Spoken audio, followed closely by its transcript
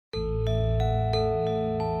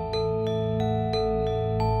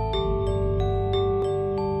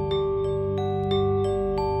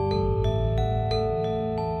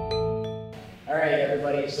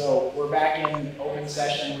so we're back in open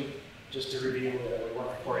session. Just to review, we weren't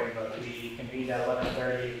recording, but we convened at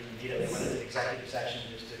 11:30. Immediately went into executive session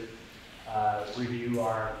just to review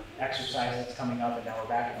our exercise that's coming up, and now we're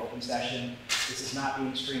back in open session. This is not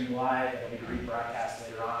being streamed live. It'll be rebroadcast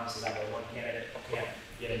later on, so that way one candidate can't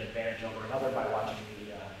get an advantage over another by watching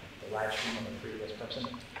the live stream of the previous person.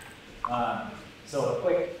 So a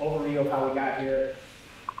quick overview of how we got here.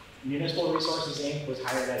 Municipal Resources, Inc. was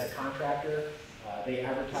hired as a contractor. They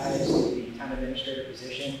advertised the town administrator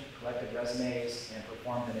position, collected resumes, and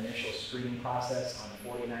performed an initial screening process on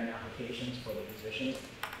 49 applications for the position.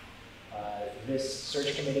 This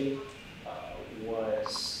search committee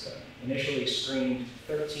was initially screened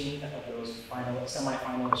 13 of those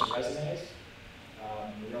semi-finalist resumes.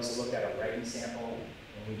 We also looked at a writing sample,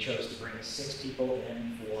 and we chose to bring 6 people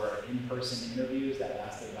in for in-person interviews that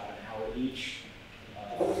lasted about an hour each.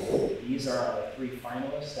 These are our 3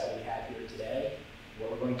 finalists that we have here today.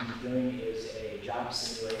 What we're going to be doing is a job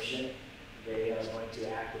simulation. They are going to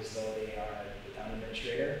act as though they are the town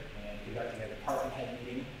administrator and conducting a department head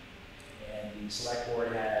meeting. And the select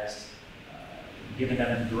board has given them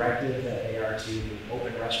a directive that they are to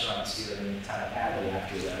open restaurants here in the town of Hadley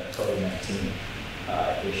after the COVID-19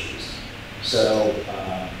 issues. So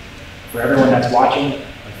for everyone that's watching,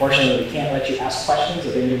 unfortunately we can't let you ask questions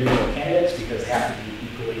of individual candidates because they have to be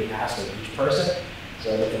equally asked of each person. So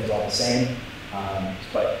everything's all the same.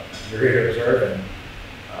 But you're here to observe and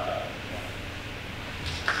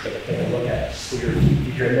take a look at who your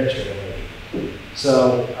future administrator will be.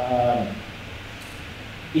 So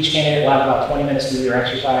each candidate will have about 20 minutes to do their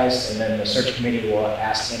exercise, and then the search committee will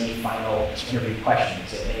ask any final interview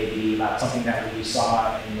questions. It may be about something that we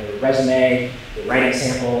saw in the resume, the writing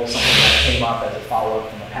sample, something that came up as a follow-up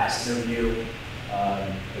from a past interview,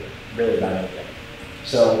 really about anything.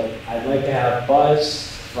 So I'd like to have Buzz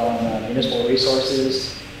from Municipal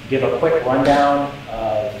Resources give a quick rundown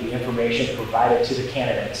of the information provided to the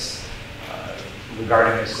candidates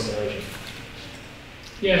regarding this simulation.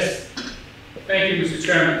 Yes, thank you, Mr.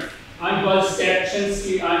 Chairman. I'm Buzz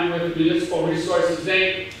Stapchinsky. I'm with Municipal Resources,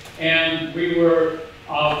 Inc., and we were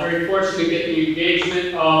very fortunate to get the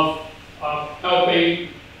engagement of helping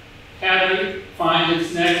Hadley find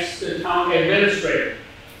its next town administrator.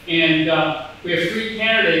 And we have 3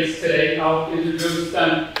 candidates today. I'll introduce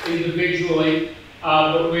them individually,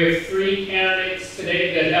 but we have 3 candidates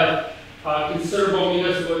today that have considerable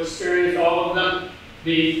municipal experience, all of them.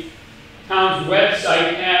 The town's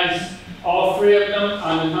website has all 3 of them.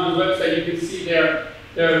 On the town's website, you can see their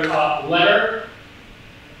letter,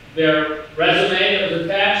 their resume that was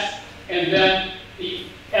attached, and then the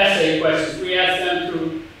essay questions. We asked them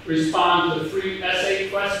to respond to 3 essay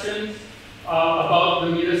questions about the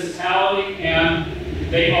municipality, and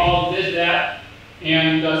they all did that,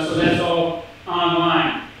 and so that's all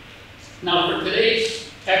online. Now for today's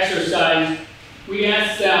exercise, we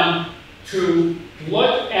asked them to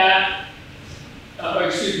look at,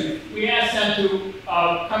 we asked them to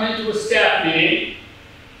come into a staff meeting.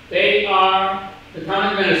 They are the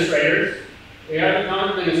town administrators. They're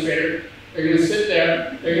going to sit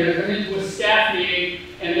there, they're going to come into a staff meeting,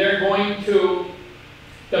 and they're going to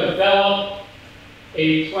develop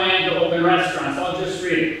a plan to open restaurants. I'll just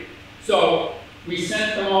read it. So we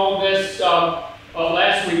sent them all this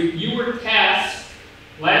last week. You were tasked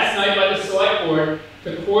last night by the select board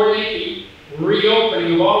to coordinate the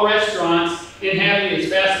reopening of all restaurants in Hadley as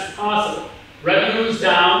fast as possible. Revenue is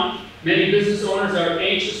down. Many business owners are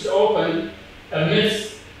anxious to open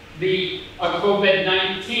amidst the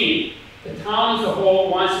COVID-19. The town as a whole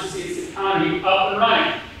wants to see its economy up and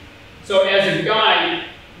running. So as a guide,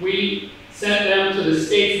 we sent them to the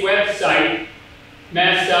state's website,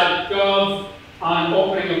 mass.gov, on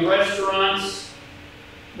opening of restaurants.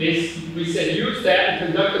 We said use that and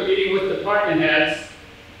conduct a meeting with department heads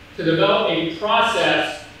to develop a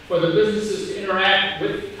process for the businesses to interact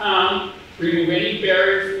with the town, remove any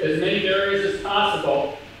barriers, as many barriers as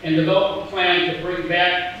possible, and develop a plan to bring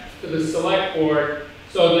back to the select board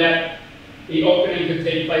so that the opening could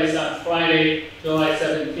take place on Friday, July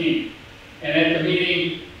 17th. And at the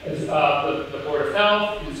meeting, the Board of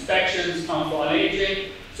Health, Inspections, Council on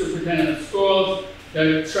Aging, Superintendent of Schools,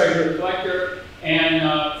 the Treasurer Collector, and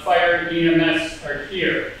Fire and EMS are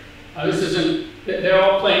here. They're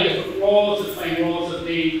all playing different roles. They're playing roles of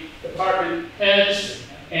the department heads,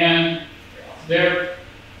 and they're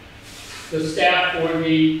the staff for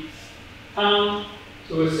the town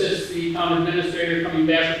to assist the town administrator coming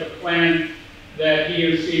back with a plan that he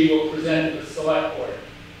or she will present to the select board.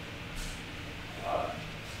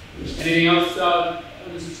 Anything else,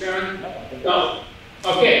 Mr. Chairman? No?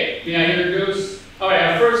 Okay, may I introduce? All right,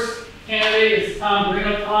 our first candidate is Tom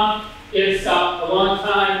Greenup. Tom is a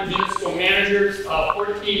long-time municipal manager,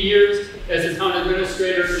 14 years as a town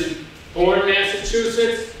administrator in Bourne,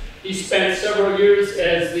 Massachusetts. He spent several years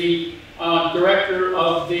as the director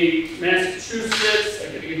of the Massachusetts,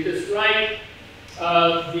 I'm going to get this right,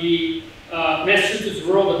 the Massachusetts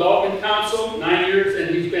Rural Development Council, 9 years,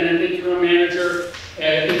 and he's been an interim manager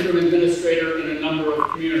and interim administrator in a number of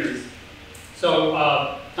communities. So,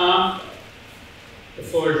 Tom, the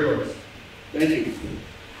floor is yours. Thank you.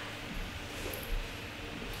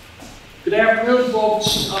 Good afternoon,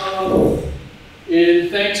 folks,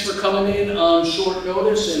 and thanks for coming in on short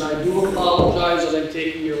notice, and I do apologize that I'm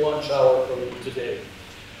taking your lunch hour from you today.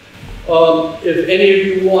 If any of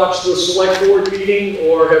you watched the select board meeting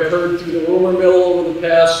or have heard through the rumor mill over the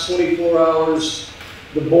past 24 hours,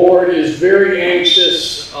 the board is very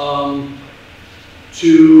anxious to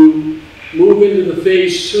move into the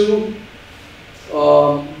phase 2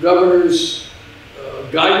 governor's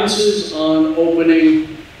guidances on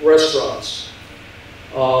opening restaurants,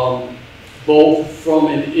 both from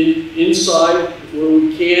an inside where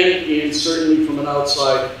we can and certainly from an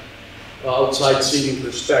outside seating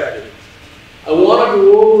perspective. I want to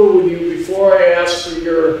go over with you before I ask for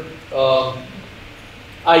your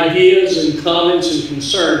ideas and comments and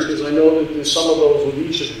concerns, because I know that there's some of those with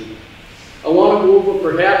each of you. I want to go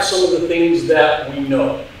over perhaps some of the things that we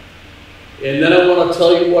know. And then I want to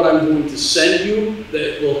tell you what I'm going to send you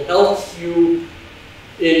that will help you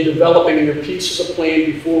in developing your piece of the plan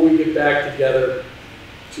before we get back together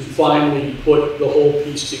to finally put the whole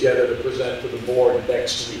piece together to present to the board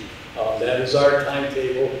next week. That is our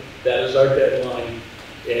timetable, that is our deadline,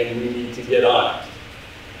 and we need to get on it.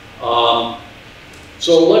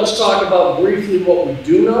 So let's talk about briefly what we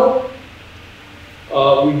do know.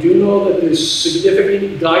 We do know that there's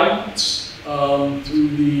significant guidance through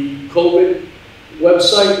the COVID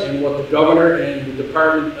website and what the governor and the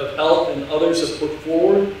Department of Health and others have put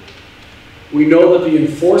forward. We know that the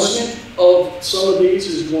enforcement of some of these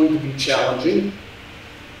is going to be challenging.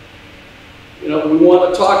 You know, we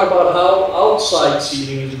want to talk about how outside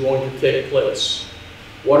seating is going to take place.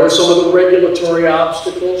 What are some of the regulatory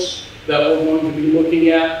obstacles that we're going to be looking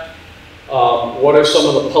at? What are some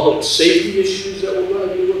of the public safety issues that we're going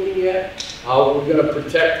to be looking at? How we're going to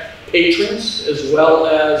protect patrons as well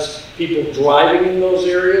as people driving in those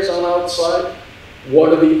areas on outside?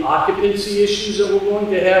 What are the occupancy issues that we're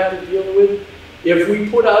going to have to deal with? If we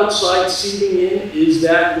put outside seating in, is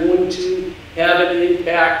that going to have an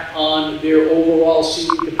impact on their overall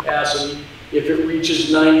seating capacity? If it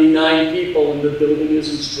reaches 99 people and the building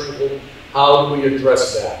isn't sprinkled, how do we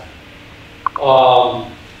address that?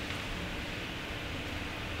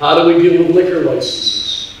 How do we deal with liquor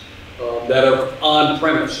licenses that are on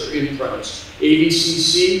premise or in premise?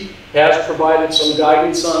 ABCC has provided some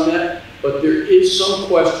guidance on that, but there is some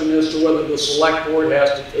question as to whether the select board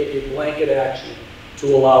has to take a blanket action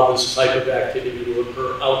to allow this type of activity to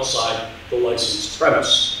occur outside the licensed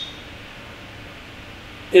premise.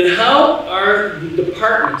 And how are the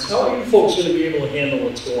departments, how are you folks going to be able to handle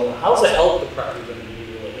what's going on? How's the health department going to be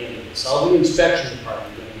able to handle this? How's the inspection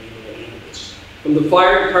department going to be able to handle this? From the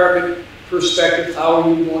fire department perspective, how are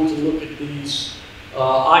you going to look at these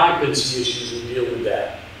occupancy issues and deal with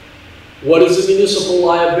that? What is the municipal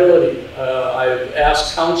liability? I've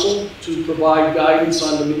asked council to provide guidance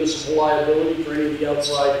on the municipal liability for any of the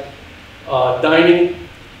outside dining.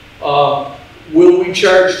 Will we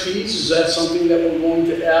charge fees? Is that something that we're going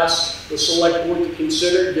to ask the select board to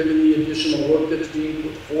consider, given the additional work that's being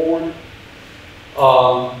put forward?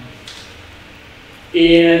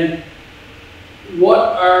 And what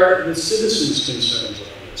are the citizens' concerns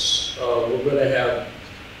on this? We're going to have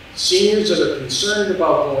seniors that are concerned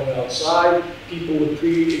about going outside. People with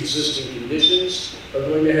pre-existing conditions are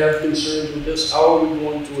going to have concerns with this. How are we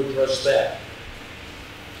going to address that?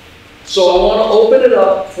 So I want to open it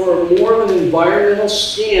up for more of an environmental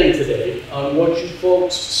scan today on what you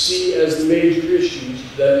folks see as the major issues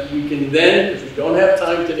that we can then, because we don't have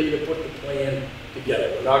time today to put the plan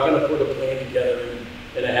together. We're not going to put a plan together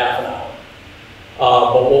in a half an hour.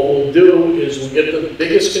 But what we'll do is we'll get the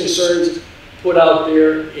biggest concerns put out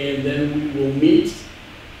there, and then we will meet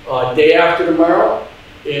day after tomorrow,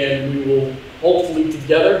 and we will hopefully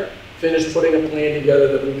together finish putting a plan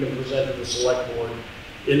together that we can present to the select board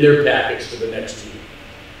in their package for the next meeting.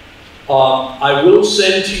 I will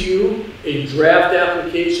send to you a draft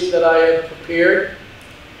application that I have prepared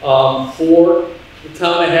for the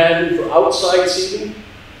town of Hadley for outside seating,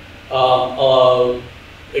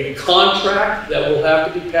 a contract that will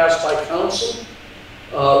have to be passed by council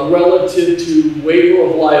relative to waiver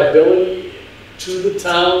of liability to the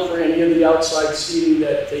town for any of the outside seating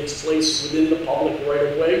that takes place within the public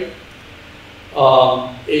right-of-way.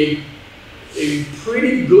 A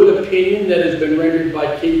pretty good opinion that has been rendered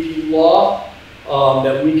by KP Law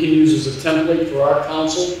that we can use as a template for our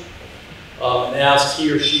council, and ask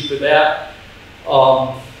he or she for that.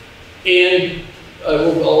 And I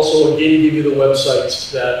will also again give you the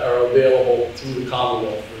websites that are available through the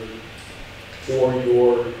Commonwealth for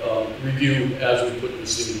your review as we put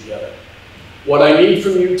this thing together. What I need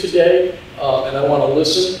from you today, and I want to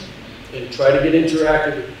listen and try to get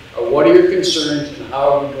interactive, are what are your concerns and how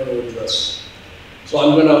are we going to address them? So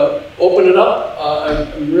I'm going to open it up.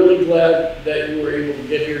 I'm really glad that you were able to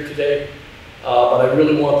get here today, but I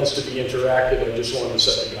really want this to be interactive. I just wanted to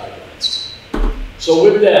set the guidelines. So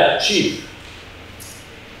with that, Chief.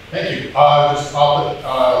 Thank you. One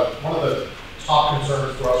of the top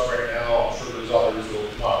concerns for us right now, I'm sure there's others that will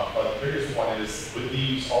come up, but the biggest one is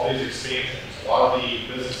with all these expansions, a lot of the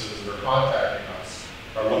businesses that are contacting us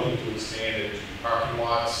are looking to expand into parking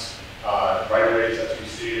lots, right-of-ways, as we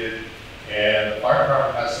stated, and the fire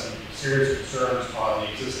department has some serious concerns on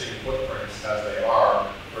the existing footprints as they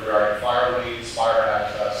are regarding fire lanes, fire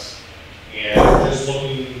access, and we're just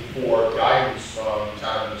looking for guidance from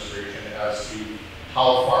town administration as to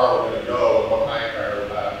how far we're going to go and what kind of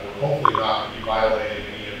we're hopefully not going to be violating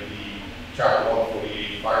any of the Chapter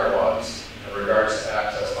 148 fire laws in regards to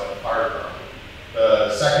access by the fire department.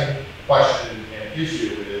 The second question and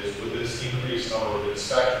issue is with this increased number of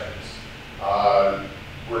inspections,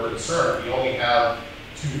 we're concerned. We only have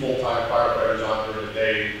 2 full-time firefighters on during the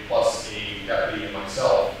day, plus a deputy and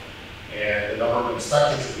myself. And the number of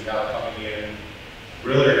inspections that we have coming in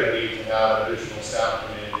really are going to need to have additional staff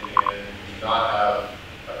come in and do not have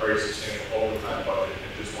a very substantial overtime budget.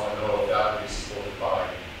 And just want to know if that would be supported by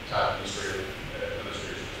town administration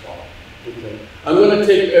as well. Okay. I'm going to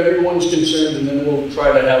take everyone's concerns and then we'll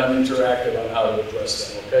try to have an interactive on how to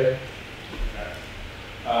address them, okay?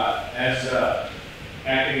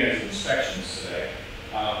 Acting as inspections today,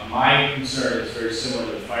 my concern is very similar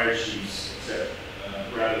to the fire chief's, except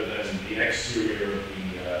rather than the exterior of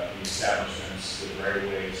the establishments with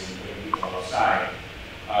right-of-ways and putting people outside,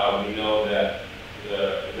 we know that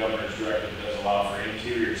the governor's directive does allow for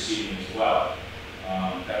interior seating as well.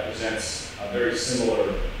 That presents a very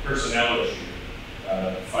similar personnel issue.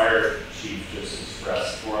 The fire chief just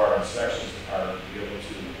expressed for our inspections department to be able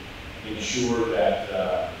to ensure that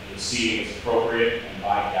the seating is appropriate and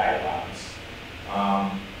by guidelines.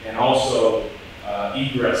 And also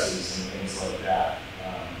egresses and things like that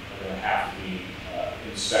are going to have to be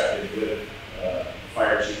inspected with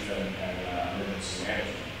fire chief and emergency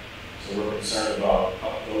management. So we're concerned about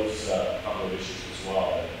those couple of issues as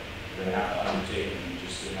well that we're going to have to undertake, and we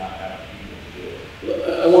just do not have people to do it.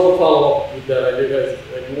 I want to follow up with that. I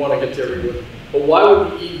do want to get to everyone. But why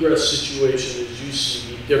would the egress situation, as you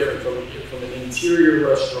see, be different from an interior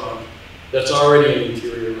restaurant that's already an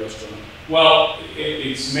interior restaurant? Well,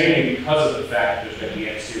 it's mainly because of the fact that there's going to be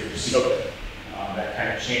exterior seating. Okay. That kind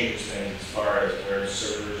of changes things as far as where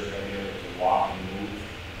servers are going to be able to walk and move,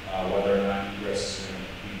 whether or not egress is going to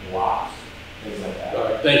be blocked, things like that. All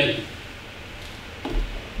right, thank you.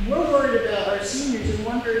 We're worried about our seniors and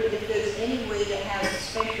wondering if there's any way to have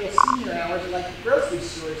special senior hours like the grocery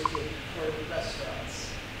stores do for the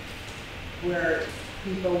restaurants, where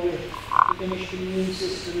people with diminished immune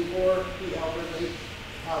system or the elderly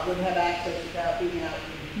would have access without being out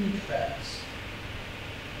in huge crowds.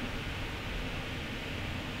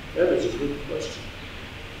 That is a good question.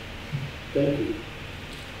 Thank you.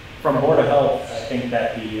 From Board of Health, I think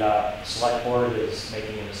that the select board is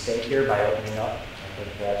making a mistake here by opening up. I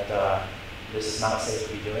think that this is not safe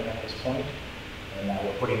to be doing at this point, and that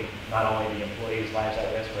we're putting not only the employees' lives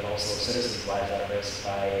at risk, but also citizens' lives at risk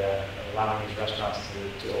by allowing these restaurants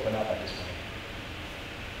to open up at this point.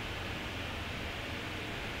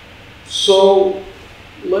 So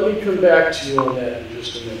let me come back to you on that in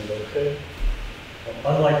just a minute, okay?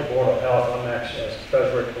 Unlike the Board of Health, I'm actually, as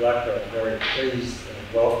treasurer collector, I'm very pleased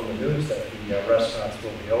and welcome the news that the restaurants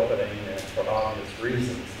will be opening, and for obvious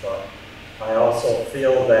reasons. But I also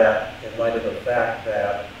feel that, in light of the fact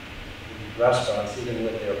that the restaurants, even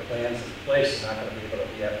with their plans in place, are not going to be able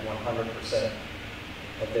to be at 100%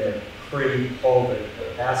 of their pre-COVID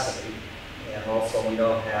capacity. And also, we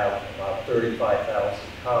don't have about 35,000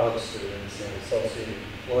 college students and associated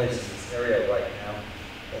employees in this area right now.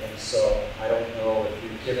 And so I don't know if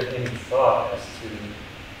you've given any thought as to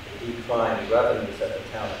the decline in revenues that the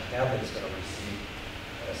town of Hadley is going to receive,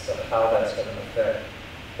 as to how that's going to affect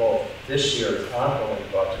both this year's ongoing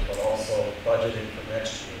budget, but also budgeting for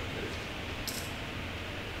next year.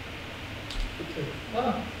 Okay.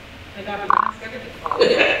 Well, I got to ask everything.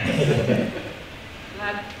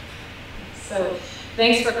 Glad. So,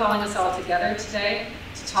 thanks for calling us all together today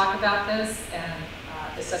to talk about this, and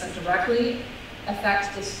this doesn't directly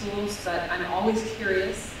affect the schools, but I'm always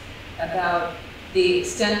curious about the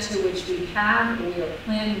extent to which we have or we are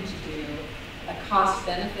planning to do a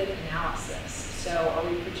cost-benefit analysis. So are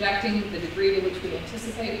we projecting the degree to which we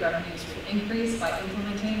anticipate revenues will increase by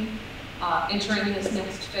implementing, entering this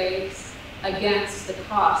next phase against the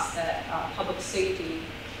costs that public safety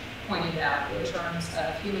pointed out in terms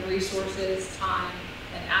of human resources, time,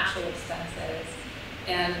 and actual expenses.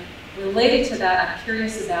 And related to that, I'm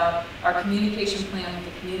curious about our communication plan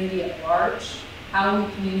with the community at large, how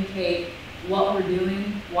we communicate what we're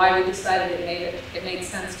doing, why we decided it made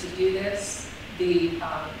sense to do this, the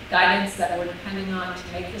guidance that we're depending on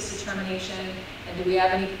to make this determination, and do we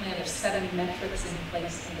have any plan of setting metrics in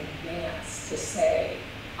place in advance to say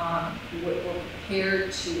we're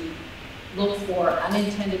prepared to look for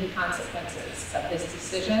unintended consequences of this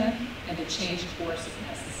decision and to change course if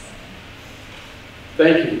necessary.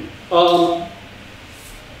 Thank you.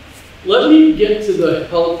 Let me get to the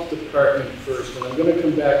health department first, and I'm going to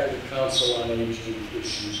come back to the Council on Aging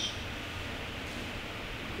issues.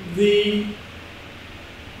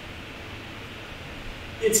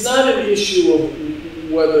 It's not an issue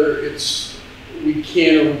of whether we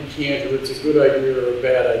can or we can't, or it's a good idea or a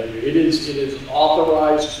bad idea. It is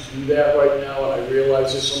authorized to do that right now, and I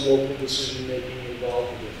realize there's some local decision making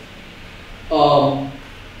involved with it.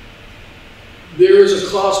 There is a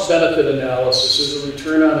cost-benefit analysis, there's a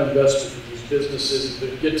return on investment for these businesses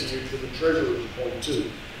that get to the treasurer's point too.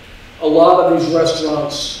 A lot of these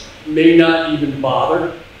restaurants may not even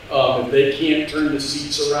bother if they can't turn the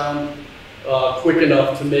seats around quick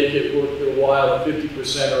enough to make it worth their while. A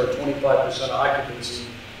 50% or a 25% occupancy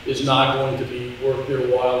is not going to be worth their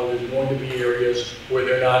while. There's going to be areas where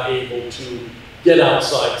they're not able to get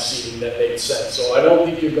outside seating that makes sense. So I don't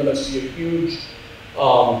think you're going to see a huge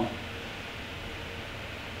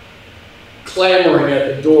clamoring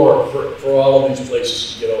at the door for all of these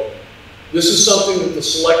places to get open. This is something that the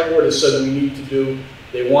select board has said we need to do.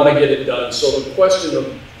 They want to get it done. So the question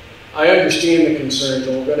of, I understand the concerns,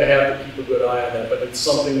 and we're going to have to keep a good eye on that, but it's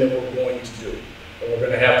something that we're going to do. And we're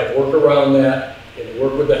going to have to work around that and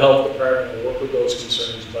work with the health department and work with those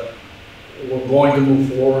concerns, but we're going to move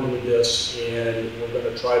forward with this, and we're going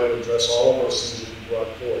to try to address all of those things that we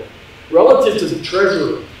brought forward. Relative to the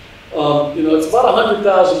treasurer, it's about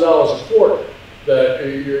 $100,000 a quarter that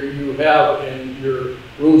you have in your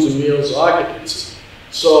rooms and meals occupancy.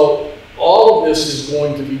 So all of this is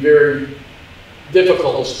going to be very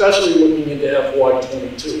difficult, especially looking into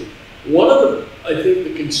FY22. One of the, I think,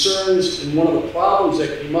 the concerns and one of the problems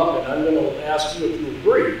that came up, and I'm going to ask you if you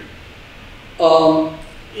agree,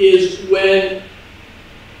 is when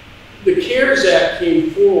the CARES Act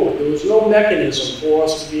came forward, there was no mechanism for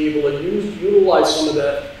us to be able to utilize some of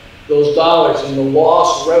those dollars in the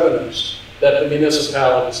lost revenues that the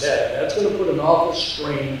municipalities had. That's going to put an awful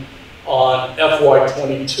strain on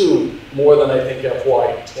FY22 more than I think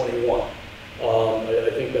FY21. I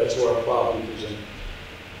think that's where our problem is in.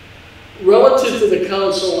 Relative to the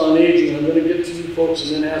Council on Aging, I'm going to get to you folks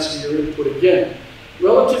and then ask your input again.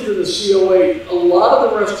 Relative to the COA, a lot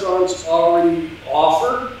of the restaurants already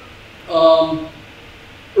offer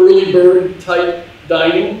early bird type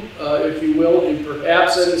dining, if you will, and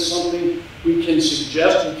perhaps that is something we can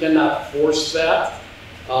suggest. We cannot force that,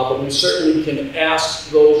 but we certainly can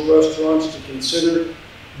ask those restaurants to consider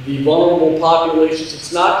the vulnerable populations.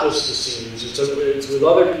 It's not just the seniors, it's with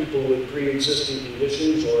other people with pre-existing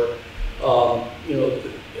conditions or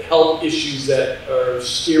health issues that are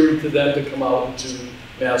scary to them to come out into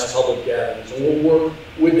mass public gatherings. And we'll work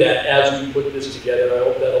with that as we put this together. I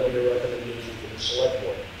hope that'll be a recommendation for the select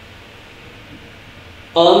board.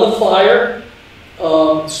 On the fire,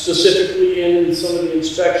 specifically in some of the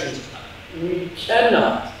inspections, we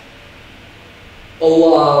cannot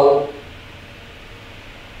allow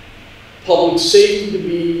public safety to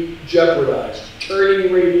be jeopardized.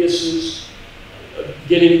 Turning radiuses,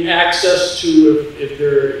 getting access to, if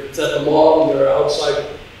it's at the mall and there are outside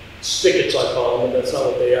spigots, I call them, and that's not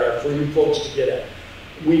what they are, for you folks to get at.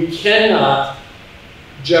 We cannot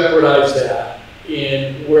jeopardize that.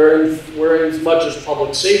 And where as much as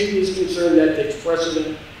public safety is concerned, that takes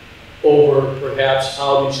precedent over perhaps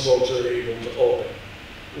how these folks are able to open.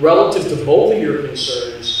 Relative to both of your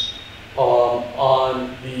concerns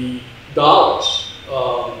on the dollars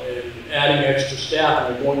and adding extra staff,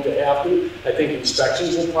 and we're going to have to, I think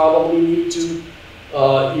inspections will probably need to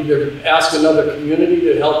either ask another community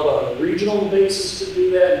to help on a regional basis to do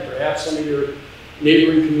that, and perhaps some of your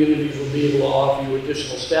neighboring communities will be able to offer you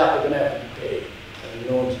additional staff, they're gonna have to be paid. And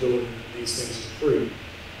no one's doing these things for free.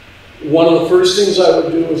 One of the first things I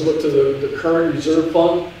would do is look to the current reserve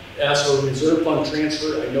fund, ask for a reserve fund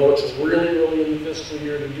transfer. I know it's really early in the fiscal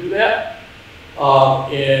year to do that.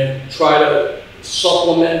 And try to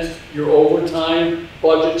supplement your overtime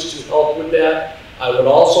budgets to help with that. I would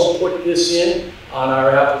also put this in on our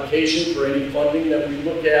application for any funding that we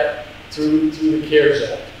look at through the CARES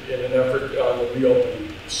Act in an effort on the reopening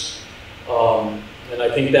piece. And I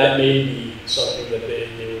think that may be something that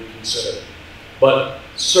they would consider. But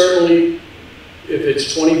certainly, if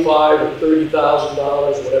it's $25,000 or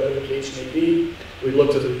 $30,000, whatever the case may be, we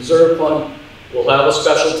look to the reserve fund. We'll have a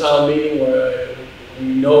special town meeting where we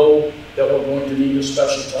know that we're going to need a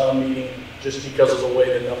special town meeting just because of the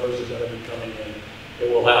way the numbers are going to be coming in.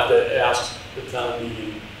 And we'll have to ask the town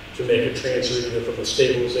meeting to make a transfer either from the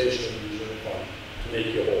stabilization of the reserve fund to make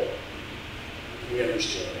you whole. We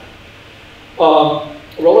understand that.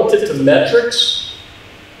 Relative to metrics,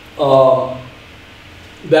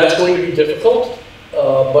 that's going to be difficult,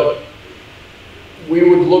 but we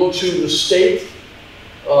would look to the state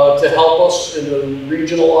to help us in the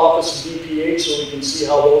regional office of DPH so we can see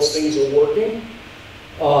how those things are working.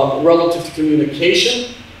 Relative to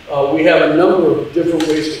communication, we have a number of different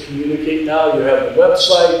ways to communicate now. You have a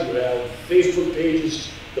website, you have Facebook pages.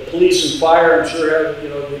 The police and fire, I'm sure, have,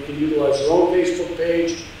 they can utilize their own Facebook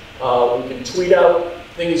page. We can tweet out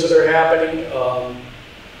things that are happening.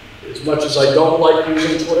 As much as I don't like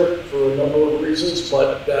using Twitter for a number of reasons,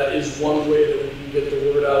 but that is one way that we can get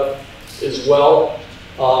the word out as well.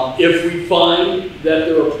 If we find that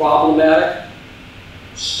there are problematic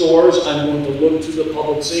stores, I'm going to look to the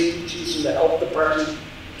public safety chiefs and the health department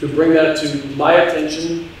to bring that to my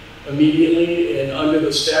attention immediately. And under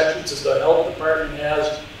the statutes that the health department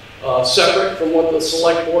has, separate from what the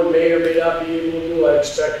select board may or may not be able to do, I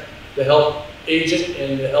expect the health agent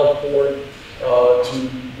and the health board to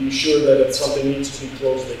be sure that if something needs to be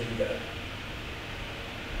closed, they do that.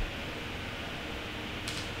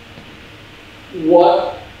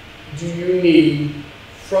 What do you need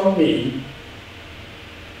from me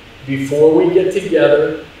before we get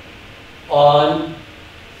together on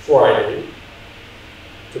Friday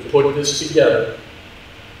to put this together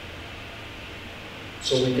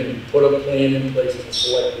so we can put a plan in place for the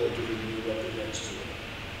select board to review what the next do?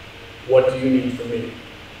 What do you need from me?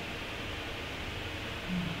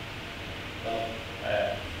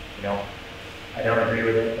 I don't agree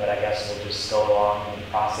with it, but I guess we'll just go along with the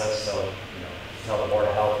process. So, tell the Board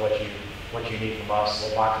of Health what you need from us,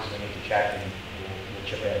 what boxes we need to check, and we'll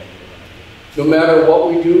chip in. No matter what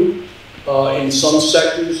we do, in some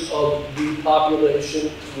sectors of the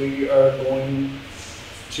population, we are going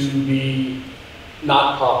to be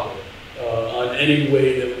not popular on any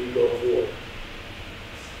way that we go forward.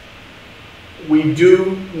 We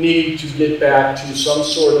do need to get back to some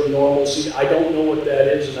sort of normalcy. I don't know what that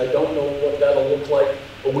is, and I don't know what that'll look like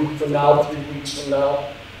a week from now, 3 weeks from now.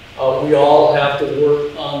 We all have to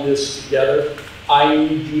work on this together. I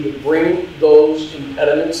need you to bring those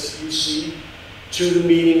impediments that you see to the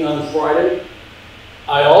meeting on Friday.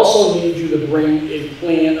 I also need you to bring a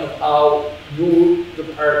plan of how your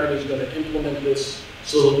department is going to implement this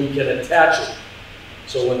so that we can attach it.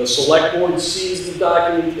 So when the select board sees the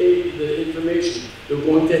document, the information, they're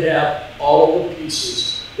going to have all of the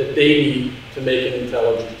pieces that they need to make an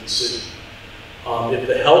intelligent decision. If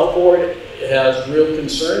the health board has real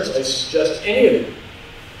concerns, I suggest any of you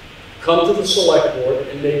come to the select board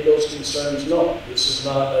and make those concerns known. This is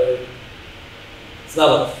not it's not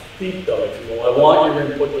a thief though, if you will. I want your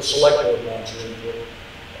input, the select board wants your input.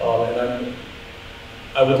 And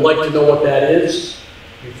I would like to know what that is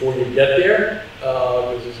before you get there,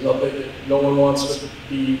 because there's nothing, no one wants to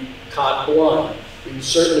be caught blind. But you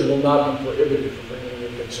certainly will not be prohibited from bringing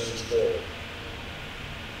your concerns forward.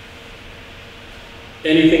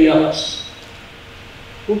 Anything else?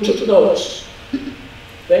 Who took notes?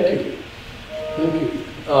 Thank you. Thank you.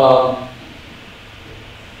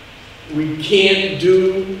 We can't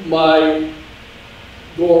do my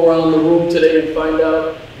go around the room today and find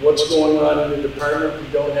out what's going on in the department. We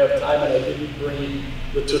don't have time, and I didn't bring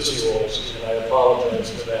the Tootsie Rolls, and I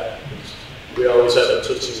apologize for that. We always have a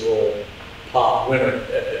Tootsie Roll pop winner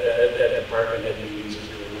at department head meetings as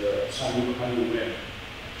you're aware of. How do you win?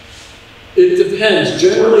 It depends.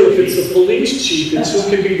 Generally, if it's the police chief, it's who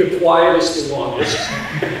can be the quietest the longest.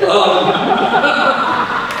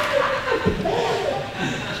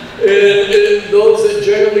 And those that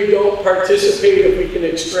generally don't participate, if we can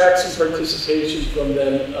extract some participation from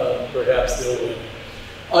them, perhaps they'll win.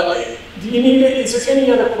 Do you need, is there any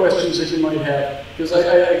other questions that you might have? Because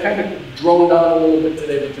I kind of droned on a little bit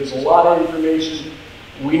today, but there's a lot of information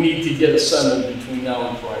we need to get assembled between now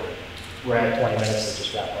and Friday. We're at 20 minutes to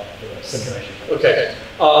just wrap up for the simulation. Okay.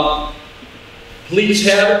 Please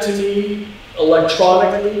have it to me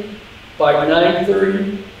electronically by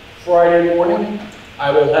 9:30 Friday morning.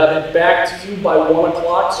 I will have it back to you by 1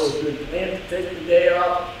 o'clock, so if you plan to take the day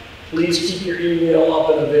off, please keep your email up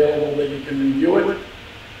and available that you can review it.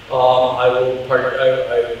 I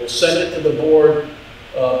will send it to the board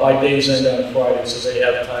by day's end on Friday, so they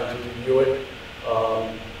have time to review it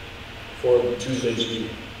for Tuesday's meeting.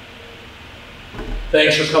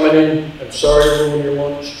 Thanks for coming in. I'm sorry to ruin your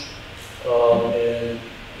lunch. And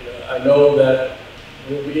I know that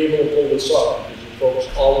we'll be able to pull this off because you folks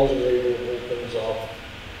always are able to pull things off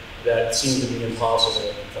that seem to be impossible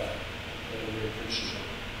at the time. And we appreciate it.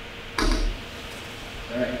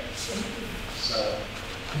 All right. So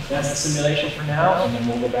that's the simulation for now, and then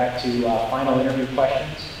we'll go back to final interview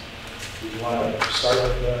questions. Do you want to start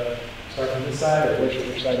from this side, or which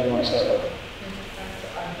side do you want to start with?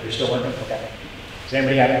 You're still working? Okay. Does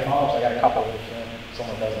anybody have any follow-ups? I got a couple if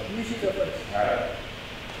someone doesn't. You should go first. All right.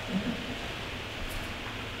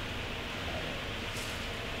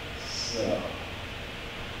 So.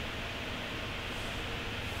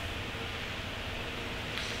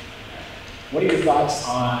 What are your thoughts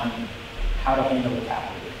on how to handle the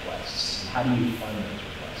capital requests? And how do you fund those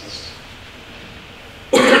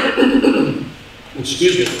requests?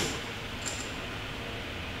 Excuse me.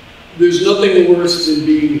 There's nothing worse than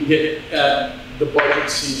being hit at the budget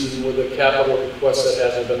season with a capital request that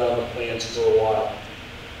hasn't been on the plans for a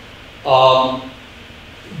while.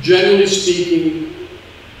 Generally speaking,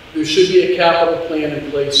 there should be a capital plan in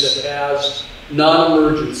place that has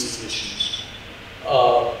non-emergency issues.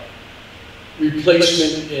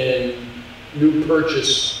 Replacement and new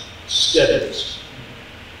purchase schedules.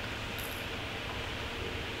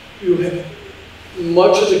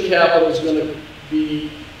 Much of the capital is going to be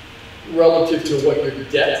relative to what your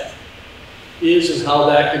debt is and how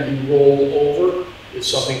that can be rolled over. Is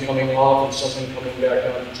something coming off and something coming back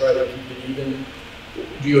on to try to keep it even?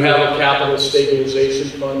 Do you have a capital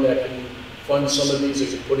stabilization fund that can fund some of these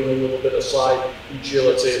if you're putting a little bit aside each year?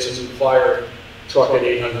 Let's say it's a new fire truck at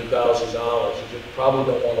 $800,000. You probably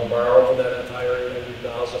don't want to borrow for that entire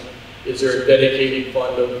 $800,000. Is there a dedicated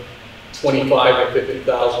fund of $25,000 or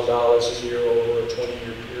 $50,000 a year over a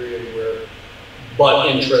 20-year period where, but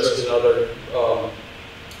interest and other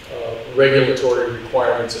regulatory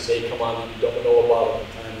requirements that they come on that you don't know about at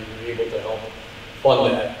the time and you're able to help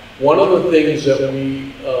fund that? One of the things that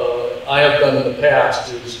I have done in the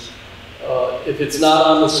past is if it's not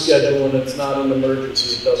on the schedule and it's not an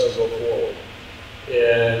emergency, it doesn't go forward.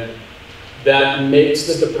 And that makes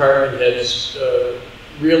the department heads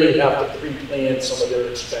really have to pre-plan some of their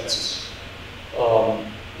expenses.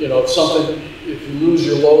 If you lose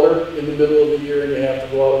your loader in the middle of the year and you have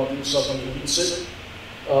to go out and do something decent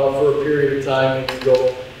for a period of time, and you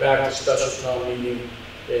go back to special town meeting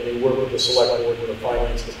and you work with the select board and the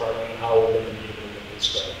finance department on how we're going to be able to get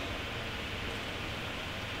this done.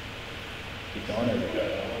 Keep going, or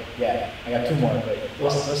yeah, I got two more, but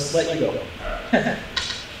let's let you go.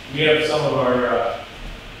 We have some of our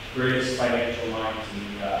greatest financial minds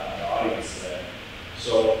in the audience today.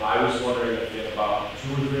 So I was wondering if in about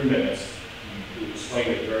 2 or 3 minutes, you explained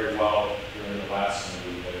it very well during the last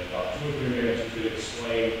meeting, but in about 2 or 3 minutes, you could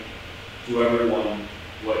explain to everyone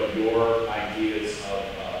what your ideas of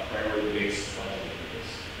priority-based funding is.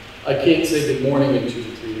 I can't say good morning in 2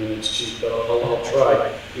 to 3 minutes, Chief, but I'll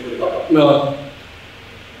try. Give it a go.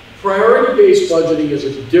 Priority-based budgeting is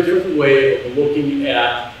a different way of looking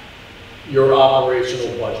at your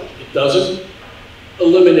operational budget. It doesn't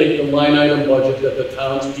eliminate the line item budget that the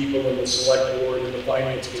townspeople and the select board and the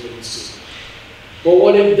finance committee see. But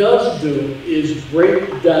what it does do is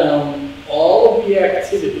break down all of the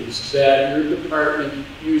activities that your department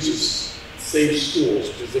uses, say schools,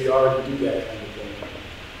 because they already do that kind of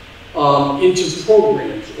thing, into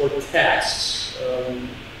programs or tasks.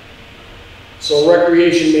 So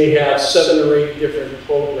recreation may have 7 or 8 different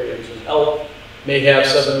programs, and health may have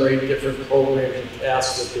 7 or 8 different programs and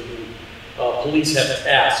tasks that they do. Police have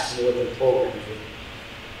tasks more than programs.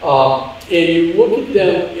 And you look at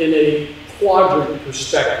them in a quadrant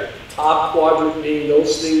perspective. The top quadrant being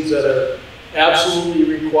those things that are absolutely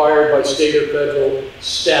required by state or federal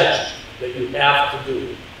statute that you have to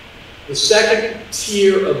do. The second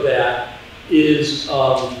tier of that is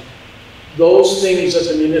those things that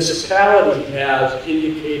the municipality has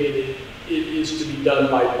indicated it is to be done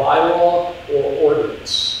by bylaw or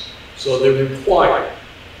ordinance. So they're required.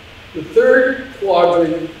 The third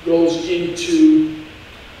quadrant goes into,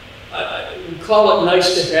 we call it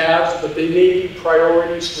nice to have, but they may be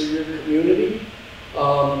priorities for your community.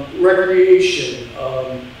 Recreation,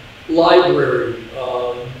 library,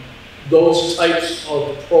 those types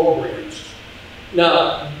of programs.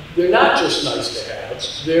 Now, they're not just nice to have,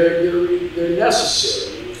 they're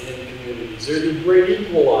necessary in communities. They're the great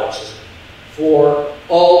equalizer for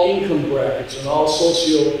all income brackets and all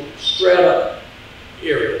socio-strata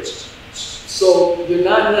areas. So they're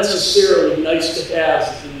not necessarily nice to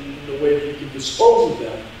have in the way that you can dispose of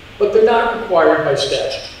them, but they're not required by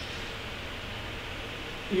statute.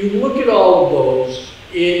 You look at all of those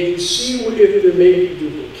and you see if there may be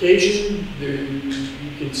duplication.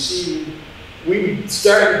 You can see, we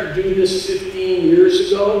started to do this 15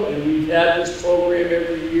 years ago, and we've had this program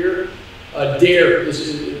every year. DARE is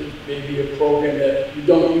maybe a program that you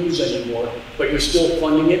don't use anymore, but you're still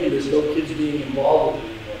funding it, and there's no kids being involved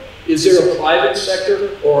with it anymore. Is there a private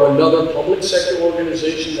sector or another public sector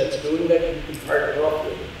organization that's doing that you can partner up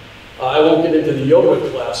with? I won't get into the yoga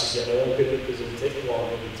class again. I won't get into it because it'll take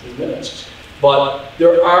longer than 3 minutes. But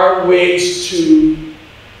there are ways to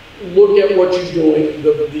look at what you're doing.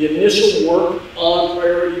 The initial work on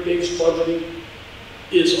priority-based budgeting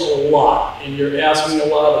is a lot, and you're asking a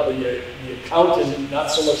lot of the accountant,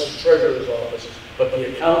 not so much the treasurer's office, but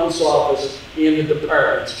the accountant's office and the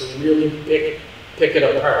departments to really pick it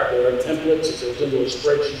apart. There are templates, it goes into a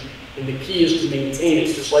spreadsheet, and the key is to maintain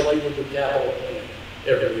it, just like you would with capital planning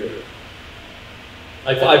every year.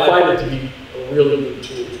 I find it to be a really good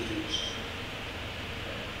tool to use.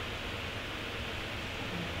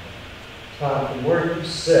 Tom, from where you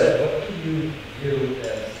sit, what do you view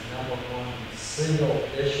as #1 single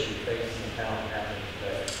issue facing the town happening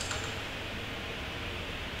today?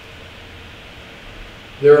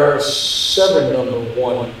 There are 7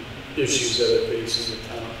 #1 issues that are facing the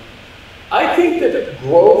town. I think that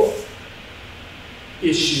growth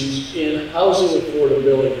issues in housing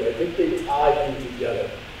affordability, I think they tie in together.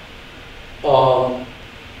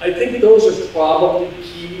 I think those are probably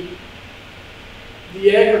key.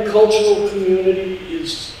 The agricultural community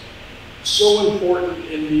is so important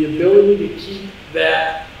in the ability to keep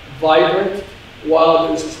that vibrant while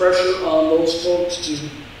there's pressure on those folks to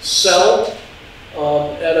sell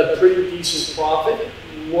at a pretty decent profit.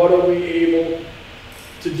 What are we able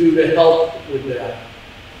to do to help with that?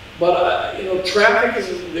 But, you know, traffic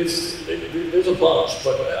there's a bunch,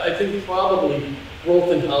 but I think probably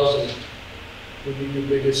growth in housing would be your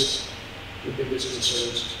biggest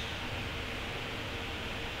concerns.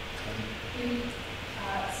 You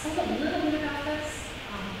spoke a little bit about this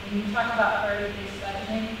when you talk about priority-based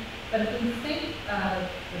budgeting, but if we think of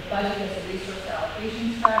the budget as a resource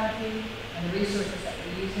allocation strategy and the resources that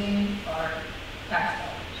we're using are tax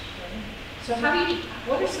dollars, right? So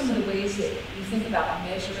what are some of the ways that you think about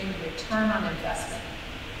measuring return on investment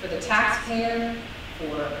for the taxpayer,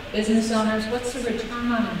 for business owners? What's the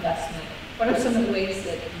return on investment? What are some of the ways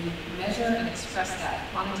that you measure and express that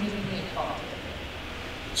quantitatively and qualitatively?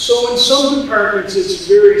 So in some departments, it's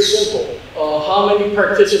very simple. How many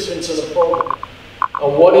participants in a program?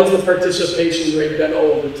 What is the participation rate been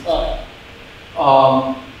over time?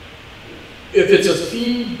 If it's a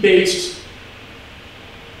fee-based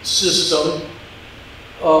system,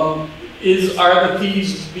 are the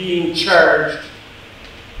fees being charged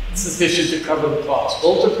sufficient to cover the cost?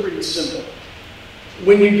 Those are pretty simple.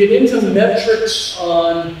 When you get into metrics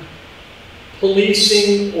on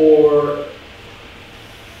policing or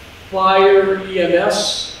fire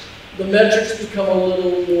EMS, the metrics become a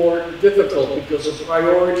little more difficult because the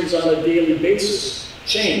priorities on a daily basis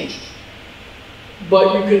change.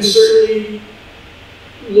 But you can certainly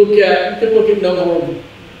look at number of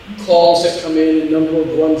calls that come in, and number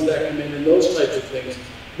of runs that come in, and those types of things.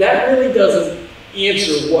 That really doesn't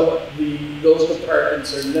answer what those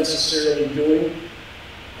departments are necessarily doing.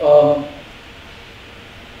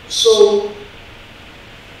 So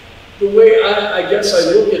the way I guess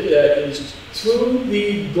I look at that is through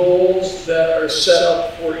the goals that are set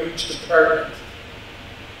up for each department,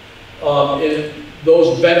 and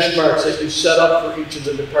those benchmarks that you set up for each of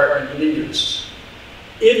the department leaders.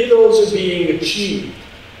 If those are being achieved,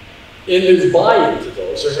 and there's buy-in to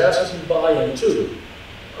those, there has to be buy-in too,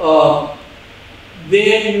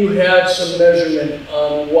 then you have some measurement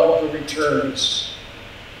on what the return is.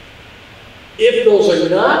 If those are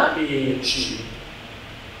not being achieved,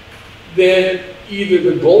 then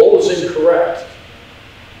either the goal was incorrect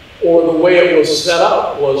or the way it was set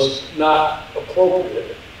up was not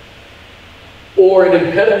appropriate, or an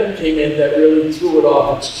impediment came in that really threw it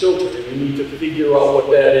off its kilter, and you need to figure out what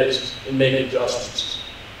that is and make adjustments.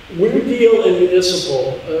 we deal in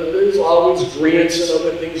municipal, there's always grants and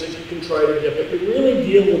other things that you can try to get, but you really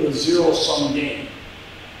deal with a zero-sum game.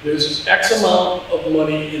 There's X amount of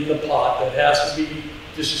money in the pot that has to be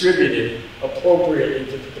distributed appropriately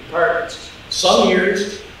to the departments. Some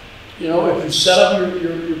years, you know, if you set up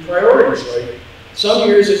your priorities right, some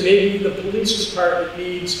years it may be the police department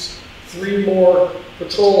needs 3 more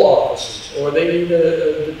patrol officers, or they need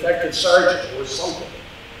a detective sergeant or something.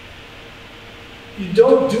 You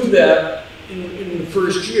don't do that in the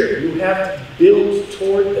first year. You have to build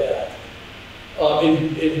toward that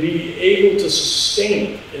and be able to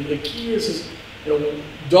sustain it. And the key is, you know,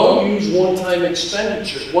 don't use one-time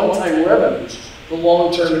expenditures, one-time revenues for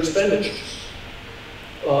long-term expenditures.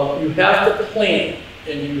 You have to plan,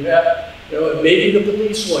 and you have, you know, maybe the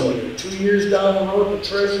police 1 year, 2 years down the road, the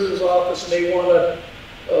treasurer's office may want to,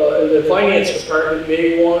 the finance department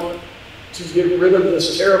may want to get rid of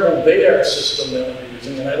this terrible VADAR system that we're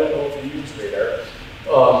using, and I don't know if you use VADAR.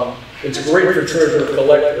 It's great for treasurer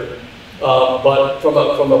collector, but from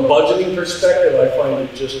a budgeting perspective, I find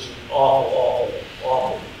it just awful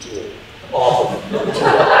tool.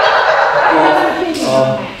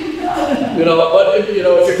 You know, but if, you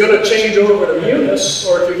know, if you're going to change over to Munis,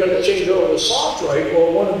 or if you're going to change over to SoftWrite,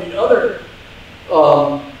 or one of the other,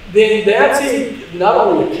 then that's not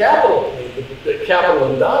only a capital plan, but the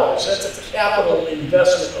capital in dollars. That's a capital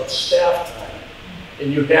investment of staff time,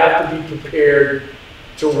 and you have to be prepared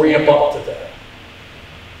to ramp up to that.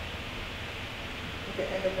 Okay, I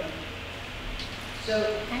have one. So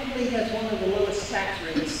Hadley has one of the lowest tax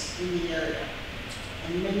rates in the area,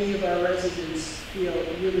 and many of our residents feel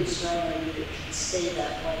really strongly that it should stay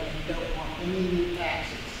that way and don't want any new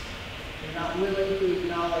taxes. They're not willing to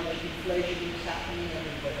acknowledge inflation is happening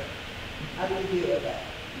everywhere. How do you deal with that?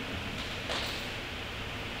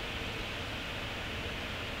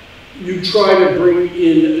 You try to bring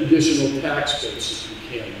in additional tax base if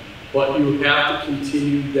you can, but you have to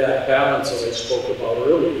continue that balance that I spoke about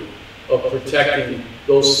earlier of protecting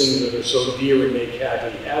those things that are so dear and make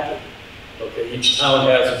Hadley happy. Okay, each town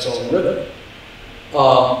has its own rhythm.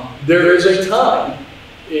 There is a time,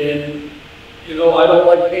 and you know, I don't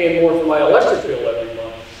like paying more for my electric bill every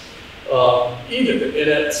month either. And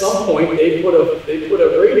at some point, they put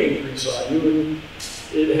a rate increase on you, and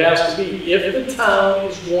it has to be, if the town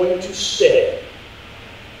is going to stay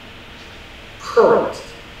current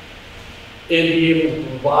and be able to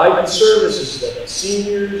provide the services that the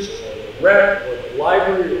seniors or the rec or the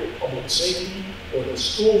library or public safety or the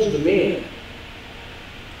schools demand,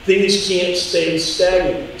 things can't stay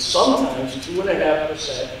stagnant. Sometimes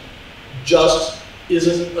 2.5% just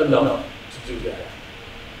isn't enough to do that.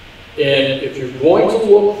 And if you're going to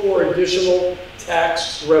look for additional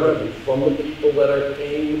tax revenue from the people that are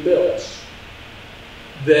paying the bills,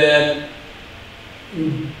 then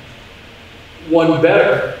one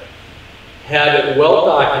better have it well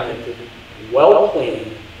documented, well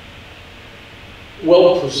planned,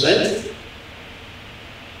 well presented,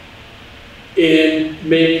 and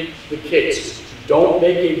make the case. If you don't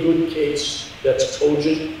make a good case that's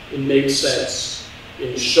cogent and makes sense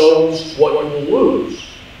and shows what you will lose,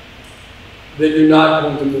 then you're not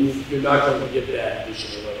going to move, you're not going to get that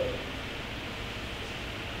additional revenue.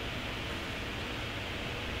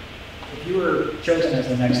 If you were chosen as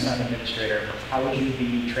the next town administrator, how would you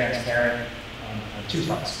be transparent on 2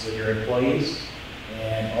 fronts, with your employees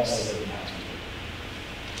and also with the townspeople?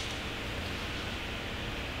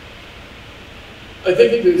 I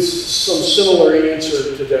think there's some similar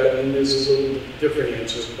answer to that, and this is a little bit different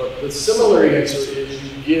answer, but the similar answer is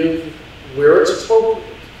you give where it's appropriate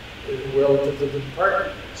relative to the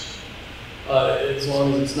department heads, as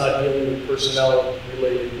long as it's not dealing with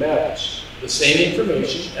personnel-related matters. The same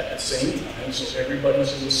information at the same time, so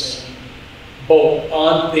everybody's in the same boat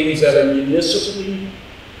on things that are municipally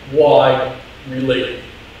wide related.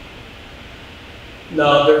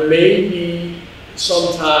 Now, there may be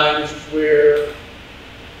some times where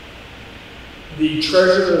the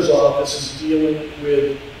treasurer's office is dealing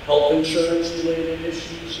with health insurance related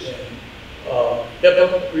issues and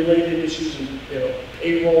HIPAA related issues and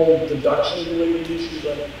payroll deduction related issues.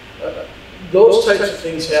 Those types of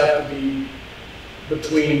things have to be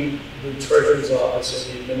between the treasurer's office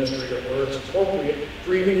and the administrator, where it's appropriate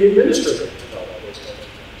for even the administrator to know those types of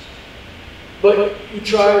things. But you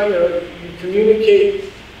try, you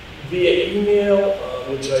communicate via email,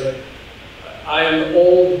 which I am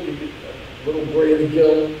old, a little gray in the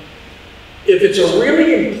gill. If it's a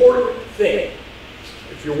really important thing,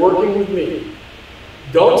 if you're working with me,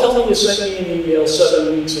 don't tell me you sent me an email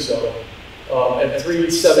 7 weeks ago at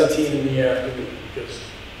 3:17 in the afternoon, because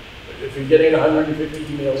if you're getting 150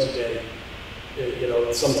 emails a day, You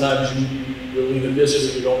know, sometimes you'll either miss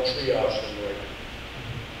it or you don't triage them right.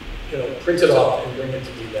 You know, print it off and bring it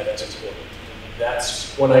to me, that's important.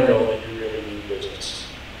 That's when I know that you really mean business.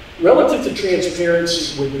 Relative to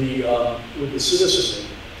transparency with the citizenry,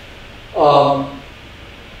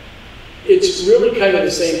 it's really kind of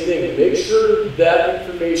the same thing. Make sure that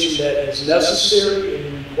information that is necessary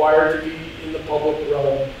and required to be in the public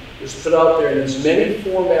realm is put out there in as many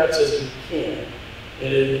formats as you can,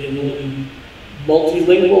 and in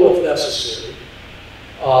multilingual if necessary.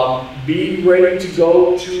 Be ready to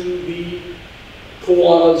go to the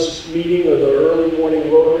Kiwanis meeting or the early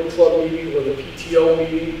morning Rotary Club meeting or the PTO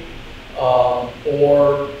meeting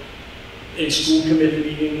or a school committee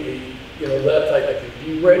meeting, you know, that type of thing.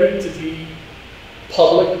 Be ready to be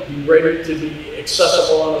public, be ready to be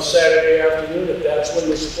accessible on a Saturday afternoon if that's when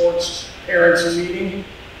the sports parents are meeting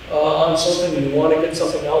on something and you want to get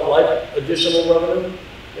something out like additional revenue,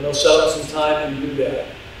 you know, set up some time and do that.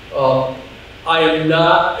 I am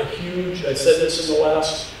not a huge, I said this in the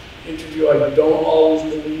last interview, I don't always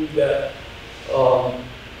believe that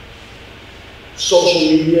social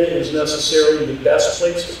media is necessarily the best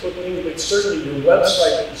place to put things, but certainly your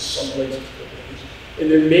website is some place to put things. And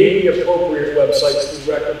there may be appropriate websites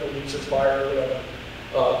through record, police, or fire, or whatever.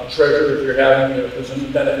 Treasurer, if you're having, you know, there's a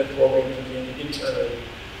benefit program internally.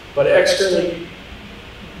 But externally,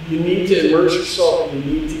 you need to immerse yourself and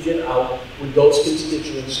you need to get out with those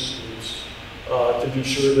constituency groups to be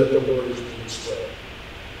sure that the word is being spread.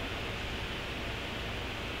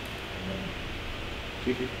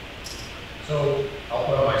 So I'll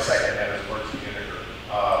put on my second hat as emergency manager.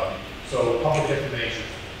 So public information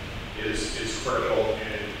is critical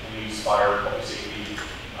in police, fire, public safety.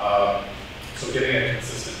 So getting a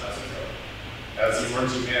consistent message out. As the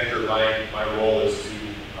emergency manager, my role is to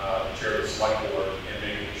chair the select board and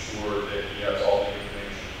making sure that he has all the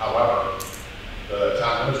information. However, the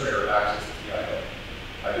town administrator acts as the PIO.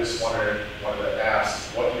 I just wanted to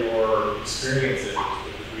ask what your experience is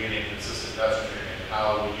with creating consistent messaging and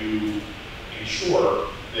how you ensure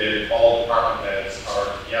that all department heads are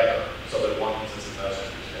together so that one consistent message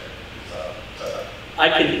is set up. I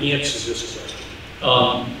can answer this question.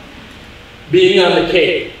 Being on the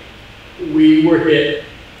Cape, we were hit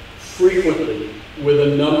frequently with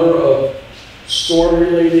a number of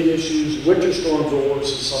storm-related issues. Winter storms were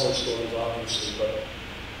worse than summer storms, obviously,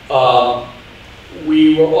 but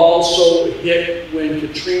we were also hit when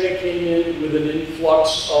Katrina came in with an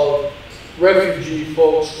influx of refugee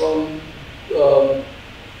folks from the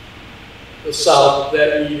south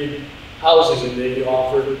that needed housing, and they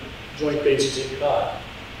offered joint bases in Cod.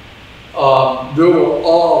 There were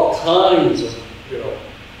all kinds of, you know,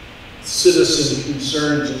 citizen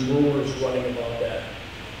concerns and rumors running about that.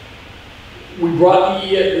 We brought the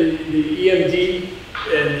EMD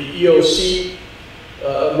and the EOC,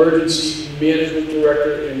 Emergency Management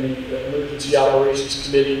Director, and the Emergency Operations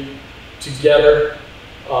Committee together.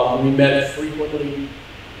 We met frequently.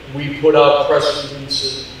 We put out press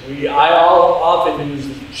releases. I often use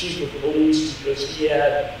the chief of police because he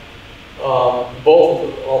had,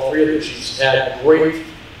 all three of the chiefs had great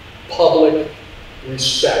public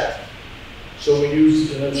respect. So we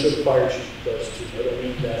used, and I'm sure the fire chief does too, I don't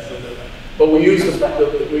mean that. But we used the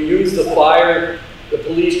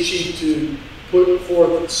police chief to put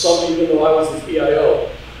forth some, even though I was the PIO,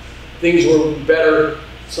 things were better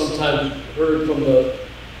sometimes heard from the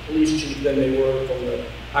police chief than they were from the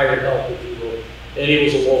hired help, if you will. And he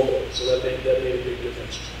was a local, so that made a big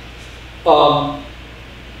difference.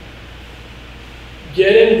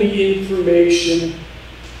 Getting the information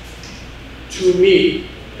to me,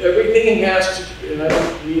 everything has to, and I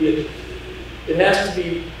don't mean it, there has to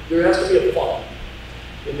be a funnel.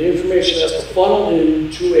 And the information has to funnel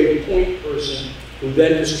into a point person who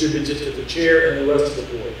then distributes it to the chair and the rest of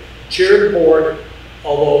the board. Chair of the board,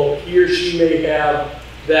 although he or she may have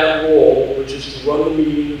that role, which is to run the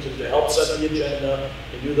meetings and to help set the agenda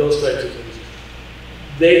and do those types of things,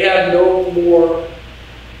 they have no more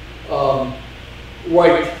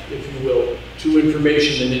right, if you will, to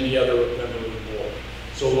information than any other member of the board.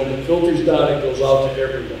 So when it filters down, it goes out to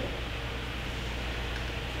everyone.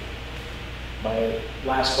 My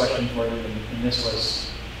last question for you, and this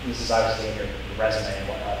is obviously in your resume and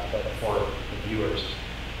whatnot, but for the viewers,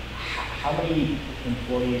 how many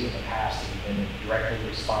employees in the past have you been directly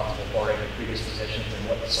responsible for in your previous positions, and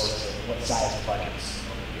what size of budgets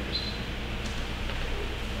over the years?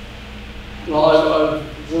 Well,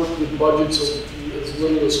 I've worked with budgets of as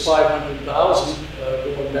little as 500,000,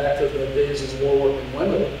 going back to the days of Warwick and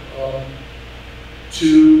Wendell,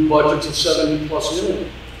 to budgets of 70+ million.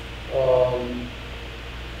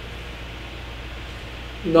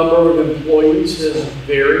 number of employees has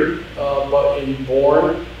varied, but in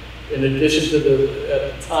Bourne, in addition to the, at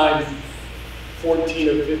the time, 14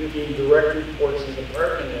 or 15 direct reports and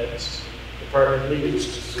department heads, department leaders,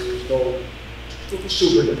 because there was no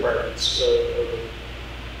super departments,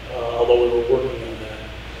 although we were working on that.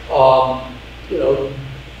 You know,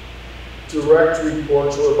 direct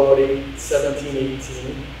reports were about 17,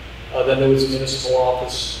 18. Then there was the municipal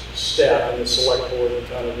office staff and the select board and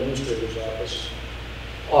town administrator's office.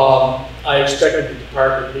 I expected the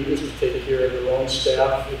department leaders to take care of their own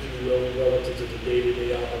staff, if you will, relative to the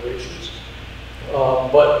day-to-day operations.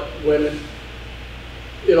 But when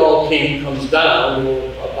it all comes down, there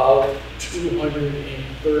were about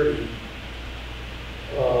 230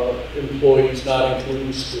 employees, not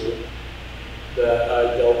including school, that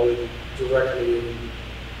I dealt with directly. And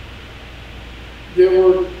there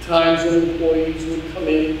were times when employees would come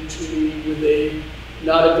in to me with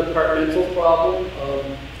not a departmental problem,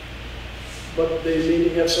 but they maybe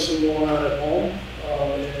have something going on at home,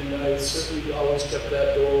 and I certainly always kept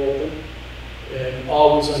that door open and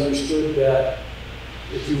always understood that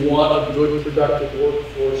if you want a good, productive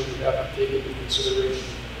workforce, you have to take into consideration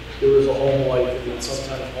there is a home life, and that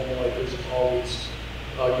sometimes home life isn't always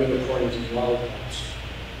unicorns and lollipops.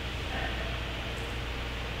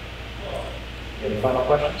 Any final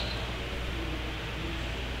questions?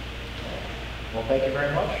 Well, thank you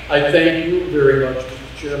very much. I thank you very much,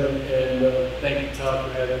 Mr. Chairman, and thank you, Todd,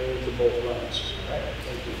 for having me to both rounds. All right.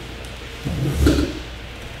 Thank you.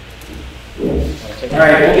 All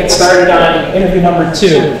right, we'll get started on interview number 2.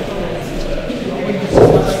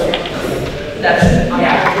 That's it.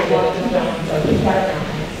 Yeah.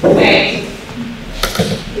 Thanks.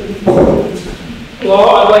 Hello,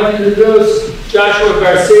 I'd like to introduce Joshua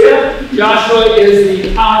Garcia. Joshua is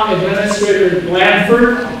the town administrator in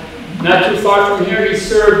Blandford, not too far from here. He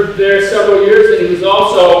served there several years, and he was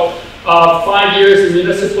also 5 years a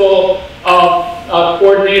municipal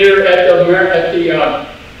coordinator at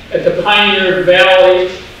the Pioneer Valley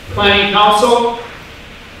Planning Council.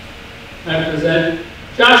 I present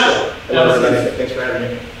Joshua. Hello, everybody. Thanks for having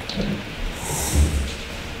me.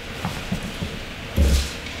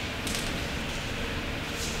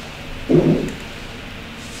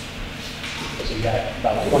 So you got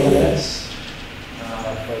about 20 minutes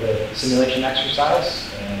for the simulation exercise,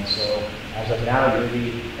 and so as of now, you're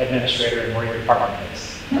the administrator and where your department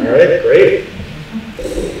is. All right, great.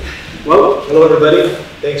 Well, hello, everybody.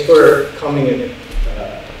 Thanks for coming in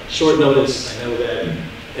short notice. I know that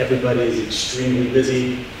everybody is extremely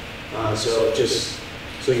busy, so just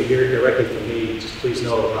so you hear directly from me, just please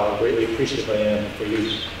know how greatly appreciative I am for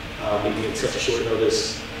you making it such a short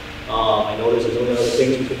notice. I know there's a million other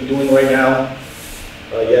things we could be doing right now.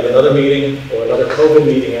 You have another meeting or another COVID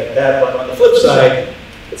meeting at that, but on the flip side,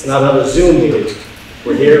 it's not another Zoom meeting.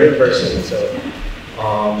 We're here in person, so.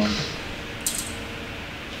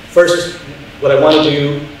 First, what I want to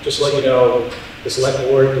do, just to let you know, the select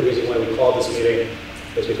board, the reason why we called this meeting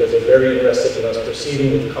is because they're very interested in us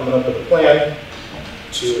proceeding with coming up with a plan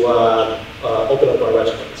to open up our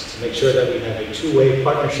restaurants, to make sure that we have a two-way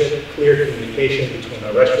partnership, clear communication between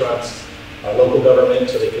our restaurants, our local government,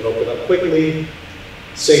 so they can open up quickly,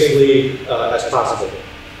 safely as possible.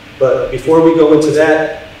 But before we go into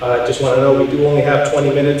that, I just want to know we do only have 20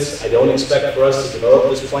 minutes. I don't expect for us to develop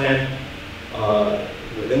this plan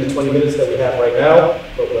within the 20 minutes that we have right now,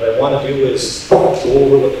 but what I want to do is go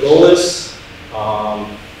over what the goal is.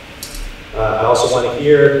 I also want to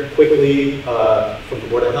hear quickly from the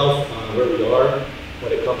Board of Health on where we are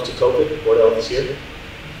when it comes to COVID. Board of Health is here.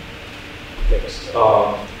 Thanks.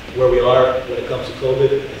 Where we are when it comes to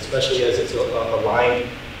COVID, especially as it's a line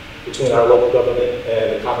between our local government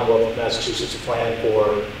and the Commonwealth of Massachusetts plan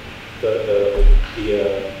for the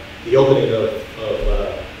opening of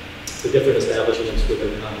the different establishments within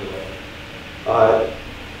the Commonwealth.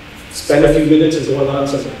 Spend a few minutes and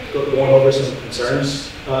going over some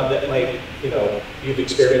concerns that might, you've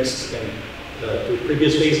experienced in through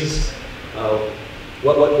previous phases.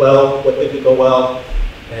 What went well, what didn't go well,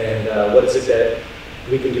 and what is it that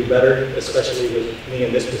we can do better, especially with me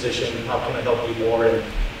in this position. How can I help you more in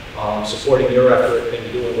supporting your effort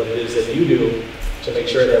and doing what it is that you do to make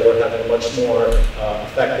sure that we're having a much more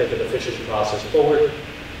effective and efficient process forward.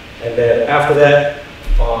 And then after that,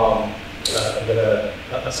 I'm going to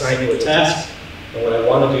assign you a task. And what I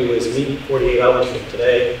want to do is meet 48 hours from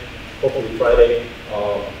today, hopefully Friday.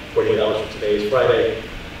 48 hours from today is Friday.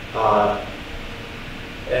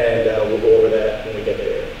 And we'll go over that when we get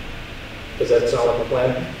there. Does that sound like a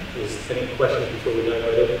plan? Is any questions before we dive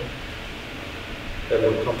right in?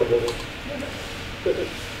 Everyone comfortable? Good.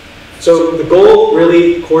 So the goal,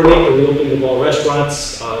 really, coordinate the reopening of all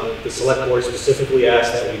restaurants. The select board specifically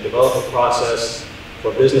asked that we develop a process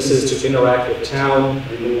for businesses to interact with town,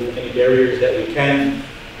 remove any barriers that we can,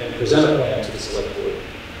 and present a plan to the select board.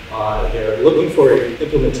 They're looking for an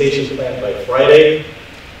implementation plan by Friday,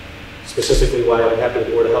 specifically why I'm happy the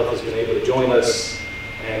Board of Health has been able to join us.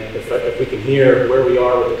 And if we can hear where we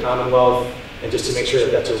are with the Commonwealth, and just to make sure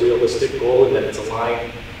that that's a realistic goal and that it's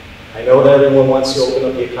aligned. I know that everyone wants to open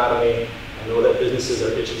up the economy. I know that businesses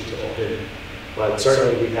are itching to open, but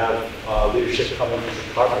certainly we have leadership coming from the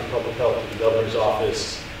Department of Public Health, the Governor's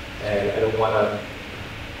Office, and I don't want to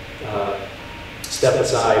step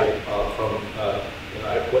aside from,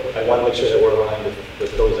 I want to make sure that we're aligned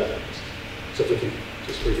with those efforts. So if we can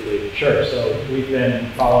just briefly. Sure. So we've been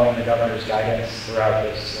following the governor's guidance throughout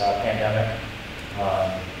this pandemic.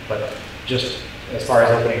 But just as far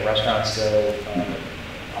as opening restaurants go,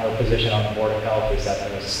 our position on the Board of Health is that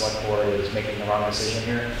the select board is making the wrong decision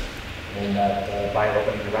here, and that by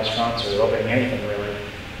opening the restaurants or opening anything really,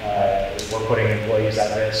 we're putting employees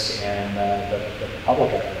at risk and the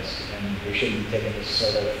public at risk, and we shouldn't be taking this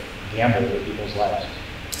sort of gamble with people's lives.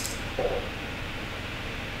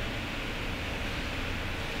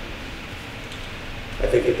 I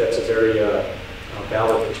think that that's a very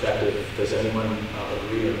valid perspective. Does anyone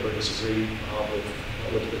agree or disagree with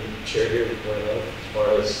what's been shared here before as far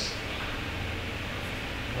as?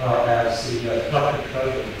 Well, as the public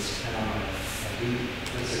code of this town, I do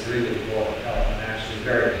disagree with the Board of Health. I'm actually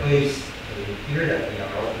very pleased to hear that we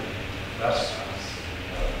are opening restaurants.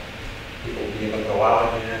 People will be able to go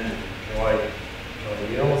out again and enjoy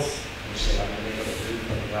meals, which they haven't been able to do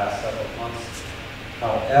for the last several months.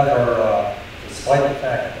 However, despite the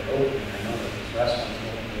fact that they're open, I know that these restaurants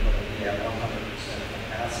won't be able to be at 100%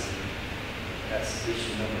 capacity. That's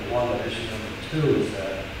issue number one. But issue number two is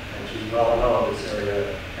that, as you well know, this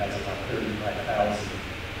area has about 35,000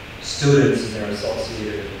 students and their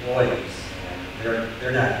associated employees, and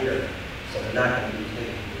they're not here, so they're not going to be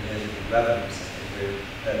taking in the revenues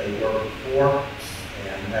that they were before,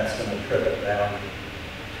 and that's going to trickle down to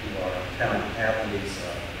our town of Hadley's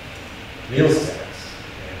meals tax.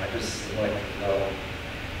 And I just would like to know,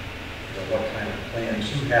 what kind of plans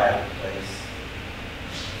you have in place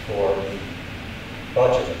for the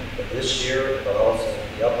budget for this year, but also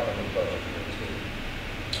the upcoming budget year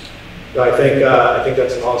too. I think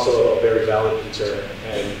that's also a very valid concern,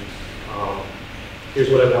 and here's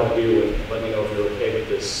what I want to do, and let me know if you're okay with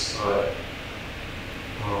this.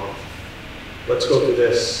 Let's go through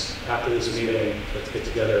this after this meeting. Let's get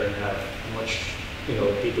together and have a much,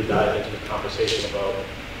 deeper dive into the conversation about,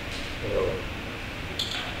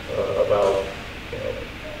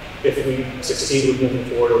 if we succeed with moving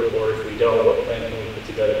forward, or if we don't, what plan can we put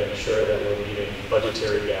together to ensure that we're meeting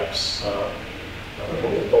budgetary gaps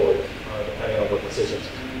moving forward, depending on what decisions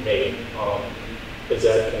we made. Is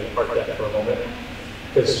that, can you park that for a moment?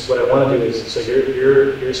 Because what I want to do is, so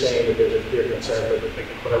you're saying that there's a clear concern, but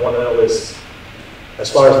what I want to know is, as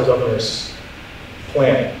far as the governor's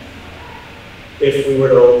plan, if we were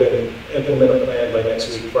to implement a plan by next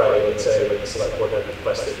week Friday, let's say, like the select board had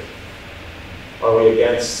requested, are we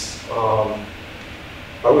against, are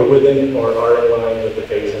we within or are in line with the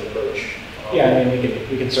phase-in approach? Yeah, I mean,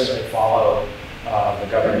 we can certainly follow the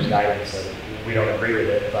governor's guidance. We don't agree with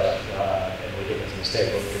it, but and we think it's a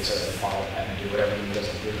mistake, but we can certainly follow that and do whatever we need us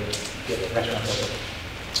to do to get the restaurants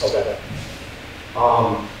open. Okay.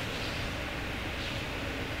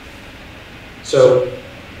 So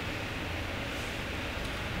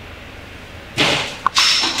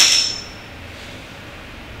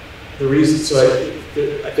the reason,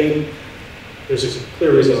 I think there's a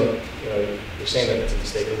clear reason, you're saying that it's a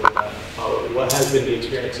mistake. What has been the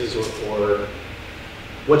experiences, or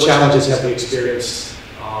what challenges have we experienced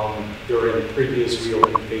during previous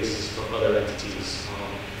reopening phases from other entities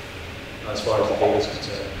as far as the data is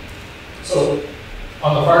concerned? So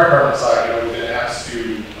on the fire department side, we've been asked to,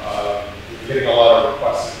 we've been getting a lot of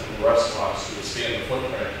requests from restaurants to expand the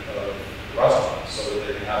footprint of the restaurants so that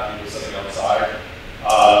they can have people sitting outside. The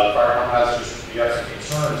fire department we have some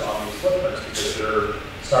concerns on these footprints because they're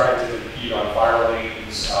starting to impede on fire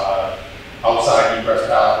lanes, outside egress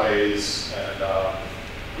pathways, and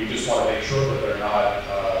we just want to make sure that they're not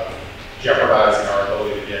jeopardizing our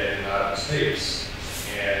ability to get in and out of space.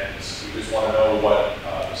 And we just want to know what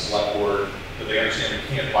the select board, that they understand we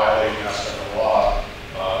can't violate Mass General law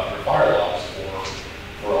or fire laws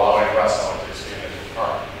for allowing restaurants to expand into the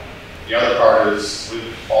park. The other part is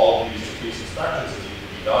with all of these increased inspections that need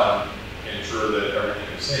to be done to ensure that everything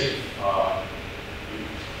is safe.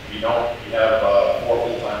 We have 4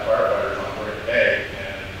 full-time firefighters on work today,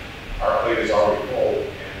 and our plate is already full,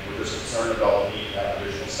 and we're just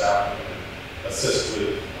assist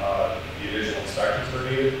with the additional inspections that are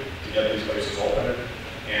needed to get these places open.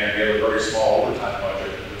 And we have a very small overtime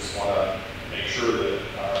budget. We just want to make sure that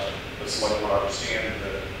the select board understand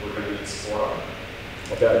that we're going to need support on it.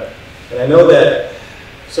 Okay. And I know that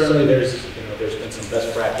certainly there's been some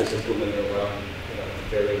best practice implemented around,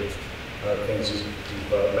 various things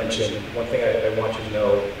you've mentioned. One thing I want you to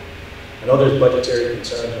know, I know there's budgetary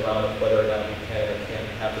concerns around whether or not we can or can't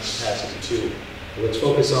have the capacity to. But let's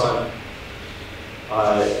focus on,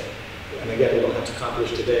 and again, we don't have to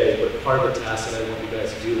accomplish today, but part of the task that I want you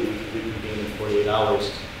guys to do, we can reconvene in 48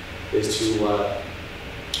 hours, is to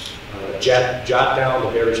jot down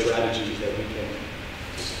the various strategies that we can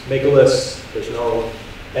make a list. There's no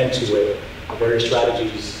end to it. The various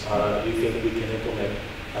strategies you think we can implement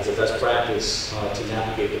as a best practice to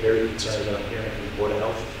navigate the very concerns that I'm hearing from the Board of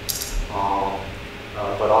Health,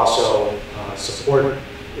 but also support,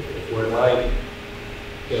 if we're in line,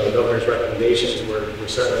 the governor's recommendations. We're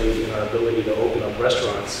certainly in our ability to open up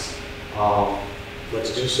restaurants.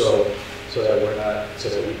 Let's do so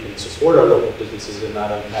that we can support our local businesses and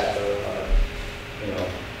not impact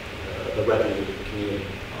the revenue of the community.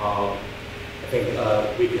 I think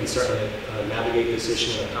we can certainly navigate this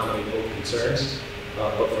issue and accommodate local concerns.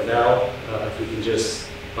 But for now, if we can just,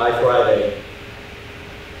 by Friday,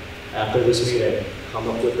 after this meeting, come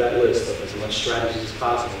up with that list of as much strategies as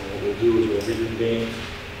possible. What we'll do is we'll reconvene,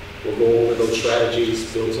 we'll go over those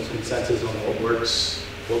strategies, build some consensus on what works,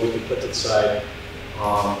 what we can put to the side,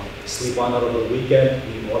 sleep on it over the weekend,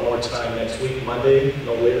 meet one more time next week, Monday,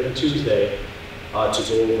 no later than Tuesday, to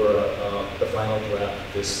go over the final draft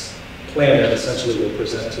of this plan that essentially we'll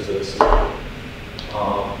present to this.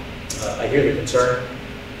 I hear the concern,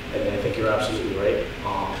 and I think you're absolutely right.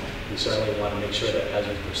 We certainly want to make sure that as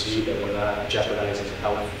we proceed, that we're not jeopardizing the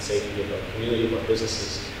health and safety of our community, of our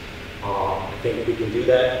businesses. I think we can do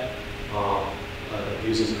that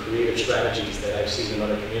using creative strategies that I've seen in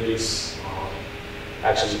other communities.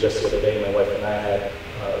 Actually, just the other day, my wife and I had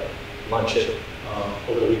lunch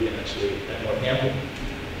over the weekend, actually, at Northampton.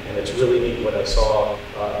 And it's really neat what I saw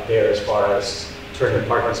there as far as turning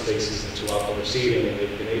parking spaces into outdoor seating, and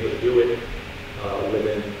they've been able to do it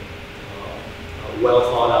within well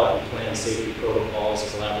thought out and planned safety protocols,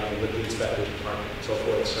 collaborating with the inspector's department and so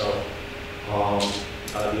forth. So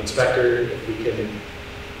the inspector, if we can,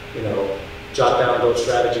 jot down those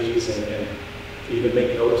strategies and even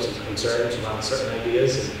make note of some concerns around certain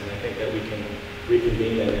ideas, and I think that we can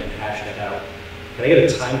reconvene and hash that out. Can I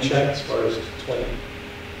get a time check as far as 20?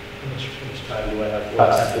 How much time do I have? What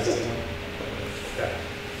time is it? Okay.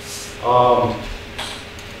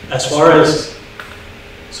 As far as,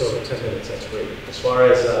 so 10 minutes, that's great. As far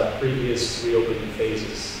as previous reopening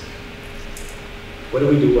phases, what do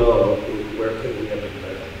we do well, and where could we have been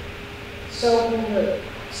better? So when the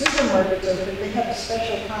supermarkets open, they have a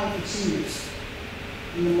special time for seniors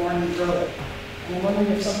in the morning early. And I'm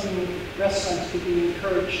wondering if something with restaurants could be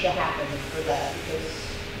encouraged to happen for that, because,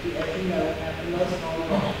 as you know, we have the most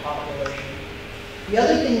vulnerable population. The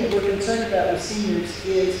other thing that we're concerned about with seniors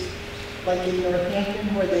is, like in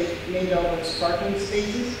Northampton, where they made all those parking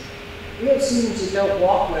spaces, we have seniors who don't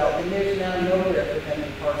walk well, and there's now nowhere for them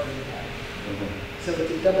to park in the town. So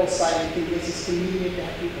it's a double-sided thing. It's convenient to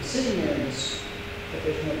have people sitting there in this, but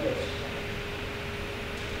there's no place to park.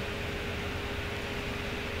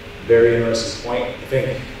 Very interesting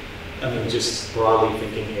point. Just broadly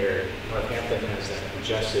thinking here, Northampton has that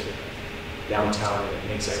congested downtown, and it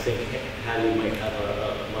makes, I think, Hadley might have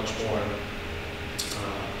a much more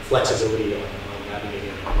flexibility on navigating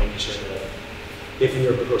and making sure that if we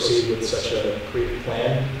were to proceed with such a creative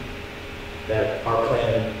plan, that our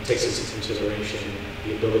plan takes into consideration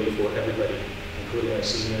the ability for everybody, including our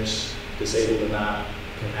seniors, disabled or not,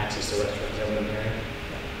 can access the restaurants. Is that what I'm hearing?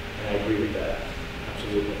 And I agree with that,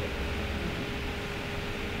 absolutely.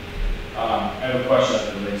 I have a question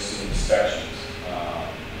that relates to inspections,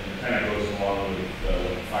 and it kind of goes along with what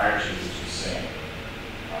the fire chief was just saying.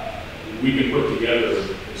 We can put together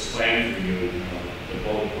this plan for you, the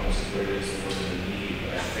bullet points of where it is that we're going to need,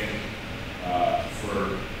 but I think for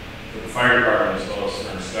the fire department as well as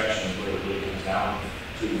for inspections, what it really comes down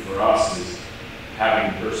to for us is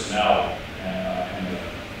having personnel and the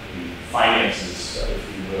finances, if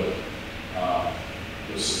you will,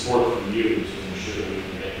 the support from you to ensure that we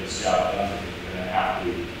can get this job done. We're going to have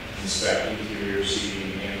to inspect interior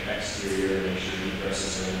seating and exterior, make sure the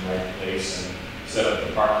addresses are in the right place, and set up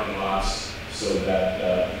the parking lots so that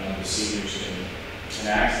the seniors can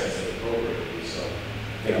access it appropriately. So I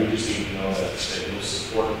think we just need to know that you'll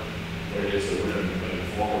support what it is that we're going to be putting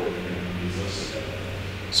forward in these lists.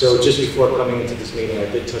 So just before coming into this meeting, I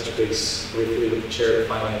did touch base briefly with the chair of the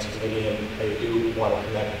finance committee, and I do want to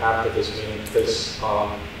connect after this meeting because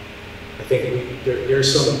I think we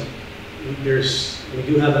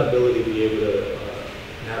do have an ability to be able to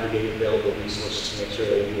navigate available resources to make sure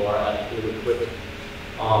that you are adequately equipped.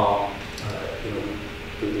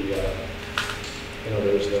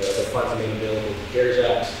 There's the funds made available in the CARES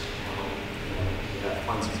Act. We have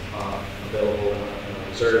funds available in our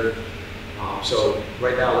reserve. So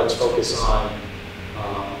right now, let's focus on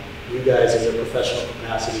you guys in your professional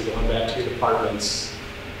capacity, going back to your departments,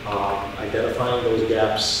 identifying those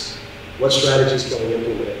gaps. What strategies can we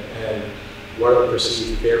implement, and what are the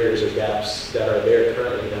perceived barriers or gaps that are there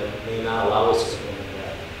currently that may not allow us to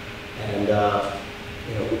implement that?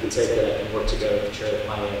 And we can take that and work together with the chair of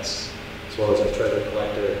finance as well as our treasurer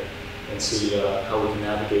collector and see how we can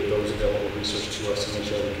navigate those available resources to us to make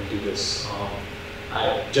sure we can do this.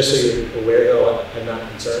 Just so you're aware, though, I'm not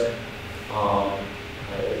concerned.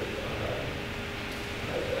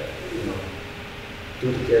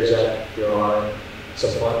 Through the CARES Act, there are a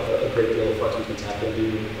great deal of funds we can tap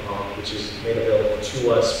into, which is made available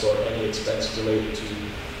to us for any expense related to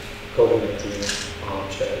COVID-19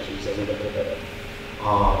 strategies that we implement.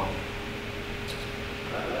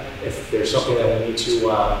 If there's something that we need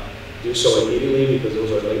to do so immediately, because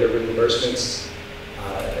those are later reimbursements,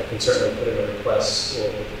 I can certainly put in a request or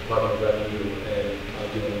with the Department of Revenue and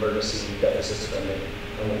do an emergency deficit spending,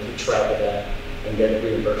 and we'll keep track of that and get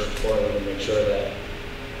reimbursed for it and make sure that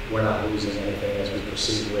we're not losing anything as we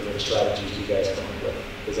proceed with the strategies you guys come up with.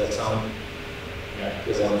 Does that sound? Yeah.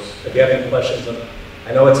 If you have any questions,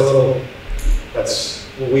 I know it's a little, that's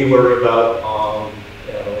what we worry about.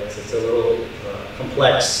 It's a little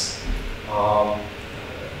complex,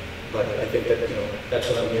 but I think that that's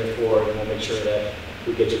what I'm here for, and we'll make sure that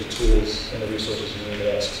we get you the tools and the resources you need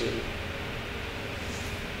to execute.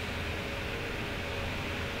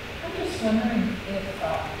 I'm just wondering if,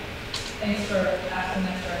 thanks for asking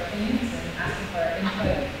us for our opinions and asking for our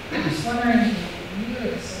input. I'm just wondering if you or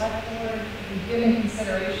the select board have given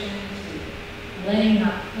consideration to laying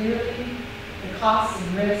out clearly the costs and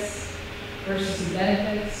risks versus the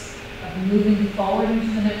benefits of moving forward into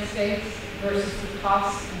the next phase versus the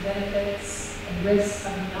costs and benefits and risks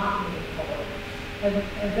of not moving forward.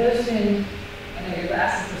 Have those been, I know you're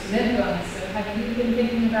asking for some input on this, but have you been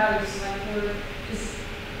thinking about, as select board, just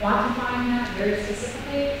quantifying that very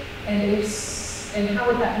specifically? And how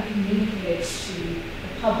would that be communicated to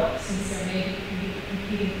the public, since there may be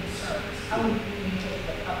competing concerns? How would you communicate to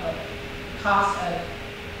the public the cost of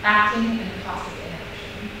acting and the cost of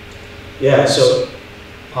inaction? Yeah, so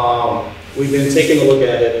we've been taking a look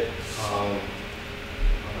at it,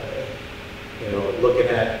 looking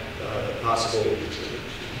at the possible,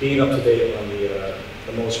 being up to date on the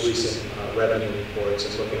most recent revenue reports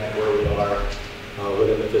and looking at where we are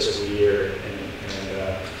within the fiscal year and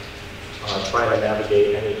trying to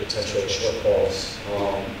navigate any potential shortfalls.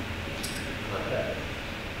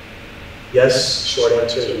 Yes, short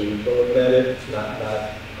answer is we've been looking at it.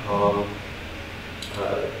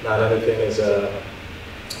 Not anything is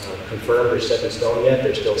confirmed or set in stone yet.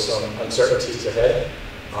 There's still some uncertainties ahead,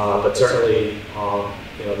 but certainly,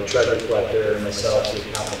 the treasurer collector and myself, the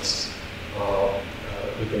accountants,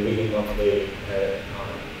 we've been meeting monthly,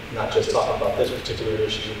 not just talking about this particular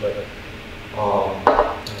issue, but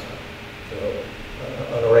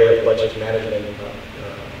an array of budget management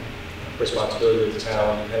responsibility of the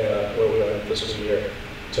town, depending on where we are in the fiscal year,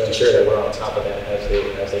 to ensure that we're on top of that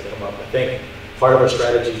as they come up. I think part of our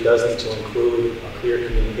strategy does need to include a clear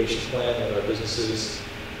communication plan with our businesses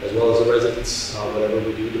as well as the residents, whatever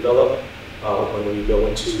we do develop. When we go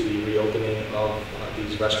into the reopening of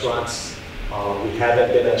these restaurants, we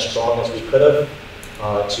haven't been as strong as we could have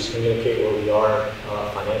to communicate where we are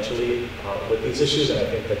financially with these issues, and I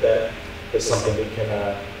think that is something we can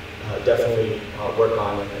definitely work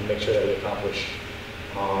on and make sure that we accomplish.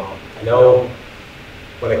 I know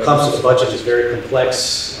when it comes to the budget, it's very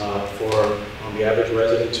complex for the average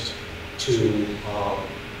resident to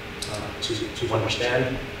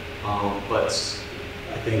understand, but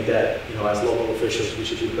I think that as local officials, we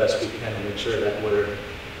should do the best we can to make sure that we're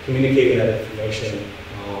communicating that information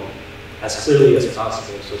as clearly as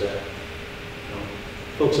possible, so that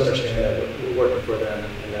folks understand that we're working for them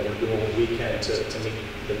and that we're doing what we can to meet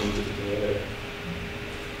the needs of the community.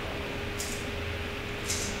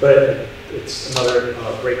 But it's another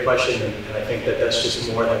great question, and I think that that's just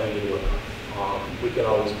more than we need to work on. We can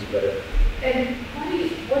always do better. And what do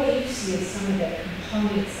you see as some of the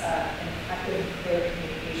components of an effective and clear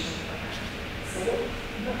communication plan? So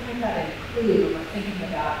what might that include when we're thinking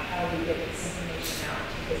about how we get this information out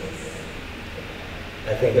to businesses?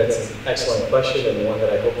 I think that's an excellent question and one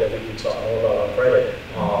that I hope that we can talk more about on Friday.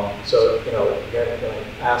 So, you know, again, when I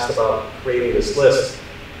asked about creating this list,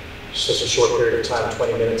 it's just a short period of time,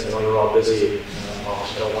 20 minutes. I know you're all busy.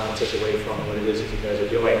 I don't want to take away from what it is that you guys are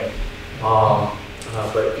doing.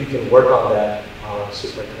 But if you can work on that,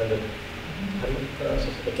 Superintendent, how do you pronounce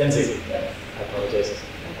it? Mackenzie. I apologize.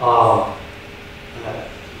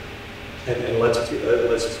 And let's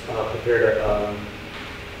prepare to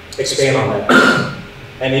expand on that.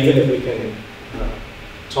 And even if we can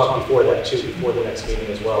talk before that too, before the next meeting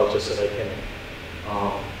as well, just so they can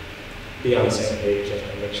be on the same page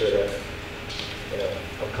and make sure that, you know,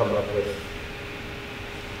 we're coming up with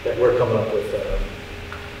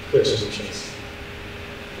clear solutions.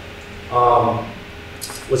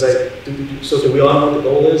 So do we all know what the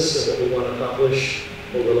goal is and what we want to accomplish,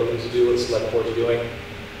 what we're looking to do, what the select board is doing?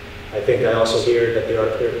 I think I also hear that there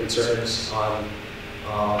are clear concerns on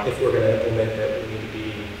if we're going to implement that we need to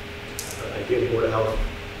be ideally Board of Health.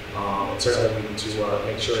 And certainly we need to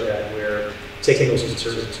make sure that we're taking those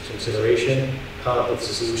concerns into consideration, come up with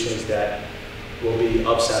solutions that will be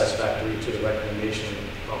satisfactory to the recommendation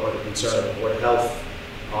or the concern of the Board of Health.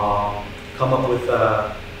 Come up with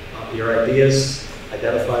your ideas,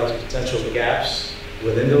 identify potential gaps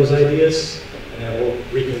within those ideas, and then we'll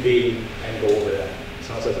reconvene and go over that.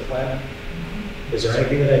 Sounds like a plan? Is there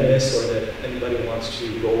anything that I missed or that anybody wants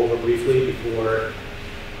to go over briefly before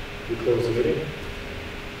we close the meeting?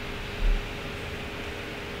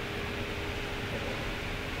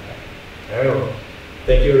 All right.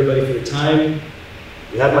 Thank you everybody for your time.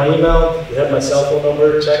 You have my email, you have my cell phone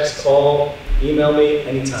number, text, call, email me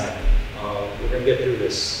anytime. We're going to get through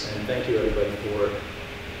this. And thank you everybody for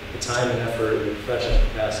the time and effort, your professional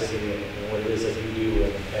capacity, and what it is that you do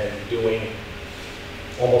and doing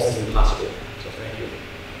almost impossible. So thank you.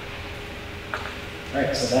 All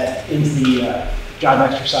right, so that ends the job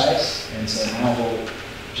exercise. And so now we'll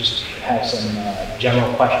just have some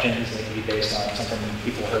general questions that can be based on something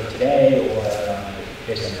people heard today or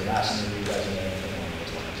based on your last interview resume and things along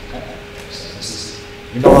those lines. Okay? So this is,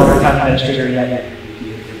 you're no longer town administrator yet,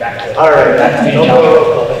 you're back to, all right, back to being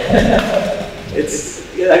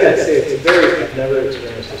It's, yeah, I gotta say, it's a very, I've never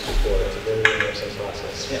experienced this before. It's a very interesting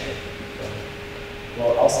process. Yeah.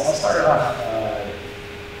 Well, I'll start it off.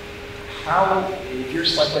 How, if you're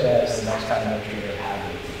selected as the next town administrator of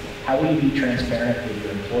Hadley, how will you be transparent with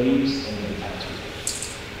your employees and your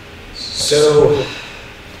townspeople? So,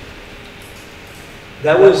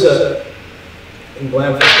 that was in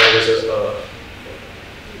Blandford, there was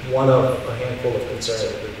one of a handful of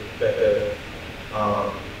concerns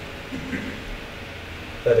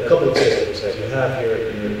that a couple of stakeholders that you have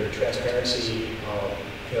your transparency,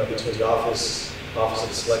 you know, between the office of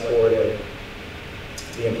the select board and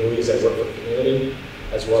the employees that work for the community,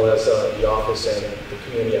 as well as the office and the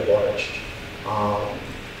community at large.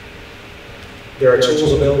 There are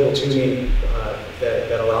tools available to me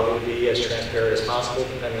that allow me to be as transparent as possible,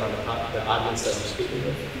 depending on the audience that I'm speaking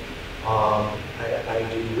with. I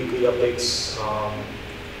do weekly updates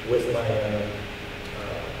with my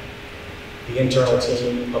the internal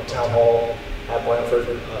team of Town Hall at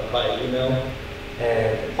Blandford by email.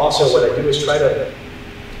 And also what I do is try to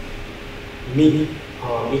meet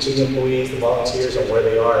each of the employees, the volunteers, and where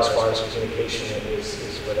they are as far as communication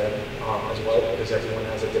is for them as well, because everyone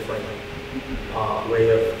has a different way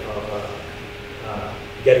of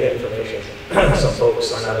getting information. Some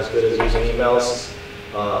folks are not as good as using emails.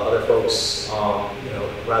 Other folks, you know,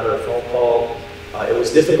 rather a phone call. It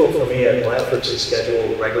was difficult for me at Blandford to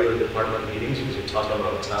schedule regular department meetings because you're talking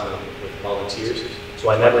about the town with volunteers. So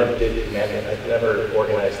I never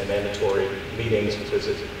organized the mandatory meetings because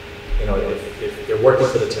it's, you know, if they're working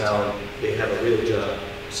for the town, they have a real job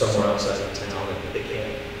somewhere outside of town and they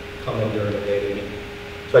can't come in during the day to meet.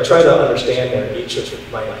 So I try to understand where each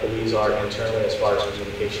of my employees are internally as far as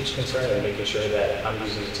communication is concerned and making sure that I'm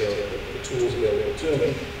using the tools available to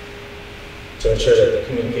me to ensure that the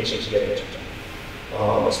communication is getting to them.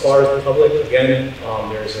 As far as the public, again,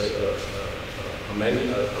 there's a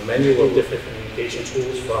menu of different communication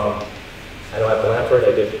tools from, I know at Blandford,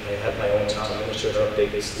 I have my own town administrator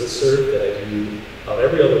update listserv that I do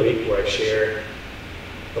every other week where I share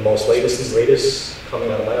the most latest and greatest coming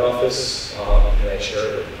out of my office, and I share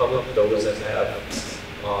it with the public, those that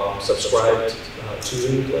have subscribed to the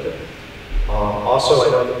newsletter. Also, I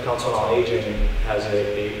know the Council on Aging has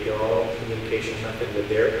their own communication method with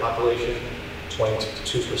their population.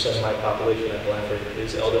 22% of my population at Blandford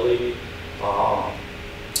is elderly.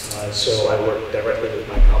 So I work directly with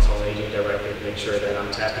my Council on Aging director to make sure that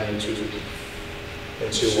I'm tapping into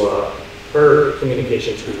her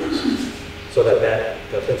communication tools so that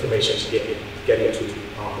the information is getting to the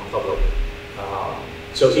public.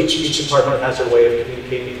 So each department has their way of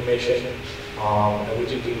communicating information, and we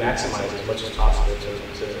maximize as much as possible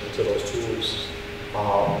to those tools.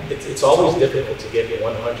 It's always difficult to get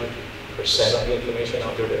 100% of the information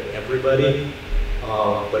out there to everybody,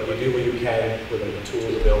 but you do what you can with the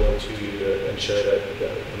tools available to you to ensure that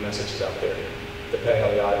the message is out there, depending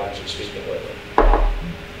on the audience you're speaking with.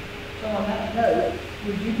 So on that note,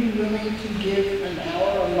 would you be willing to give an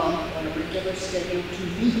hour a month on a regular schedule to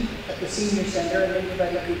meet at the senior center, and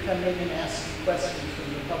anybody could come in and ask questions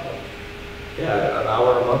from the public? Yeah, an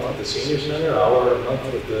hour a month with the senior center, an hour a month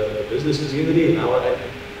with the business community, an hour.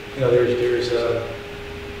 There's a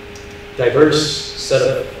diverse set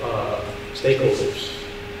of stakeholders.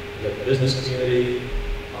 You have the business community.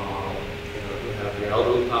 You have your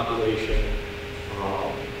elderly population.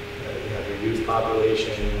 You have your youth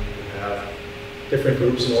population. You have different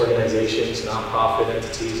groups and organizations, nonprofit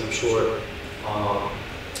entities, I'm sure.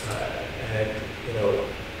 And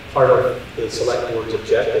part of the select board's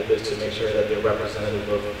objective is to make sure that they're representative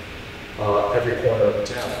of every corner of the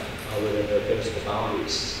town within the municipal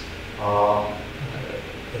boundaries.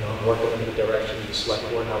 I'm working in the direction of the select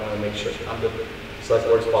board, and I want to make sure I'm the select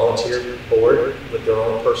board's volunteer board with their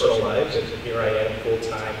own personal lives, and here I am full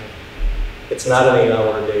time. It's not an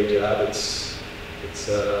 8-hour-a-day job. It's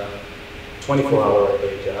a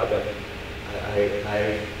 24-hour-a-day job, and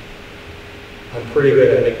I'm pretty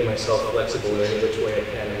good at making myself flexible in any which way I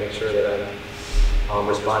can to make sure that I'm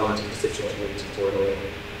responding to constituent needs accordingly.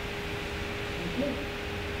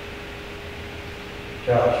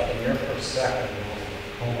 Josh, from your perspective,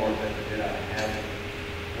 the homework that you did on Hadley,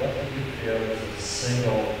 what do you feel is the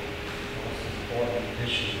single most important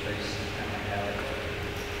issue facing the town of Hadley?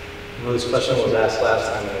 Well, this question was asked last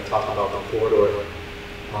time, and I talked about the corridor.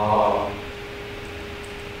 All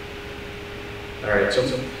right, so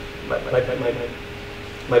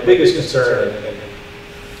my biggest concern, and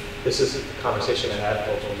this is a conversation I had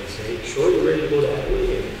folks when they say, "Sure, you're ready to go to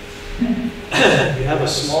Hadley?" And you have a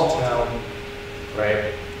small town,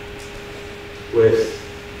 right, with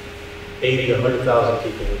 80 to 100,000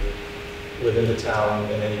 people within the town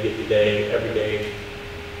in any given day, every day,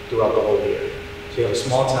 throughout the whole year. So you have a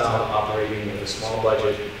small town operating with a small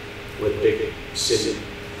budget with big city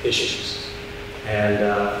issues. And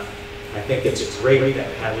I think it's great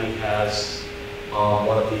that Hadley has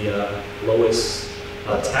one of the lowest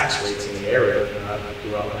tax rates in the area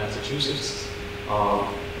throughout Massachusetts.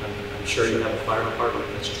 I'm sure you have a fire department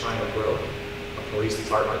that's trying to grow, a police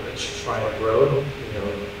department that's trying to grow.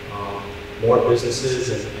 More businesses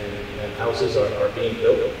and houses are being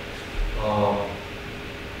built.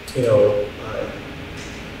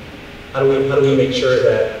 How do we make sure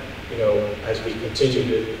that as we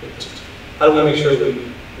continue to how do we make sure that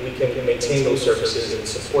we can maintain those services and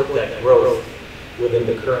support that growth within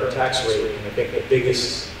the current tax rate? And I think the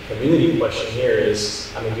biggest community question here is,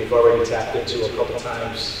 we've already tapped into a couple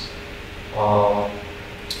times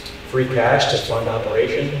free cash to fund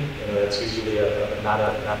operation. That's usually not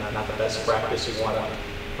the best practice you want to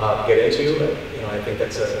get into. But, I think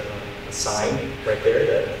that's a sign right there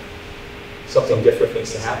that something different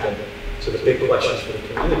needs to happen. So the big question for the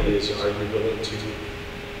community is, are you willing to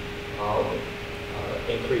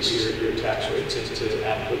increase your tax rate to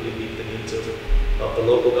adequately meet the needs of the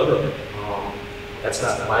local government? That's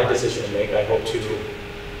not my decision to make. I hope to,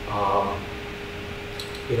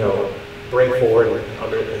 bring forward and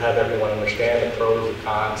have everyone understand the pros and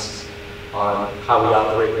cons on how we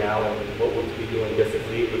operate now and what we could be doing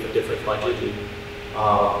differently with a different budget,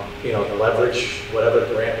 and leverage whatever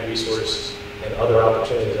grant resource and other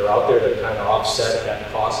opportunities are out there to kind of offset that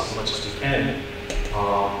cost as much as we can.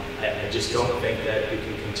 I just don't think that you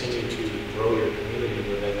can continue to grow your community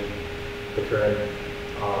within the current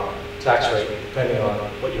tax rate, depending on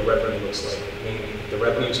what your revenue looks like. The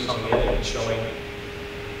revenue's coming in and showing,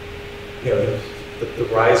 the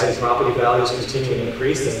rise in property values continuing to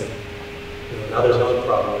increase, and now there's another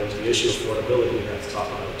problem. There's the issue of affordability we have to talk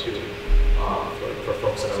about too, for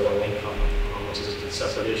folks that are low income, which is a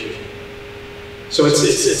separate issue. So it's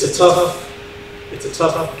a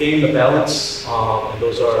tough game to balance, and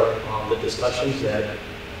those are the discussions that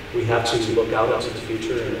we have to look out into the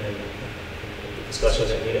future, and the discussions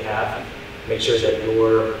that we need to have. Make sure that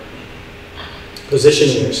you're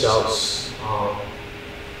positioning yourselves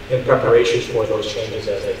in preparation for those changes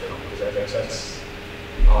as they come. Does that make sense?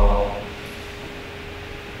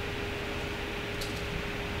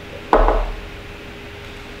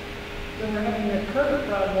 So we're having a current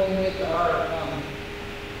problem with our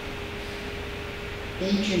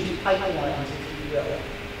ancient pipelines, if you will,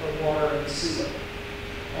 for water and sewer.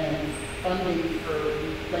 And funding for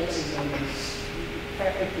replacing them is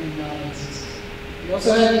practically non-existent. We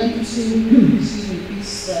also had an interesting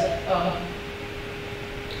piece that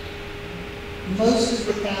most of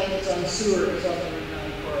the town that's on sewer is on the Route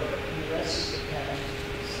 9 corridor, and the rest of the town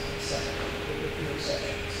is separate, with a few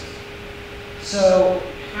exceptions. So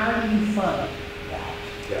how do you fund that?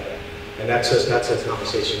 Yeah, and that's a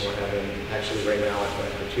conversation we're having actually right now at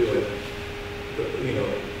Blanford too. And you know,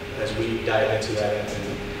 as we dive into that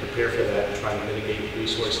and prepare for that, and try to mitigate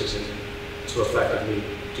resources and to effectively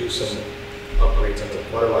do some upgrades on the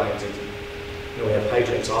water lines. And you know, we have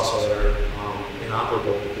hydrants also that are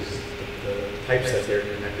inoperable because the pipes that they're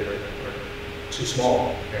connected are too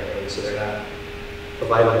small apparently, so they're not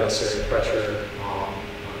providing the necessary pressure the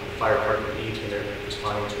fire department needs when they're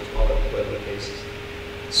responding to all the weather cases.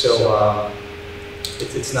 So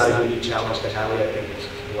it's not a unique challenge to Hadley. I think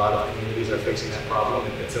a lot of communities are facing that problem,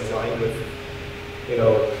 and it's in line with, you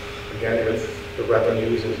know, again with the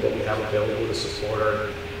revenues and what we have available to support our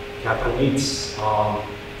capital needs. I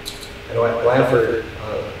know at Blanford,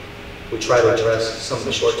 we try to address some of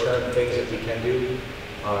the short-term things that we can do.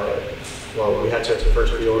 Well, we had to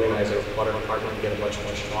first reorganize our water department and get a much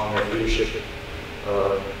more stronger leadership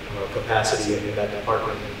capacity in that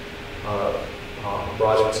department.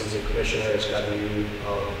 Brought in some new commissioners, got a new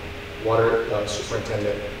water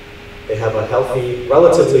superintendent. They have a healthy,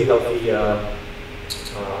 relatively healthy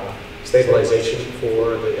stabilization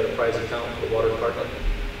for the enterprise account for the water department.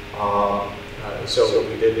 So what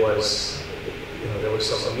we did was, you know, there were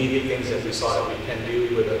some immediate things that we saw that we can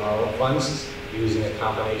do within our own funds, using a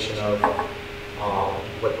combination of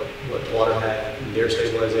what water had in their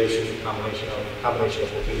stabilization, combination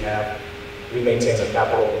of what we have. We maintain a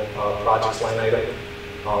capital projects line item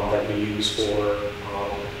that we use for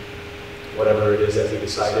whatever it is that we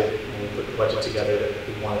decided when we put the budget together that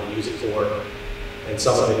we wanted to use it for. And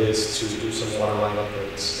some of it is to do some water line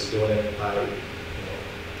upgrades and doing it by, you know,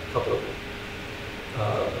 a couple of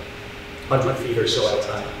 100 feet or so at a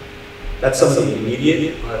time. That's something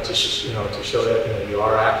immediate to show that we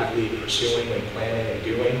are actively pursuing and planning and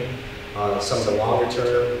doing. Some of the longer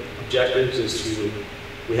term objectives is to,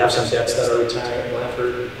 we have some debts that are retiring at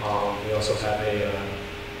Blanford. We also have a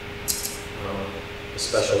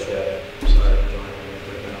special debt. Sorry, I'm drawing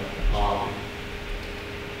right now.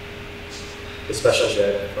 The special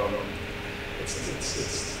debt from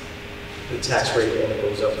it's the tax rate only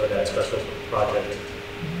goes up for that special project.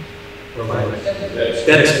 Remind me.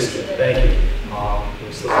 Debt exclusion. Thank you.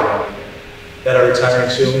 That are retiring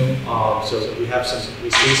soon. So we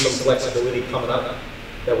see some flexibility coming up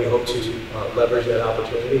that we hope to leverage that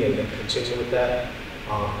opportunity and continue with that.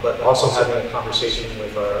 But also having a conversation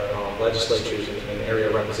with our legislatures and area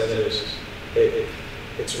representatives.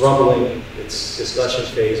 It's rumbling, it's discussion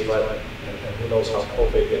phase, but and who knows how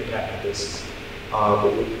COVID impacted this.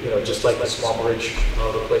 But you know, just like the small bridge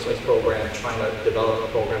replacement program, trying to develop a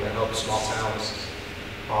program to help small towns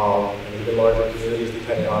and even larger communities,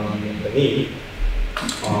 depending on the need,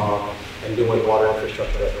 and doing water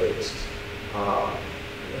infrastructure upgrades.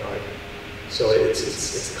 You know, so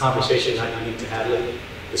it's a conversation not unique to Hadley.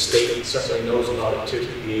 The state certainly knows about it too,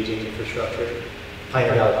 the aging infrastructure.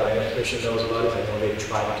 Pioneer Valley Planning Commission knows about it. I know they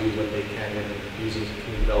try to do what they can in using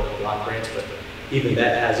community development block grants, but even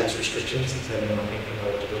that has its restrictions depending on income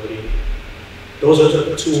eligibility. Those are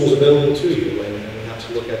the tools available to you, and we have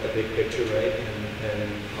to look at the big picture, right,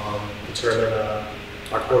 and determine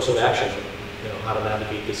our course of action. You know, how to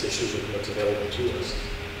navigate these issues with what's available to us.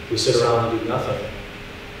 We sit around and do nothing,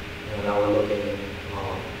 and now we're looking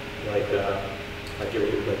like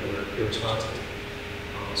we're irresponsible.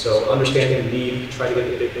 So understanding the need, try to get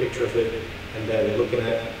the big picture of it, and then looking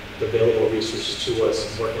at the available resources to us,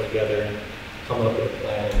 and working together, and coming up with a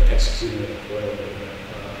plan, and executing it for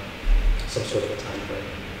some sort of a time frame.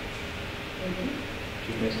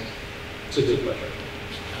 It's a good question.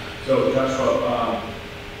 So Joshua,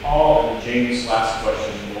 Paul and James' last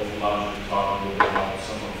question both allowed you to talk a little bit about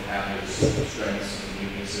some of Hadley's strengths and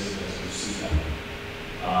weaknesses as you see them.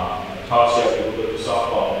 I tossed you up a little bit of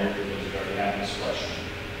softball here because you already had this question.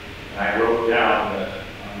 And I wrote down that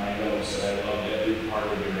on my notes that I loved every part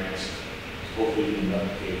of your answer. Hopefully you can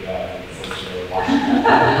replicate that for the folks that are watching.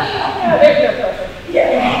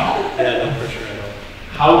 Yeah, no, for sure. I know.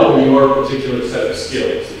 How will your particular set of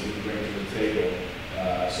skills that you bring to the table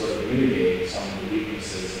sort of mitigate some of the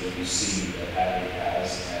weaknesses that you see that Hadley has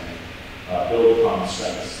and build upon the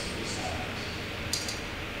strengths of these towns?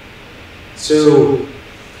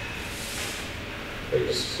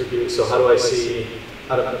 So how do I see,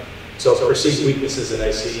 so perceived weaknesses that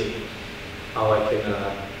I see, and how I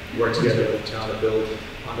can work together with the town to build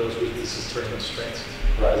on those weaknesses, turning into strengths?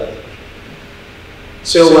 Right.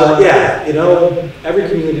 So, yeah, you know, every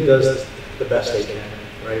community does the best they can,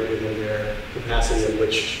 right, within their capacity of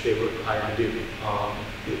which they were hired to do.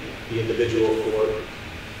 The individual for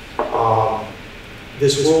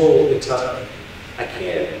this role in time, I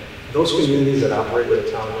can't, those communities that operate with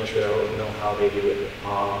a town administrator, I don't know how they do it.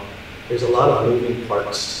 There's a lot of moving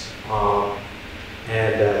parts.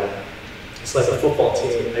 And it's like a football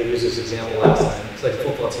team. I used this example last time. It's like a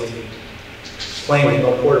football team playing with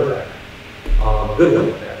no quarterback. Good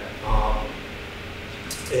one there.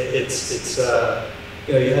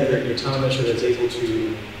 You know, you have your town administrator that's able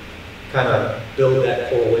to kind of build that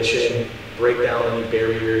coalition, break down any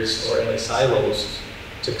barriers or any silos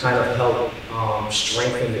to kind of help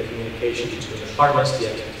strengthen the communication between the departments, the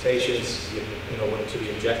expectations, you know, what to the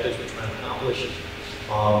objectives we're trying to accomplish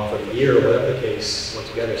for the year or whatever the case, work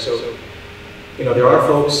together. So, you know, there are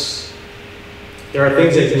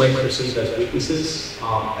things that you might perceive as weaknesses.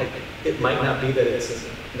 It might not be that it's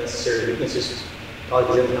a necessary weakness, it's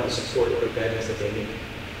probably they don't have the support or guidance that they need.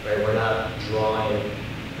 Right? We're not drawing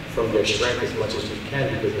from their strength as much as we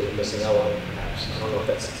can because there's a missing element, perhaps. I don't know if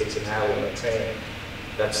that's the case in Hadley, I'm saying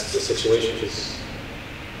that's the situation because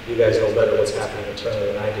you guys know better what's happening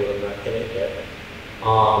internally than I do. I'm not in it yet.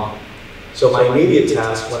 So my immediate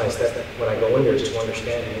task when I go in there is to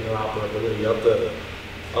understand the interoperability of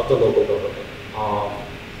the local government.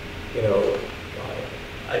 You know,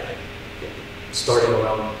 starting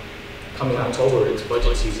around coming October, it's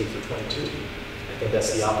budget season for 22. I think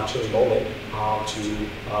that's the opportune moment to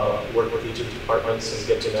work with each of the departments and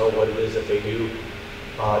get to know what it is that they do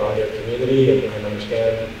in their community and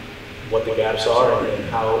understand what the gaps are and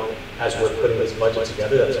how, as we're putting this budget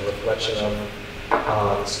together, that's a reflection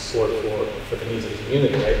of support for the needs of the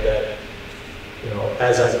community, right? That, you know,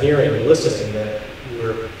 as I'm hearing and listening, that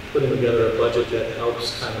we're putting together a budget that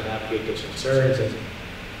helps kind of navigate those concerns and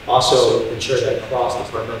also ensure that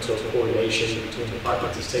cross-departmental coordination between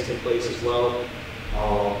departments is taking place as well.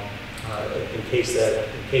 In case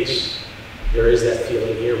there is that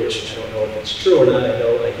feeling here, which I don't know if it's true or not.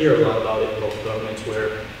 I hear a lot about it in local governments where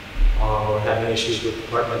we're having issues with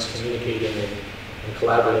departments communicating and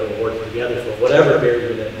collaborating and working together for whatever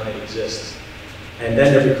barrier that might exist. And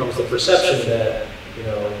then there becomes the perception that, you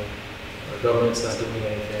know, our government's not doing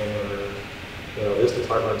anything, or, you know, this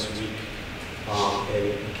department's weak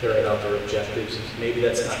in carrying out their objectives. Maybe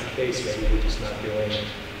that's not the case. Maybe we're just not doing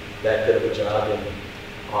that good of a job in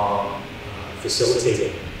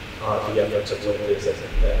facilitating the efforts of what it is that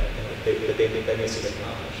they think that needs to be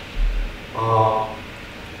accomplished.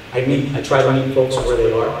 I try to meet folks where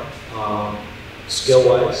they are.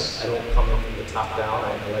 Skill-wise, I don't come in from the top down.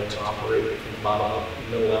 I like to operate from the bottom up,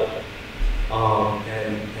 middle out,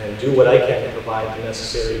 and do what I can to provide the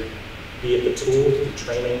necessary, be it the tools, the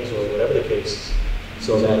trainings, or whatever the case,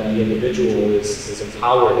 so that the individual is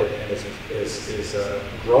empowered and is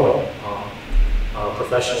growing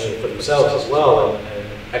professionally for themselves as well, and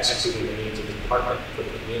executing the needs of the department for the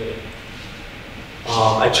community.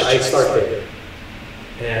 I start there.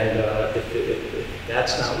 And if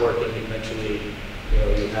that's not working, eventually, you know,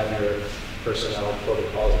 you have your personnel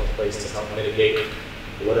protocols in place to help mitigate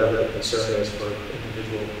whatever the concern is for an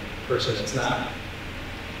individual person that's not,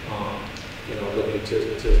 you know, looking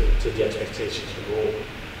to the expectations of the role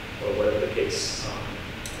or whatever the case.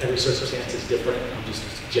 Every circumstance is different. I'm just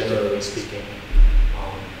generally speaking. I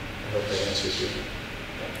hope that answers you.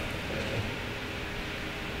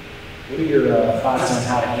 What are your thoughts on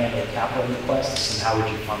how to handle capital requests and how would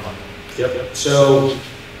you fund them? Yep. So,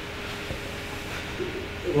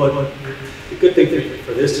 well, the good thing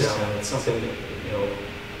for this town, and it's something that, you know,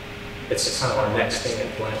 it's kind of our next thing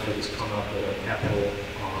that Blanford has come up with a capital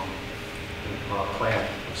plan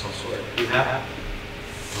of some sort. We have,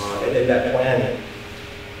 and in that plan,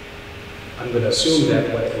 I'm going to assume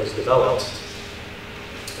that when it was developed,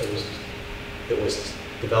 it was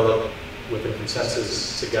developed with a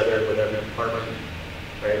consensus together with every department,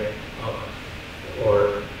 right?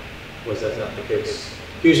 Or was that not the case?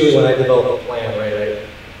 Usually when I develop a plan, right,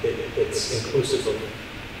 it's inclusive of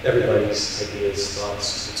everybody's ideas,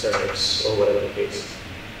 thoughts, concerns, or whatever the case.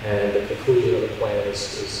 And the conclusion of the plan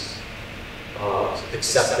is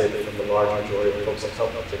accepted from the large majority of folks that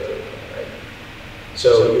help put together the plan, right?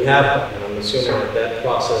 So you have, and I'm assuming that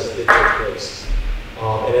process did take place.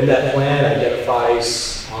 And in that plan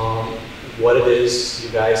identifies what it is you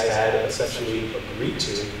guys had essentially agreed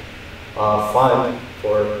to fund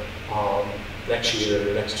for next year,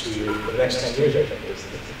 the next 2 years, the next 10 years, I think, is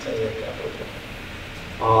the 10-year capital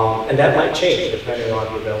plan. And that might change depending on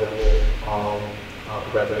the available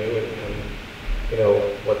revenue and you know,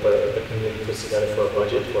 what the community puts together for a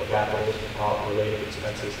budget, for capital related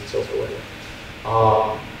expenses and so forth.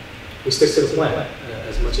 we stick to the plan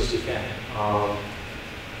as much as you can.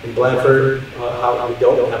 In Blandford, how we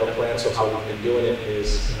don't have a plan, so how we've been doing it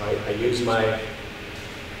is, you know, I use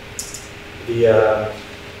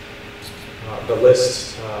the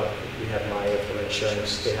list. We have my for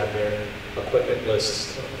insurance. They have their equipment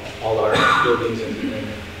list, all our buildings and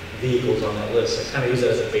vehicles on that list. I kind of use it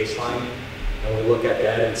as a baseline, and we look at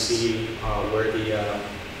that and see where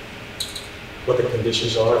what the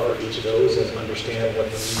conditions are for each of those, and understand what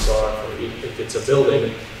the needs are for each. If it's a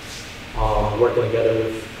building, working together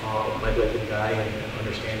with my building guy and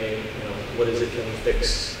understanding, you know, what is it can we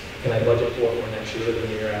fix, can I budget for next year or the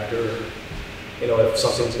year after, or, you know, if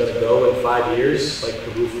something's going to go in 5 years, like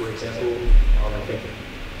the roof, for example. I think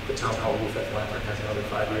the town hall roof at Blandford has another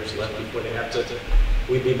 5 years left before they have to.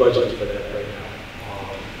 We'd be budgeting for that right now.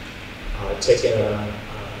 Taking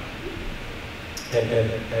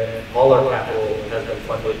and all our capital has been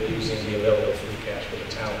funded using the available free cash for the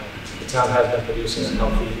town. The town has been producing a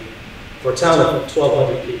healthy, for a town of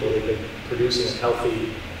 1,200 people, they've been producing a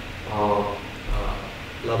healthy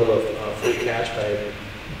level of free cash by,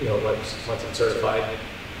 you know, once it's certified,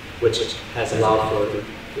 which has allowed for the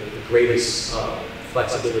greatest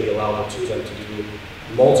flexibility allowable to them to do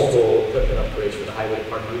multiple equipment upgrades for the highway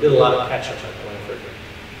department. We did a lot of catch-up at Blandford.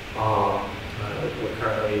 We're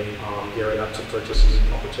currently gearing up to purchase a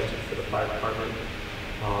pump change for the fire department,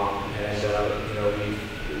 and you know, we've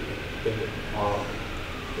been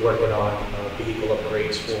working on vehicle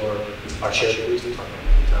upgrades for our shared police department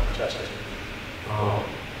in town of Chester.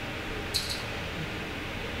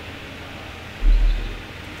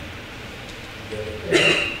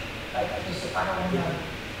 Just a final note.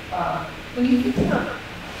 When you think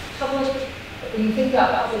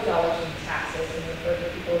about public dollars and taxes, and refer to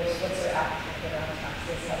people, what's their appetite around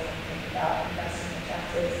taxes, how do you think about investing in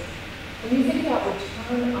taxes? When you think about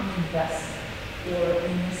return on investment for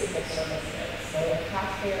municipal services, so if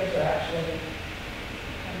taxpayers are actually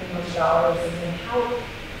spending those dollars, and then how do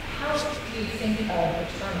you think of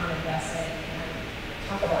return on investment, and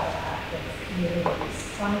talk about that with communities,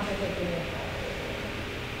 scientifically and practically?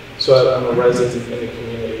 So I'm a resident in the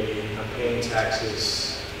community. I'm paying taxes.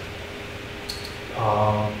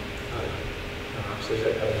 Obviously, I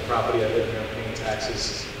have a property I live in. I'm paying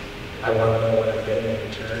taxes. I want to know what I'm getting in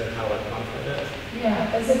return and how I quantify that.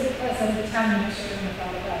 Yeah, as a town administrator in the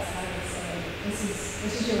thought of us, I would say this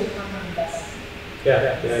is your return on investment.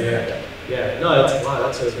 Yeah. No,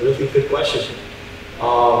 that's a really good question.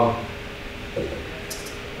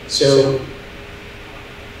 So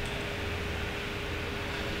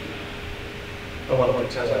I want to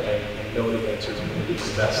pretend like I know the answer to what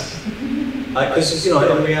is best. Because, you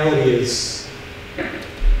know, in reality is,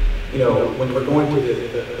 you know, when we're going through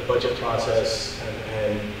the budget process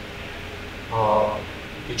and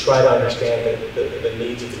you try to understand the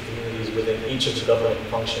needs of the communities within each of the government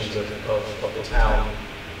functions of the town,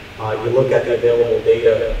 you look at the available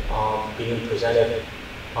data being presented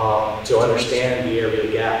to understand the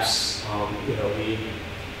area gaps. You know, we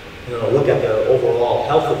look at the overall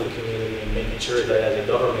health of the community and making sure that as a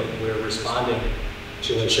government we're responding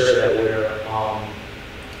to ensure that we're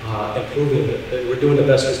improving, that we're doing the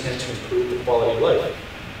best we can to improve the quality of life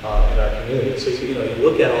in our community. So you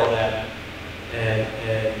look at all that and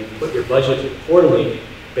you put your budget accordingly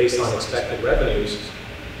based on expected revenues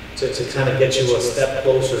to kind of get you a step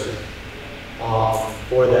closer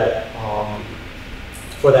for that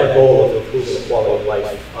goal of improving the quality of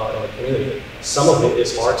life in the community. Some of it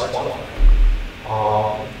is hard to quantify.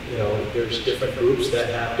 You know, there's different groups that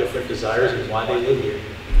have different desires and why they live here.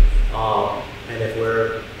 And if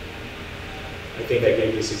I think I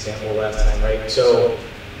gave this example last time, right? So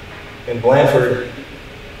in Blandford,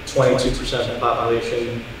 22% of the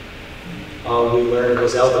population we learned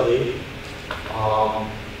was elderly.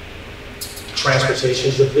 Transportation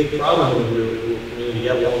is a big problem in the rural community,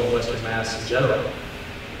 yet alone in Western Mass in general.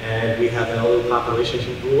 And we have an elderly population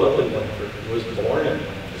who grew up in Blandford, who was born in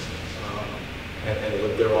Blandford, and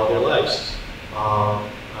lived there all their lives.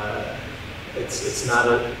 It's not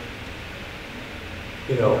a,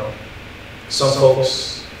 you know, some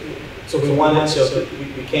folks, so we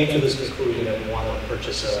came to this conclusion that we wanted to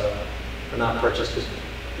purchase or not purchase, because,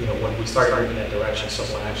 you know, when we started moving that direction,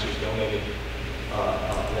 someone actually donated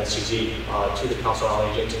an SUV to the Council on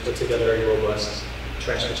Aging to put together a robust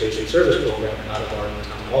transportation service program out of our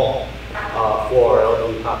town hall for our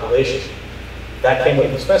elderly population. That came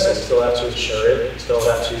with expenses. We still have to insure it, we still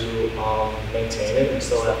have to maintain it, we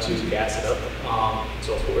still have to gas it up, and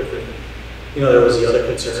so forth. And, you know, there was the other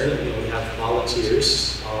concern, you know, we have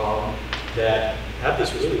volunteers that have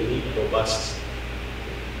this really neat, robust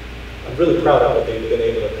I'm really proud of what they've been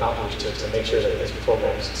able to accomplish to make sure that this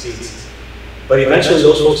program succeeds. But eventually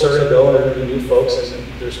those folks are going to go and there are going to be new folks, and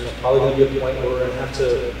there's probably going to be a point where we're going to have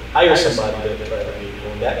to hire somebody to try to meet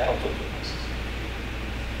when that comes with us.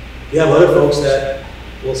 You have other folks that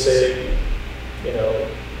will say, you know,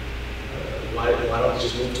 why don't you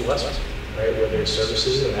just move to Westminster, right, where there's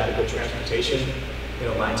services and adequate transportation, you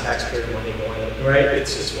know, my taxpayer money going, right?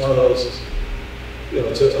 It's one of those, you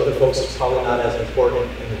know, to other folks it's probably not as important,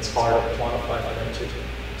 and it's hard to quantify for them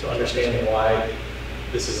to understand why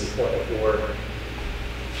this is important for.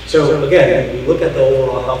 So again, we look at the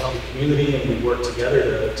overall health of the community, and we work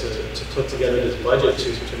together to put together this budget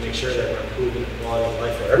to make sure that we're improving the quality of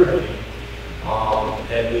life for everybody.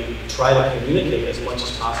 And we try to communicate as much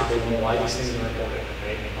as possible on why these things are important,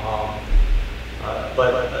 right?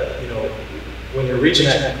 You know, when you're reaching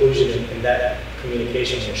that conclusion and that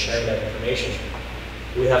communication and sharing that information,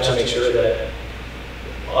 we have to make sure that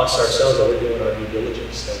us ourselves, that we're doing our due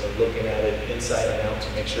diligence, that we're looking at it inside and out to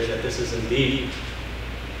make sure that this is indeed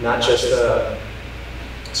not just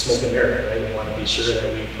smoke and mirror, right? We want to be sure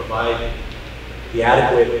that we provide the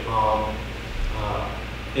adequate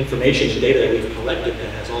information and data that we've collected that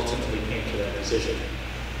has ultimately came to that decision,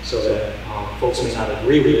 so that folks may not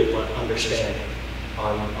agree with it, but understand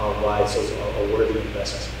on why it's a worthy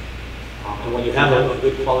investment. And when you have a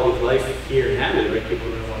good quality of life here in Hadley, right, people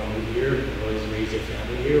are going to want to move here, or raise their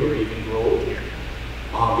family here, or even grow old here,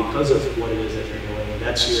 because of what it is that you're doing. And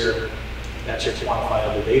that's your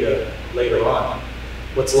quantifiable data later on.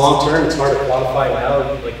 What's long term, it's hard to quantify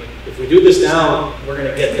now. Like, if we do this now, we're going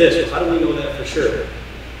to get this. Well, how do we know that for sure?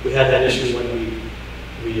 We had that issue when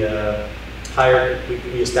we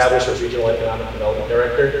established a regional economic development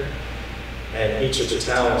director, and each of the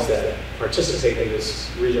towns that participate in this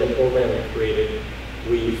regional program we created,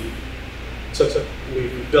 we've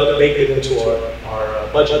baked it into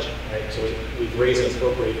our budget, right? So we've raised and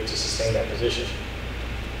appropriated to sustain that position.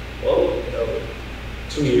 Well, you know,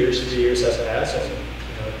 2 years, 3 years has passed, and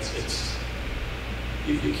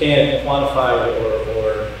you know, you can't quantify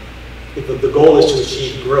or the goal is to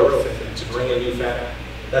achieve growth and to bring in new family.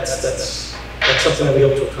 That's something that we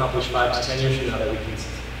hope to accomplish 5 to 10 years from now, that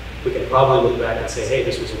we can probably look back and say, hey,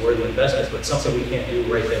 this was a worthy investment, but something we can't do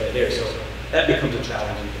right then and there. So that becomes a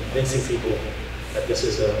challenge in convincing people that this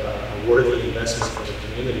is a worthy investment for the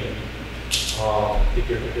community. If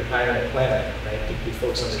you're hiring a planner, right, do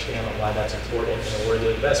folks understand why that's important and a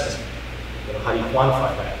worthy investment? You know, how do you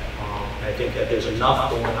quantify that? I think that there's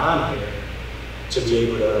enough going on here to be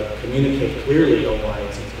able to communicate clearly on why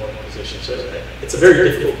it's an important position. So it's a very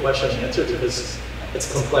difficult question to answer because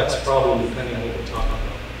it's a complex problem depending on what we're talking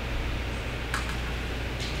about.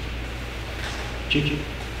 Gigi.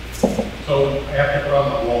 So I have to put on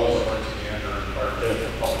the role as emergency manager in Department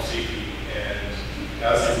of Public Safety, and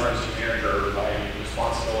as the emergency manager, my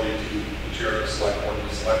responsibility to the chair of the select board and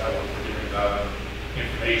the select board for giving them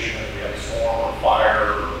information if we have a storm or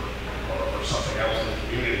fire or something else in the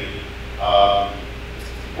community.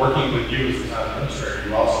 Working with you as the town administrator,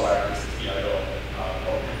 you also act as the TIO,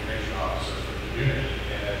 Public Information Officer for the community,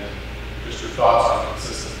 and just your thoughts on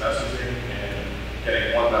consistent messaging and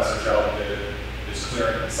getting one message out that is clear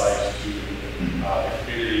and concise to the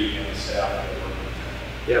community and the staff that are working with.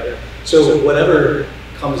 Yeah. So whatever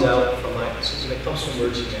comes out from when it comes from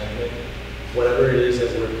emergency management, whatever it is that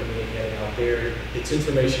we're communicating out there, it's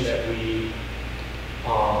information that we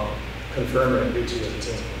confirm and agree to as a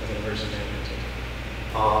team, as an emergency management team.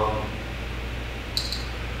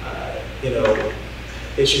 You know,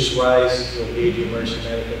 issues rise, you engage the emergency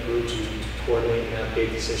management group to coordinate and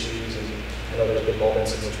navigate these issues, and I know there's been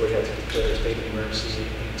moments in which we had to declare a state of emergency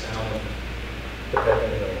in town.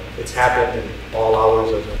 And, you know, it's happened in all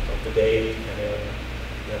hours of the day, and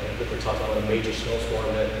you know, if we're talking about a major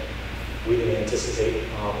snowstorm that we didn't anticipate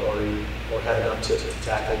or had enough to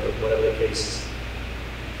tackle, or whatever the case is.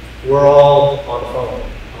 We're all on the phone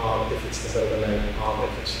if it's the middle of the night.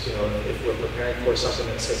 If it's, you know, if we're preparing for something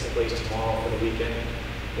that's taking place tomorrow for the weekend,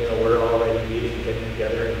 you know, we're already meeting, getting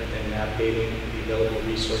together, and navigating the available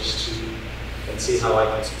resources and see how I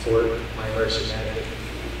can support my emergency management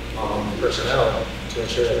personnel to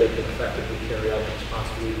ensure that they can effectively carry out the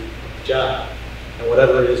responsibility of the job. And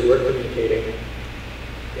whatever it is we're communicating,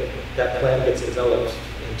 that plan gets developed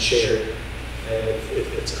and shared. And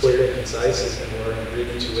if it's clear and concise and we're in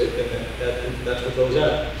agreement to it, then that's what goes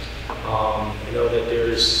out. I know that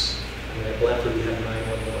at Blanford we have a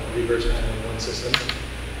 911, reverse 911 system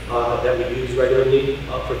that we use regularly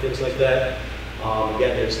for things like that.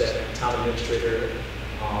 Again, there's that town administrator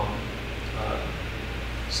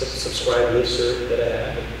subscribe listserv that I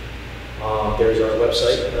have. There's our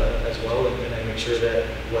website as well, and I make sure that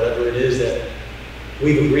whatever it is that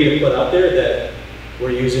we've agreed to put out there, that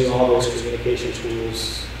we're using all those communication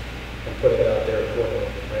tools and putting it out there accordingly,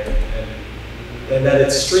 right? And that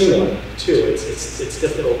it's streamlined too. It's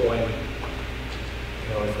difficult when, you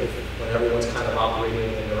know, when everyone's kind of operating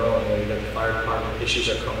in their own. You know, you got the fire department issues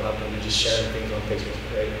are coming up, and you're just sharing things on Facebook,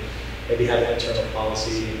 right? Maybe have an internal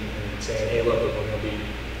policy and saying, hey, look, we're going to be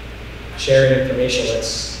sharing information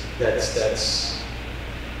that's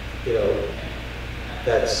you know,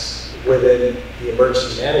 that's within the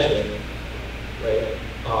emergency management, right?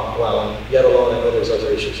 Well, yet alone, I know there's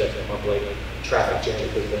other issues that come up, like traffic jam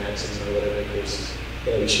because of an accident or whatever the case is.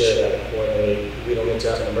 You know, we share that accordingly. We don't need to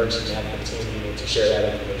have an emergency management team. We need to share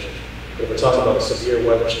that information. But if we're talking about a severe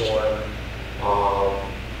weather storm,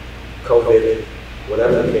 COVID,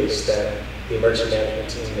 whatever the case, that the emergency management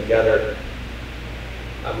team together,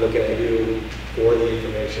 I'm looking at you for the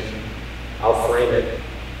information. I'll frame it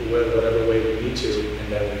whatever way we need to,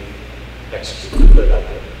 and then we execute, put it out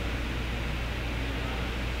there.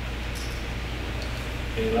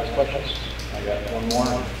 Any last questions? I got one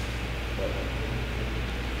more.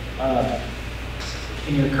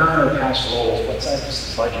 In your current or past roles, what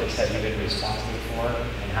size budgets have you been responsible for,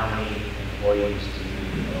 and how many employees do you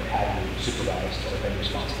have you supervised or been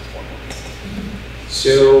responsible for?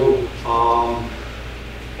 So,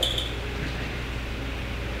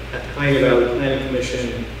 at the Pioneer Valley Planning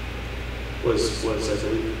Commission was I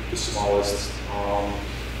believe the smallest.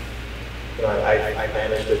 You know, I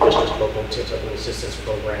managed the district local technical assistance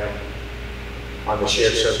program on the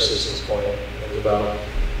shared services point.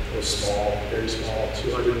 It was small, very small,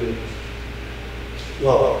 200.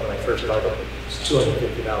 Well, when I first started, it was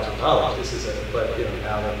 $250,000. This is but you know,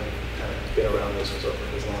 now that I've kind of been around this for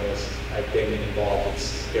as long as I've been involved,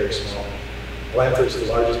 it's very small. Blandford's the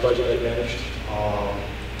largest budget I've managed.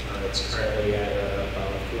 It's currently at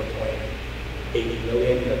about 4.8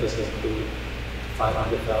 million. That doesn't include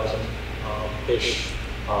 500,000 ish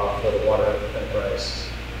for the water enterprise.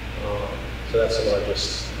 So that's the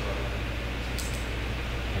largest.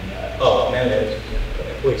 Management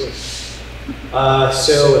employees.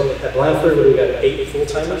 So at Blandford, we got 8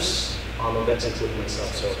 full-timers. That's including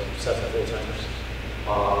myself, so 7 full-timers.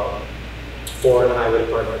 4 in the highway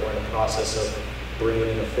department. We're in the process of bringing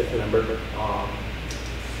in a 5th member.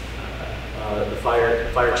 The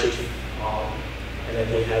fire chief, and then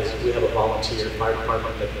we have a volunteer fire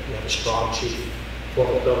department that we have a strong chief,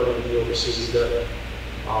 form of government. He oversees the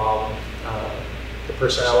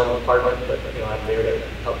personnel in the department, but you know, I'm there to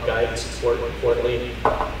help guide and support importantly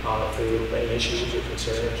through any issues or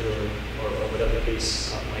concerns or whatever the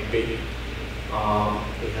case might be.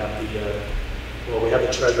 We have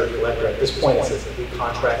the treasurer collector. At this point, we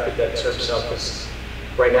contracted that service out because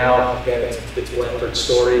right now, again, it's Blandford's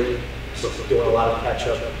story. We're doing a lot of catch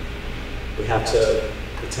up. The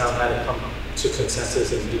town had to come to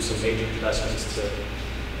consensus and do some major investments to,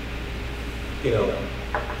 you know,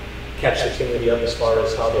 catch the community up as far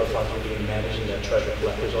as how their funds are being managed in that treasurer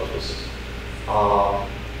collector's office.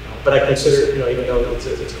 But I consider, you know, even though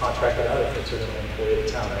it's contracted out, I consider an employee of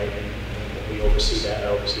the town, right? And we oversee that. I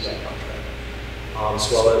oversee that contract.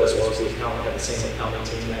 As well as the accountant, have the same accounting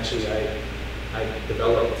team. Actually, I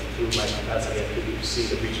developed through my capacity at PBC,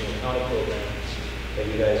 the regional accounting program that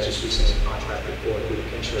you guys just recently contracted for through the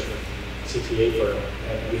Kinship CPA firm,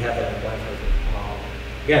 and we have that in Blandford.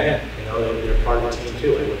 Again, you know, they're part of the team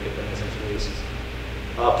too. I look at them as employees.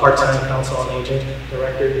 Part-time council on aging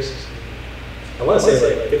directors. I want to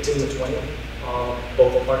say like 15 to 20,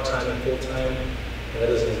 both part-time and full-time, and that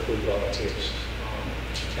doesn't include volunteers.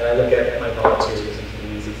 And I look at my volunteers as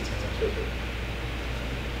employees of the town too.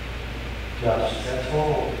 Josh, is that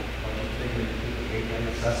total? Gateway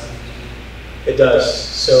assessment? It does.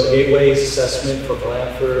 So Gateway's assessment for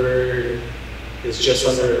Blandford is just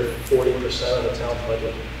under 40% of the town's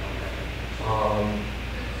budget.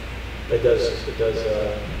 It does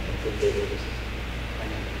include Gateway.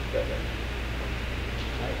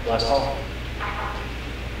 Last call.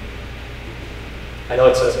 I know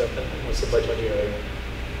what's the budget here?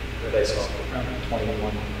 What I saw.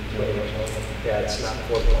 21. Yeah, it's not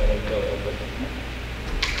 4.8 million, but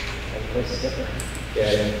Every place is different.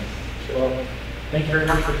 yeah. Well, thank you very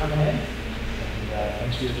much for coming in. And,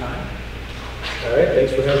 thanks for your time. All right,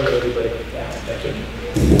 thanks for having me, everybody. Yeah, thank you.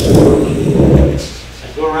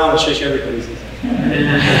 Go around and shake everybody's hand.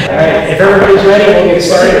 All right, if everybody's ready, we'll get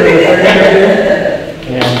started with the third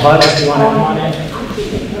interview. And Bud, if you want to come on in.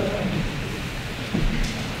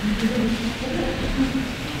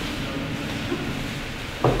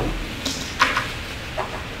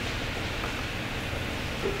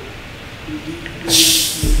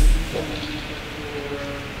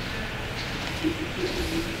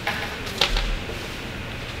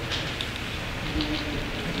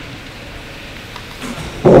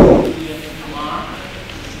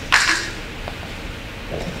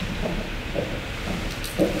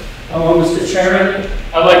 Hello, Mr. Chairman.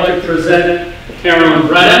 I'd like to present Carolyn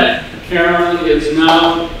Brennan. Carolyn is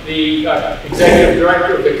now the Executive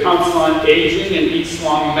Director of the Council on Aging in East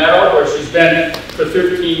Long Meadow, where she's been for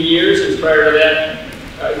 15 years, and prior to that,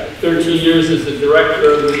 13 years as the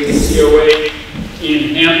Director of the COA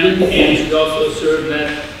in Hampton, and she's also served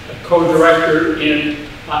as a co-director in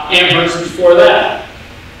Amherst before that.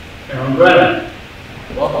 Carolyn Brennan.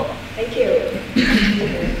 Welcome. Thank you.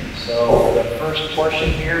 So for the first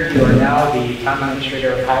portion here, you are now the town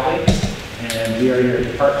administrator of Hadley, and we are your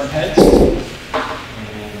department heads. And,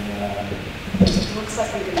 Looks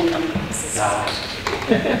like I'm going to need this. uh,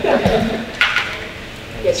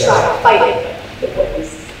 Yeah, try to fight it.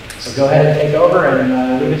 So go ahead and take over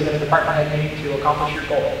and lead us in the department head meeting to accomplish your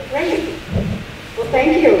goal. Great. Well,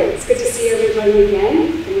 thank you. It's good to see everybody again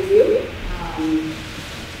and with you.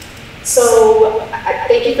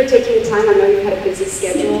 Thank you for taking the time. I know you've had a busy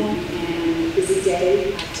schedule and a busy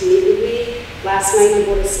day to meet with me. Last night, the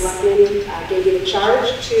Board of Selectmen gave you the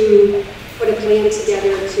charge to put a plan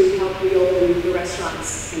together to help reopen the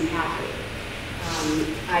restaurants in Hadley.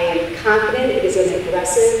 I am confident it is an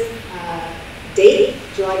aggressive date,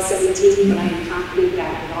 July 17th, but I am confident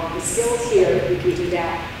that with all the skills here, we can do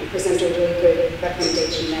that and present a really good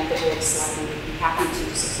recommendation that the Board of Selectmen would be happy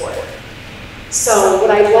to support. So what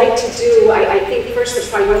I'd like to do, I think first the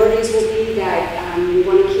priorities will be that we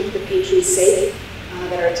want to keep the patrons safe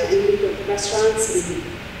that are attending the restaurants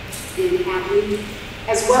in Hadley,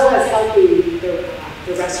 as well as helping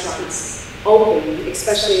the restaurants open,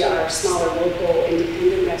 especially our smaller local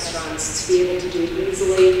independent restaurants, to be able to do it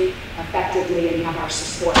easily, effectively, and have our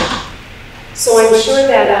support. So I'm sure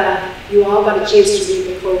that you all got a chance to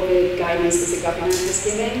read the COVID guidance that the governor has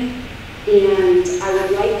given. And I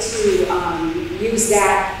would like to use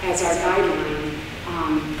that as our guideline.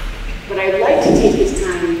 But I'd like to take this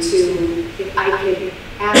time to, if I could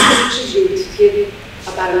ask each of you to give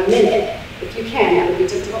about a minute, if you can, that would be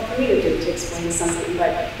difficult for me to do, to explain something,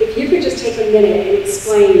 but if you could just take a minute and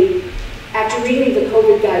explain, after reading the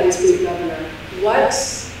COVID guidance from the governor, what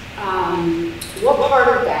part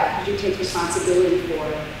of that would you take responsibility for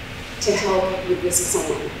to help with this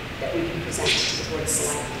plan that we can present to the Board of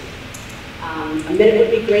Selectmen? A minute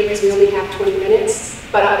would be great because we only have 20 minutes.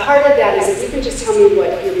 But a part of that is if you can just tell me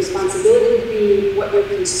what your responsibility would be, what your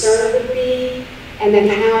concern would be, and then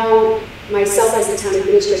how myself as the town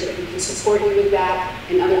administrator can support you with that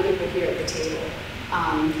and other people here at the table.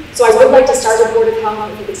 So I would like to start with Board of Health.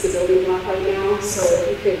 I think it's the building block right now. So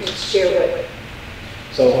if you could share what.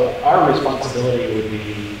 So our responsibility would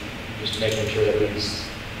be just making sure that these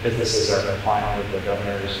businesses are complying with the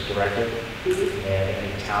governor's directive and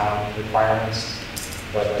any town requirements.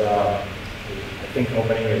 But I think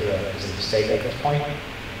opening is a mistake at this point.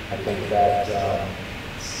 I think that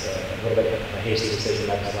it's a little bit of a hasty decision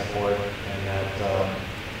by the select board, and that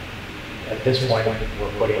at this point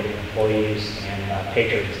we're putting employees and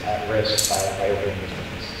patrons at risk by opening these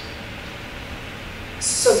businesses.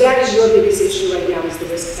 So that is your biggest issue right now, is the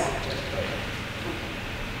risk factor.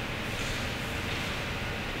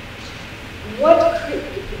 What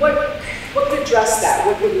could address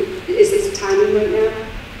that? Is it timing right now?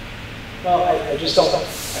 Well, I just don't, I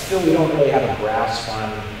feel we don't really have a grasp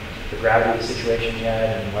on the gravity of the situation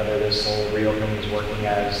yet and whether this whole reopening is working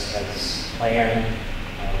as planned,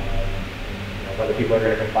 and whether people are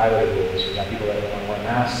going to comply with the rules. We've got people that don't want to wear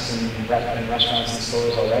masks in restaurants and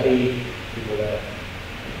stores already, people that,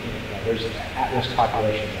 there's at-risk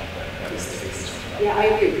populations out there. Yeah, I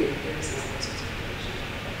agree.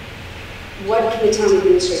 What can the town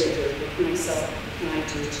administrator do? What can I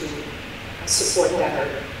do to support that?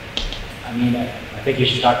 I mean, I think you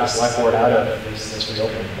should talk the select board out of this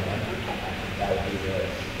reopening plan. That would be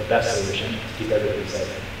the best solution to keep everybody safe.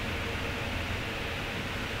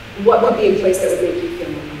 What would be in place that would make you feel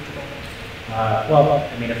more comfortable? Well,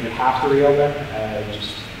 I mean, if we have to reopen,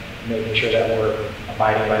 just making sure that we're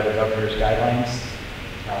abiding by the governor's guidelines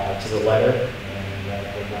to the letter, and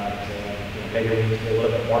that we're not, maybe we need to be a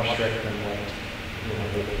little bit more strict than what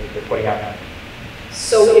they're putting out.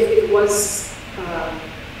 So if it was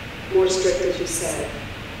more strict, as you said,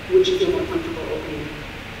 would you feel more comfortable opening?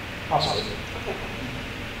 Possibly. Okay.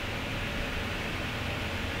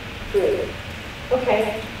 Great.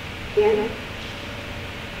 Okay. Anna?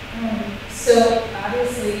 So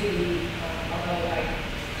obviously, although I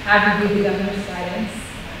have reviewed the governor's guidance,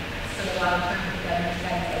 I spent a lot of time with the governor's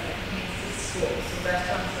guidance as it pertains to schools. So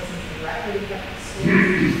restaurants doesn't directly affect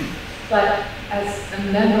schools. But as a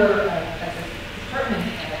member as a department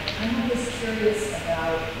head, I'm always curious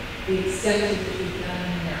about the extent to which you've done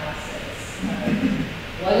an analysis.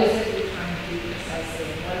 What is it you're trying to do precisely?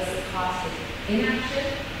 What is the cost of inaction?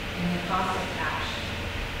 and the cost of action.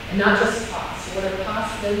 And not just costs. So what are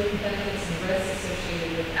costs, benefits, and risks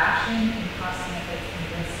associated with action, and cost benefits and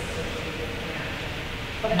risks associated with inaction.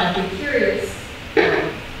 And I'd be curious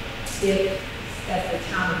if, as the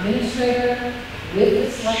town administrator, with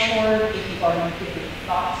the select board, if you've already given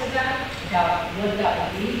thought to that, about what that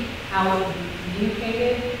would be, how it would be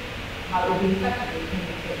communicated, how it would be effectively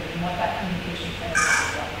communicated, and what that communication plan is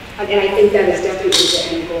like. And I think that is definitely the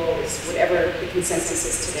end goal, is whatever the consensus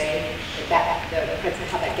is today,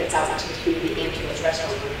 how that gets out into the community and to those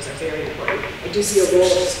restaurant owners are very important. I do see a role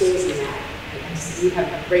of schools in that. You have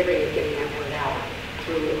a great way of getting that word out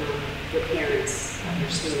through your parents, your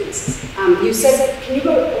students. You said, can you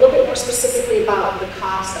go a little bit more specifically about the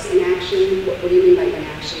cost of inaction? What do you mean by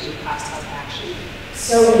inaction and cost of action?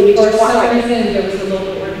 So can you for just some reason, there was a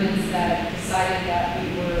local ordinance that decided that we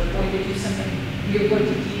were going to do something, we were going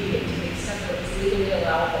to deviate to the extent that it was legally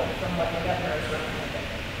allowable from what the governor is recommending.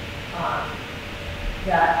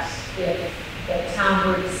 That if the town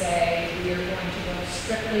were to say, we are going to go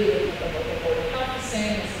strictly with what the local board of health is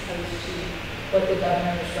saying as opposed to what the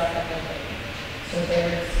governor is recommending. So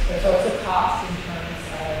there's also cost in terms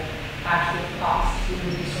of actual cost, human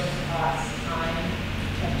resource cost, time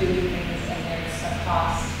of doing things, and there's a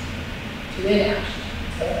cost to inaction.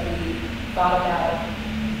 So we thought about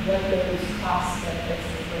what those costs, benefits,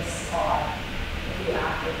 and risks are if we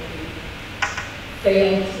act, if we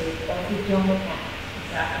fail to, or if we don't act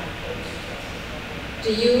exactly what we're supposed to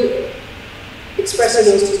do. Do you, expressing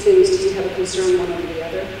those two things, do you have a concern one over the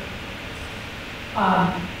other?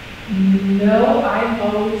 No, I'm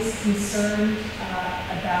always concerned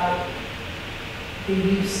about the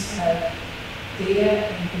use of data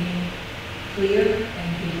and being clear and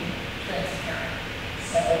being transparent.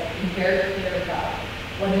 So being very clear about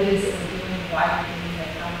what it is that we're doing, why we're doing it,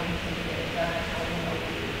 how we're going to get it done, and how we're going to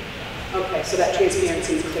do it. Okay, so that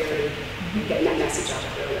transparency and clarity, getting that message out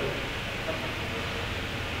clearly. Okay.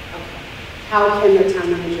 How can the town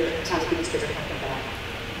manager, town administrator help with that?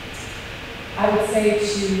 I would say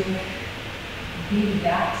to be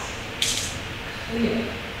that clear.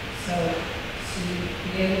 So to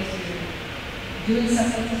be able to doing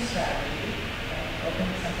something as a strategy,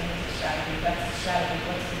 opening something as a strategy, that's the strategy,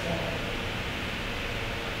 what's the goal?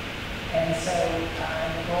 And so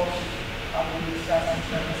the goal should probably be expressed in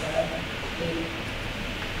terms of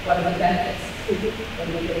what are the benefits, what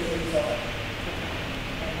do we get as a result,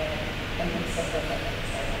 and then some of the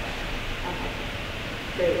benefits like that. Okay,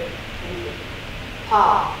 great, thank you.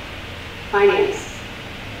 Paul, finance.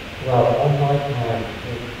 Well, unlike my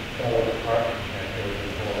fellow department head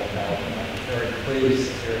before, I'm very pleased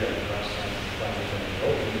to hear that the restaurant is planning to be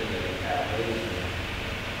open today in Hadley.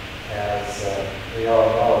 As we all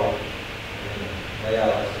know, the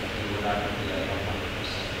layout is that we're not going to be at 100%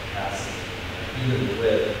 capacity, even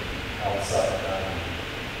with outside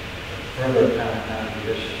further compound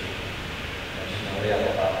condition. As you know, we have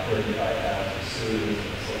about 35,000 students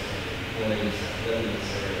and associated employees that live in this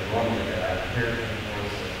area. Normally, I'm here to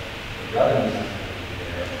enforce the revenues not going to be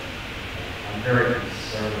there. I'm very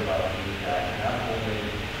concerned about the impact, not only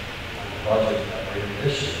on the budget that we're in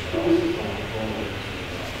this year, but also going forward to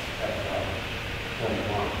FY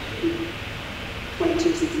 21.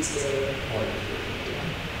 22 seasons scale.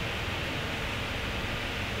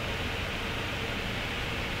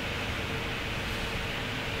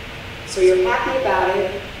 So you're happy about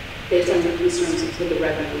it based on your concerns with the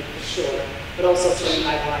revenue, for sure, but also to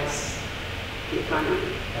revitalize the economy.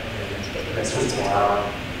 To get the restaurants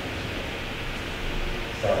back.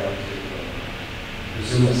 Starting to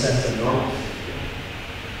resume a sense of normalcy.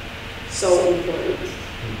 So important. It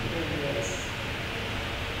really is.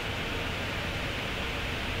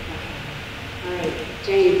 All right,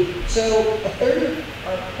 Jane. So a third of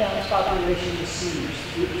our town's population is seniors,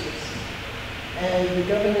 citizens. And the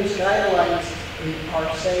governor's guidelines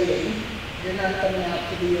are saying you're not coming out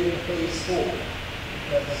to the end of phase 4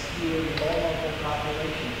 because you're a vulnerable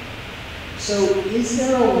population. So is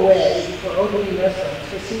there a way for opening restaurants,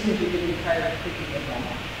 because seniors are getting tired of cooking at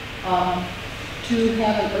home, to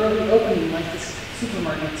have an early opening like the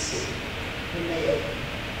supermarkets do when they open?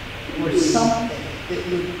 Or something that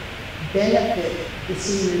would benefit the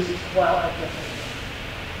seniors while they're cooking?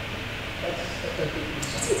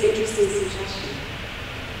 That's an interesting suggestion.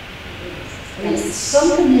 I mean,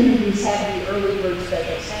 some communities have the early bird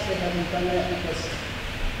specials. They haven't done that because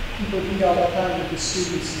people eat all the time with the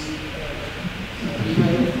students.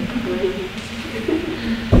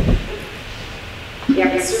 Yeah,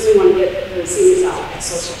 we certainly want to get the seniors out. That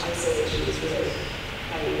social isolation is really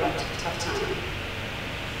having a tough time.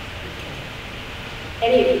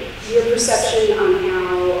 Any your perception on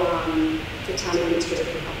how the town administrator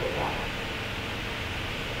can help with that.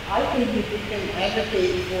 I think if you can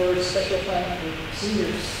advocate for a special plan for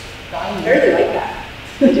seniors dining. I really like that.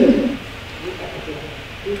 I do. I like that idea.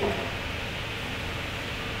 Okay.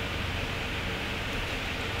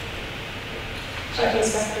 Chief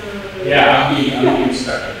Inspector? Yeah, I'm the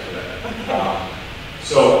inspector for that.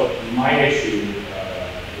 So my issue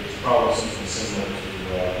is probably something similar to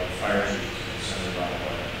the fire chief's concern about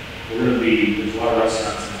we're going to be, there's a lot of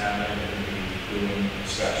restaurants in town that are going to be doing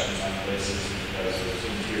inspections on places because there's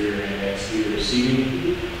interior and exterior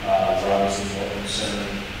seating. We're obviously more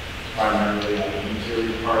concerned primarily on the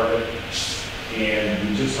interior part of it. And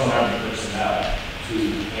we just don't have the personnel to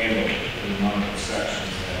handle the amount of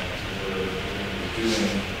inspections that we're doing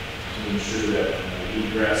to ensure that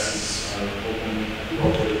egresses are open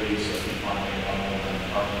appropriately, so people aren't going to come over in the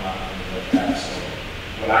parking lot and things like that. So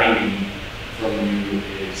what I need from you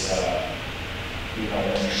is,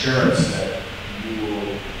 an assurance that you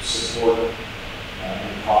will support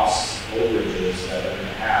the cost overages that we're going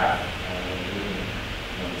to have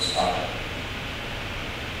doing this project.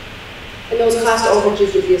 And those cost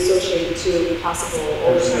overages would be associated to possible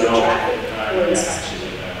overtime Personnel, traffic or inspection.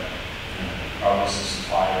 Probably some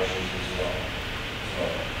supply issues as well. So,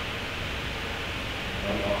 I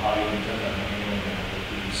don't know how you intend on handling that with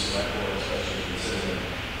the select board, especially considering,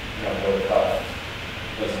 Board of Health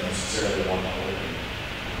doesn't necessarily want to open.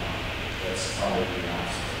 That's probably the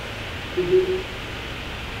opposite.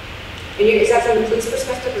 And is that from the police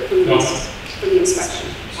perspective or from the, No. from the inspection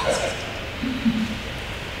aspect?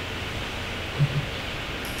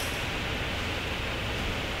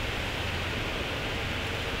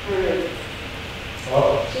 All right. Hello.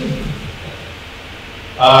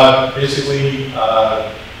 Basically,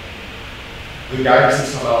 the guidance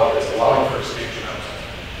that's come out is allowing for expansion outside,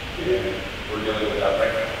 and we're dealing with that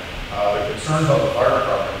right now. The concerns on the fire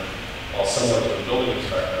department, while similar to the building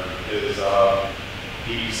inspector, is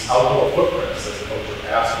these outdoor footprints that the folks are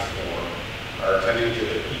asking for are tending to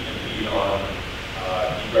impede on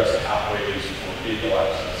egress pathways for vehicle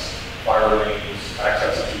access, fire lanes,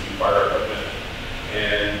 access to fire equipment,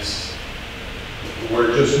 and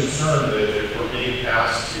we're just concerned that if we're being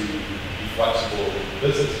asked to be flexible with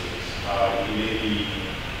businesses, we may be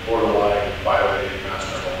borderline violating Mass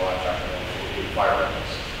General Law, Chapter 148 fire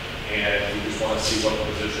rentals. And we just want to see what the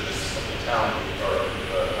position is of the town or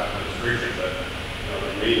the administration that,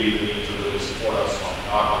 maybe we need to really support us on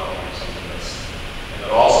not allowing some of this. And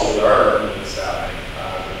then also with our limited staffing,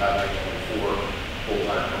 with having only 4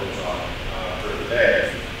 full-time codes on for the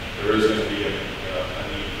day, there is going to be a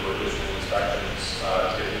need for additional inspections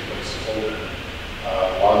to get these places open.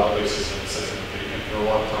 A lot of the places in the system have been for a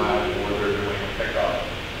long time, or they're doing a pickup,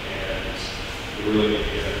 and we really need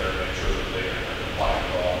to get in there and make sure that they are complying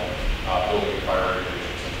with all building fire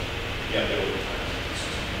regulations and get the overtime.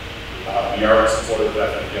 We are in support of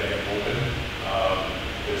that and getting it open.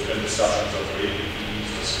 There's been discussions of waiving fees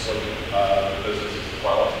to support the businesses as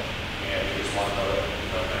well, and we just want to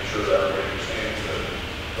make sure that everybody understands that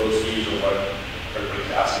those fees are what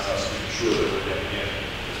everybody's asking us to ensure that we're getting in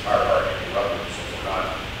as fire parking and revenue. So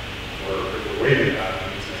if we're waiving that, we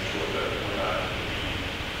need to make sure that we're not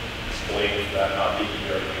blamed for that not being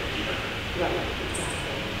very even. Right,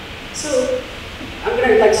 exactly. So I'm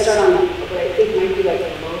going to start on what I think might be like a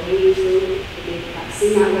low-hanging fruit. It may not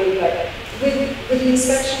seem that way, but with the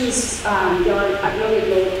inspections, there are, I know that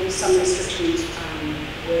there are some restrictions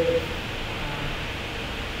with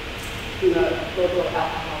local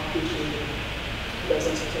alcohol control, those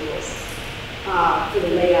institutions, for the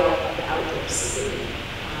layout of the outdoor seating.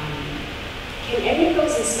 Can any of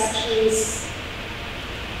those inspections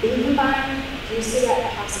be combined? Do you see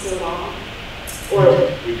that possible at all? Or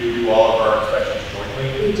we do all of our inspections jointly.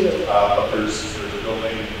 We do. But there's a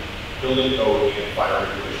building code and fire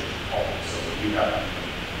regulation component, so we do have to do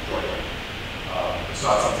jointly. It's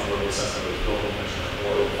not something where we send to the building commissioner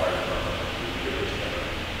or the fire department to do it together.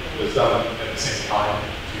 It's done at the same time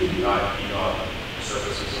to not impede on the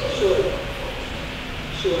services of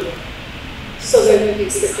Sure. So then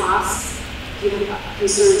it's the cost. Do you have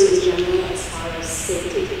concerns in general as far as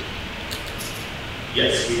safety?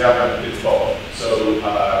 Yes, we have it's both. So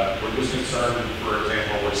we're just concerned, for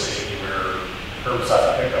example, we're seeing where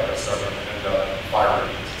curbside pickup is starting to end up fire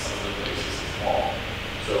lanes in some of the places in the mall.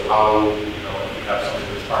 So how, if we have something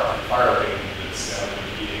that's parked in fire lane that's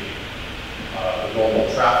impeding the normal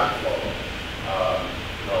traffic flow,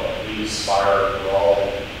 police, fire,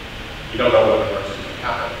 we don't know what emergency can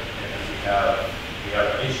happen. And if we have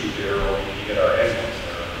an issue there, or we need to get our ambulance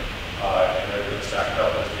there, and everything's backed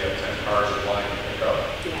up, as we have 10 cars in line to pick up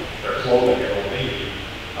their clothing at Old Navy,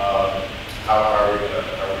 how are we going to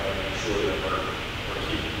make sure that we're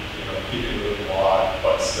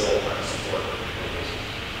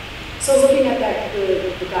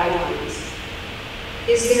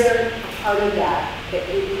Is there a part of that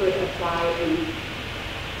that you could apply and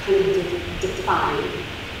kind of define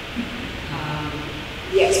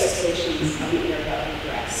the expectations of an area of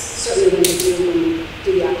egress? Certainly when you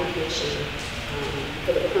do the application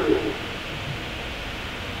for the permit,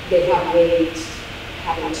 they have waived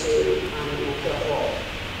having to put a whole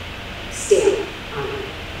stamp on it.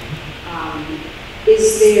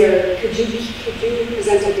 Is there, could you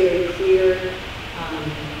present a very clear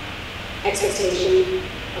expectation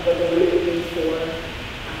of what the limit would be for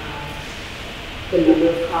the number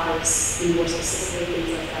of cars and more specifically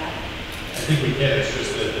things like that? I think we can. It's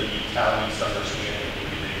just that the town needs to understand that we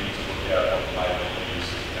need to look at what the liabilities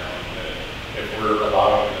of the town. That if we're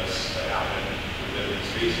allowing this to happen within these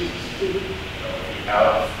spaces, if we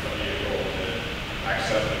have a vehicle that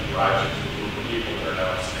accidentally drives into a group of people that are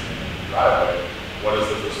now sitting in the driveway, what is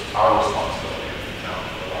our responsibility as the town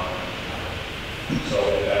for allowing them to happen? So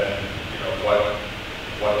then,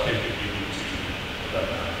 what can we do to prevent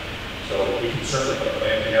that? So we can certainly put a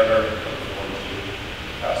plan together and put the board to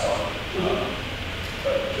pass on.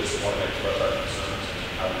 But just want to express our concerns.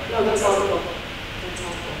 No, that's helpful. That's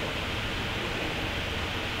helpful.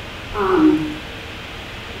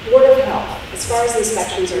 Board of Health, as far as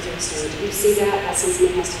inspections are concerned, do you see that as something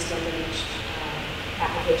that has to still be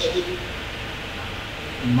application?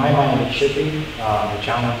 In my mind, it should be. The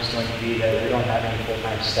challenge is going to be that we don't have any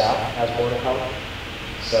full-time staff as Board of Health.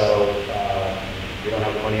 So we don't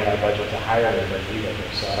have money in our budget to hire anybody either.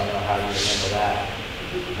 So I don't know how you would handle that.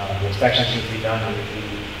 The inspections need to be done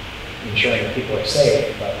with ensuring that people are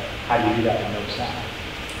safe, but how do you do that with no staff?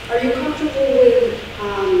 Are you comfortable with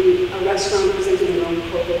a restaurant presenting their own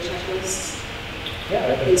COVID checklist?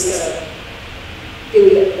 Yeah. Instead of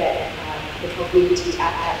feeling that the health needed to be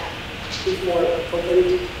at that before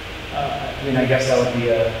opened? I mean, I guess that would be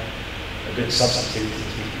a good substitute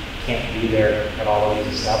since we can't be there at all of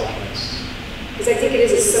these establishments. Because I think it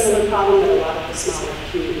is a similar problem that a lot of the smaller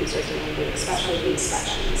communities are dealing with, especially the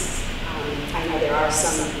inspections. I know there are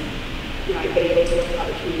some, I've been able to look at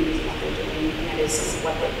other communities and what they're doing, and that is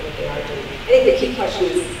what they are doing. I think the key question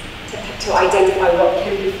is to identify what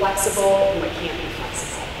can be flexible and what can't be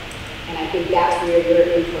flexible. And I think that's where your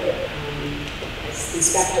input as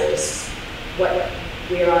inspectors,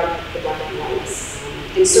 where are the black and whites,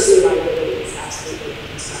 and certainly liability is absolutely a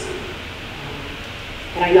concern.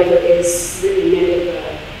 And I know there is really many of the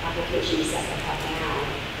applications that have now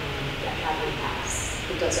that have been passed.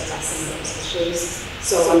 It does address some of those issues.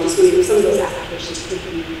 So I'm just wondering if some of those applications could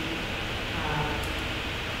be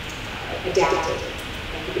adapted.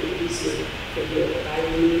 I think it would be easier for you, but I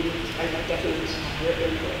definitely need to have your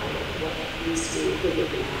input on what needs to be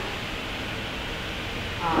included in that.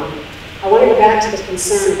 I want to go back to the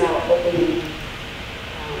concern about opening,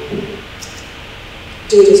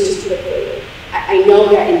 doing this just quickly. I know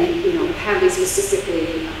that Hadley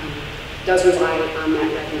specifically does rely on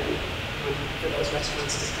that revenue for those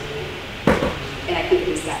restaurants to come in. And I think it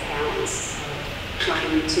is that balance of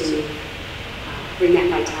trying to bring that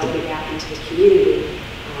vitality back into the community,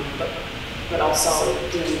 but also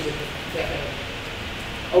dealing with the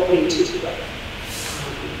opening too quick.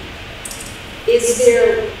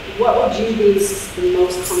 What would you be the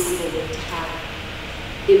most comfortable with to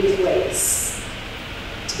have in place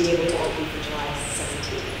to be able to open for July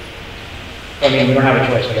 17th? I mean, we don't have a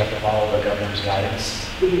choice. We have to follow the governor's guidance.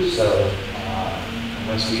 So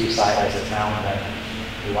unless we decide as a town that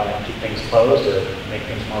we want to keep things closed or make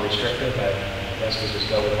things more restrictive, I guess we just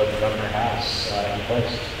go with what the governor has in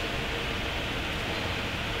place.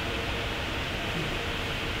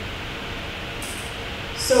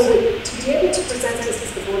 So to be able to present this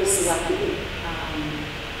as the Board of Selectmen,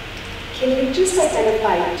 can you just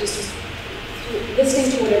identify, just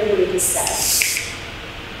listening to what everybody has said,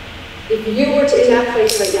 if you were in that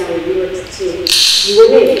place right now, and you were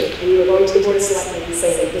me, and you were going to the Board of Selectmen and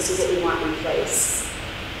say that this is what we want in place,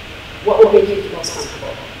 what would make you most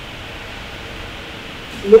comfortable?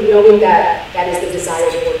 Knowing that that is the desire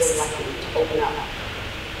of the Board of Selectmen to open up,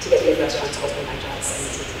 to get the restaurants open by July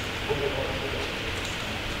 17th.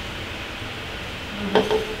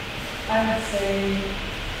 I would say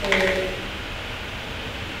a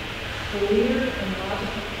clear and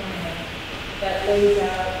logical plan that lays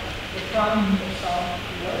out the problem you're solving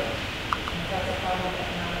for, and if that's a problem of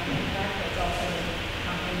economic impact, that's also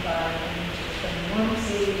accompanied by a need to defend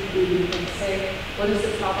normalcy. You can say, what is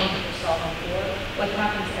the problem that you're solving for? What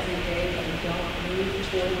happens every day when we don't move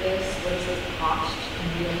toward this? What is the cost in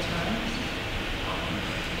real terms?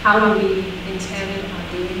 How do we intend on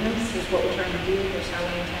doing this? Here's what we're trying to do. Here's how we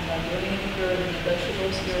intend on doing it. Here are the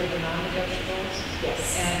negotiables. Here are the non-negotiables.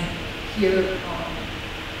 Yes. And here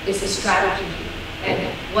is the strategy and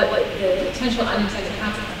what the potential unintended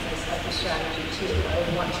consequences of the strategy too. I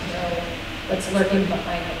would want to know what's lurking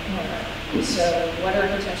behind the corner. So what are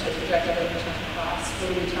potentially projected overtime costs?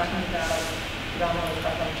 What are we talking about predominantly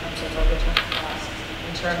in terms of overtime costs,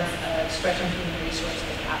 in terms of stretching human resource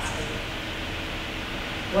capacity?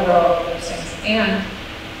 What are all of those things? And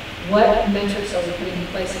what metrics are we putting in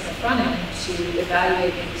place at the front end to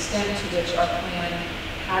evaluate the extent to which our plan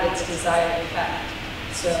had its desired effect?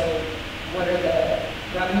 So what are the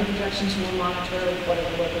revenue projections we will monitor? What are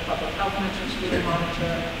the local public health metrics we will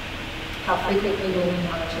monitor? How frequently will we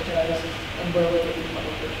monitor those? And where will they be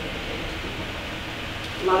publicly communicated to people?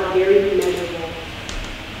 A lot of very measurable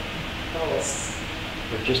goals.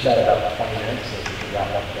 We're just at about 20 minutes, so we can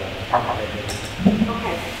wrap up the department meeting.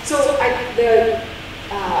 Okay, so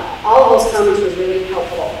all of those comments were really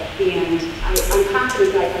helpful, and I'm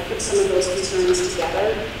confident that I can put some of those concerns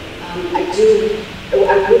together. I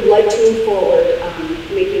would like to move forward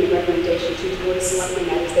making a recommendation to the Board of Selectmen.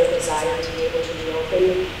 That is their desire to be able to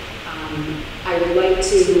reopen. I would like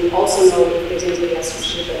to also know if there's anybody else who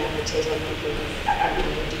should have been at the table. I don't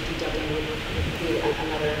know, DPW would be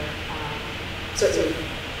another, certainly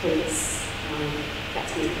police.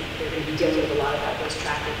 They're going to be dealing with a lot about those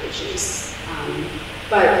traffic issues.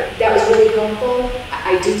 But that was really helpful.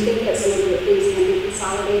 I do think that some of the things can be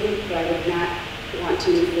consolidated, but I would not want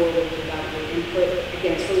to move forward without your input.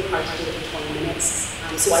 Again, it's really hard to do it in 20 minutes.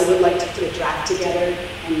 So I would like to put a draft together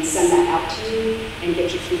and send that out to you and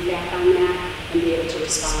get your feedback on that and be able to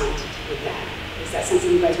respond with that. Is that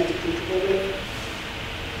something you guys would be comfortable with?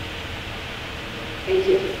 Thank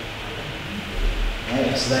you. All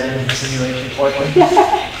right, so that ends the simulation portion.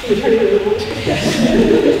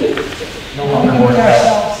 No longer board of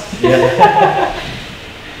Yeah.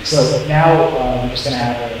 So now we're just going to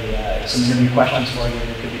have some interview questions for you.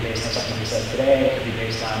 It could be based on something we said today. It could be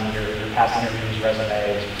based on your past interviews,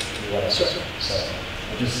 resumes, whatever. So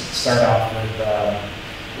we'll just start off with,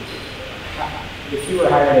 if you were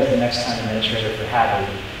hired as the next time administrator for Hadley,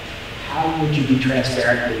 how would you be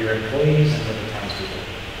transparent with your employees and with the townspeople?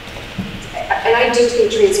 And I do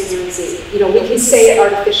think transparency, you know, we can say it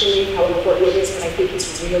artificially how important it is, but I think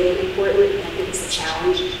it's really important, and I think it's the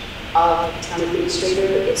challenge of a town administrator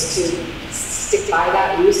is to stick by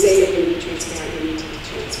that. When you say you're going to be transparent, you need to be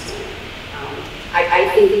transparent. I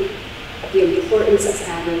think the importance of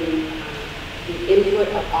having the input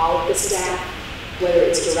of all of the staff, whether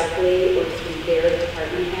it's directly or through their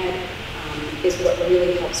department head, is what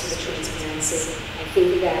really helps with the transparency. I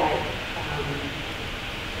think that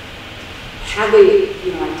Hadley,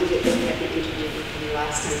 you know, I did it at the interview with you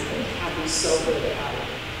last time, but Hadley so good about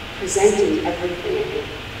presenting everything.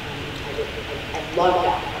 I love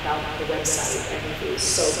that about the website. Everything is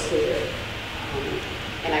so clear,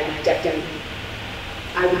 and I would definitely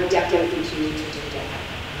continue to do that.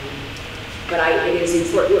 But it is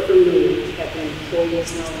important for me that the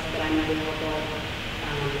employees know that I'm available,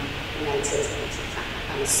 and that it says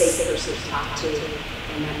I'm a safe person to talk to,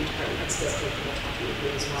 and that department's still capable of talking with me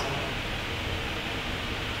as well.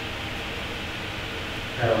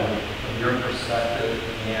 From your perspective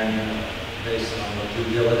and based on the due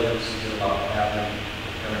diligence you're about having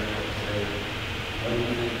preparing for today, what do you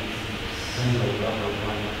think is the single number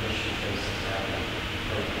one issue facing Hadley?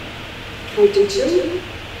 Can we do two?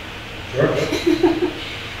 Sure.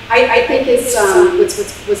 I think it's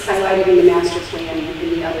what's highlighted in the master plan and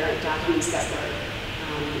the other documents that were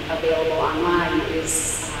available online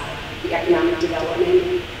is the economic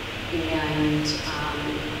development and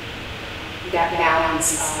that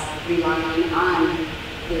balance of relying on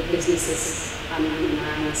the businesses on the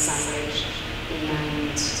signage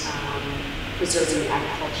and preserving the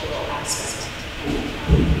agricultural aspect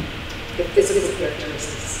and the physical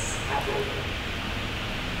characteristics of Hadley.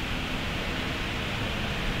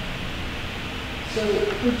 So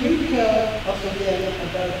could you tell us again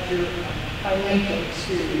about your financial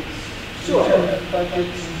experience? Sure. In terms of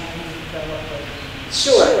budgets and how you develop those?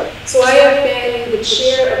 Sure. So I have been the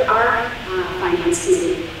chair of our finance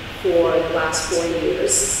committee for the last 4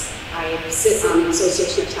 years. I sit on the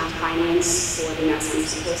Association of Town Finance for the Mass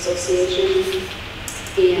Municipal Association.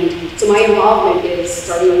 And so my involvement is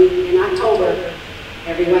starting in October,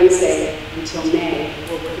 every Wednesday until May.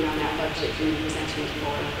 We're working on that budget and presenting it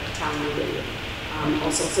for town meeting.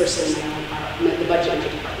 Also, first in the budget in my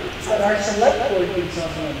department. But our select board meets on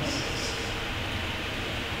Wednesdays.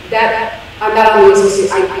 That I'm not on the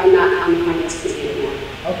association. I'm not on the finance committee anymore.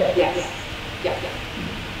 Okay. Yes. Yeah.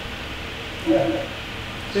 Yeah.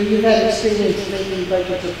 So you've had experience making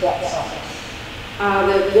budgets of that size?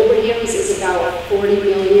 The Wilbraham's is about 40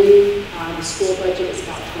 million. The school budget is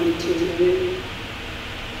about 22 million.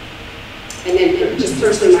 And then just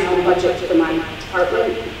personally, my own budget for my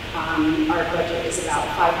department, our budget is about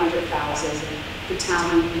 $500,000. The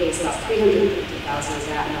town pays about $350,000 of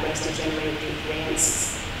that, and the rest is generated through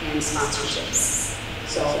grants and sponsorships.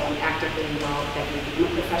 So I'm actively involved. I'm a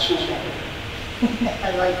professional veteran.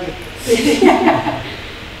 I like it.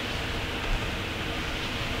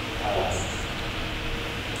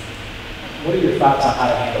 What are your thoughts on how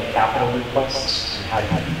to handle capital requests and how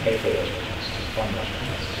do you pay for those requests, fund those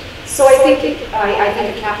requests? So I think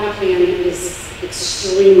a capital plan is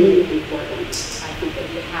extremely important. I think that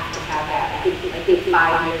you have to have that. I think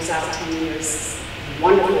 5 years out, 10 years is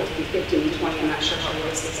wonderful to be 15 to 20. I'm not sure how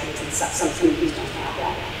realistic that is, and some communities don't have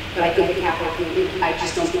that. But I think a capital plan, I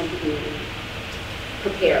just don't think you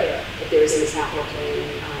prepare if there is a capital plan,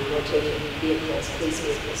 rotating vehicles, police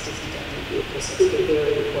vehicles, DPW vehicles. I think it's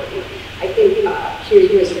very important. I think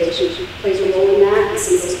community preservation plays a role in that.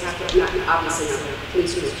 Some of those capital, not obviously not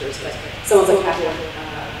police cruisers, but some of the capital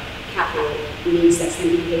needs that can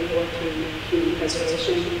be paid for through community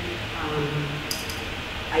preservation.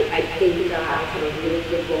 I think I have a really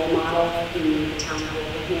good role model in the town of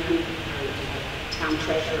Wilbraham. Town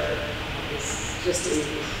treasurer is just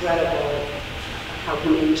incredible how he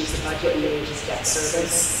manages the budget and manages debt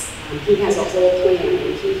service. He has a whole plan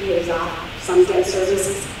and he pays off some debt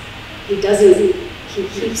service. He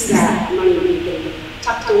keeps that money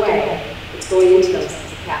tucked away. It's going into the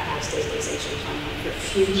capital stabilization fund for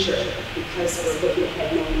future because we're looking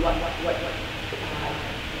ahead knowing what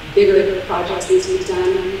bigger projects need to be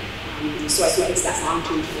done. So I think it's that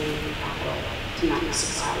long-term planning for capital to not be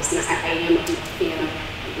surprised. And I am a fan of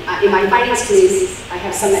in my finance committees, I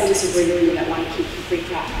have some that disagree with me that want to keep free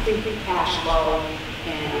cash low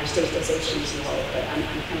and our stabilization is low, but I'm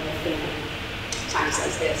kind of a fan of times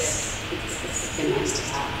like this. It's been nice to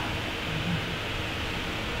have.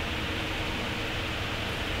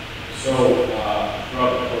 So,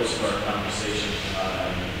 throughout the course of our conversation,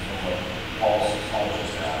 from what Paul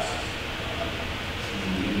just asked,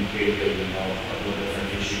 you indicated that you know a couple of different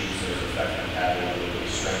issues that are affecting Hadley, the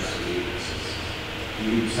strengths and weaknesses. Can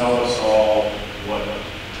you tell us all what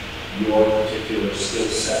your particular skill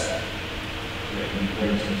set that you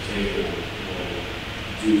bring to the table will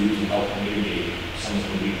do to help mitigate some of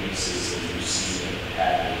the weaknesses that you see that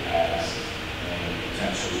Hadley has and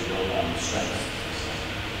potentially build on the strengths?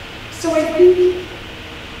 So I think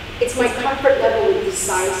it's my comfort level with the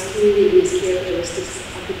size community and these characteristics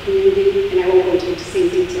of the community, and I won't go into the same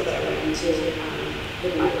detail that I went into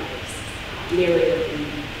with my narrative and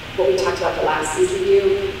what we talked about the last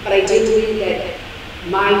interview, but I do believe that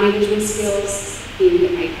my management skills, I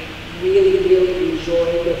really, really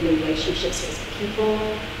enjoy building relationships with people,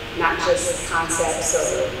 not just concepts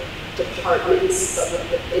or departments, but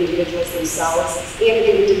with individuals themselves and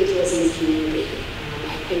individuals in the community.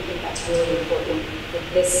 I think that that's really important for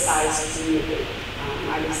this size community.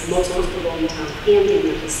 I was most comfortable in the town handling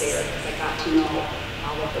with this there because I got to know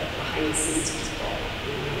all of the behind the scenes people.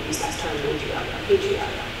 I use that term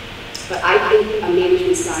patriarch. But I think a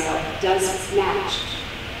management style does match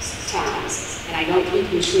towns, and I don't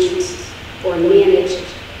think you treat or manage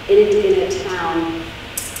in a town,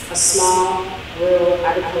 a small, rural,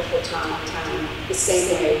 agricultural town, the same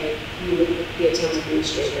way you would be a town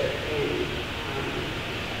administrator in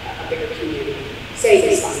a bigger community. Say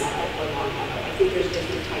this on that or long haul. I think there's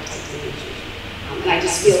different types of management. And I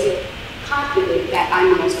just feel confident that I'm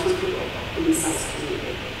the most comfortable in this size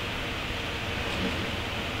community.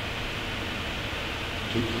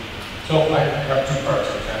 So I have two parts.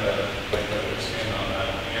 I kind of like to expand on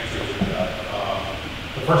that answer to that.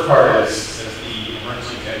 The first part is, since the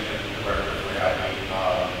emergency management director for Hadley,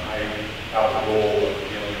 I have the role of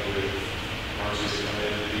dealing with emergencies that come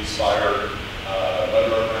in, police, fire,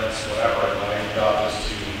 weather events, whatever. And my job is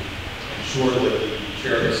to ensure that the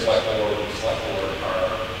chair of the select board and the select board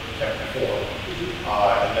are kept informed.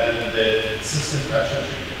 And then the assistant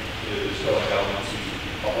messaging is going out into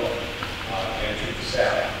the public and to the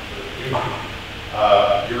staff.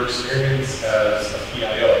 Your experience as a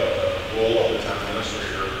PIO, the role of the town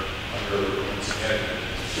administrator under emergency management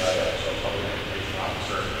is PIO, so public information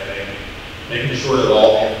officer, making sure that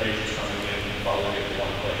all the information is coming in and following it in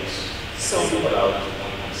one place, so being put out into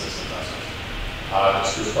one consistent message.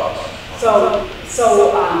 Just your thoughts.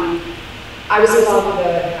 I was involved with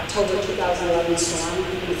the October 2011 storm.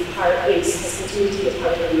 It has continued to be a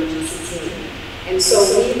part of the emergency team, and so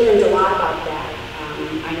we learned a lot about that.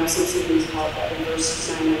 I know some cities call it that reverse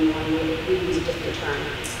 911, we use a different term.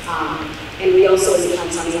 And we also, in the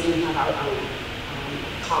Council on Aging, have our own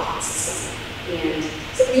call-out system. And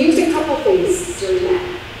so we used a couple things during that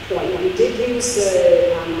point. We did use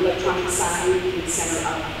the electronic sign in the center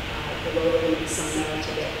of the the Rotary and some to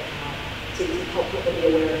get to help people be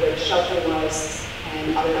aware of where the shelter was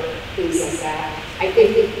and other things like that. I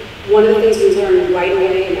think one of the things we learned right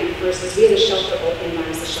away in that first is we had the shelter open when I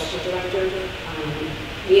was the shelter director.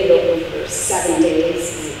 We had it open for 7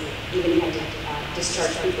 days and even had to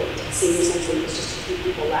discharge people to the senior center. It was just a few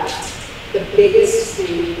people left. The biggest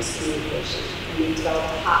thing was communication. And we developed a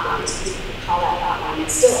hotline, so people could call that hotline.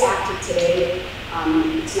 It's still active today.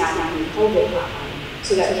 It's now down in the COVID hotline,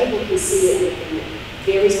 so that people can see it in a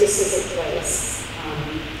very specific place.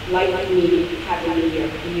 Like me, having we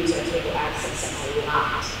use our table access a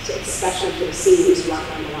lot, especially for the seniors who aren't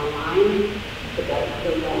going to go online, but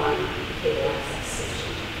they'll go on the cable access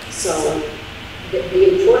station. So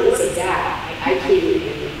the importance of that, I can't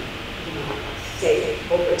even say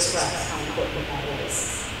overexpress how important that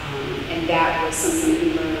is. And that was something that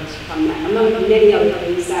we learned from that, among many other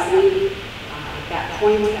things that we, that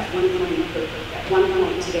one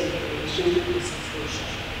point to get information is crucial,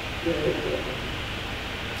 really important.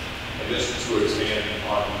 And just to expand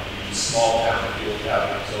on the small town field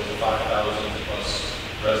cabinet, so the 5,000 plus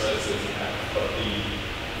residents that we have, but the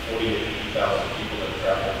 40 to 80,000 people that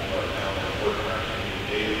travel to our town and work in our community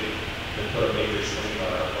daily, that put a major strain on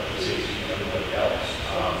our public safety and everybody else.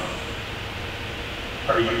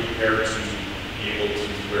 Are you prepared to be able to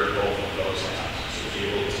wear both of those hats? To be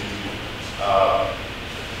able to,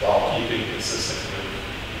 while keeping consistent with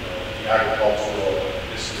the agricultural and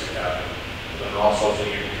history cabinet, but then also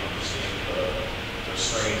being able to understand the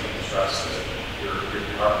strains and the stress that your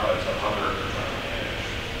department heads are under and trying to manage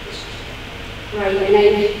this? Right, and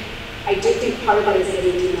I do think part of that is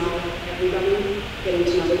getting to know everybody, getting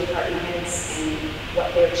to know the department heads and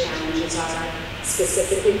what their challenges are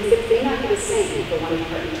specifically, because they're not the same from one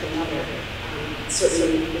department to another.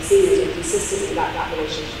 Certainly the seniors are consistently about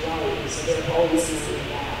population growing, so they're always doing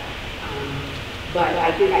that. But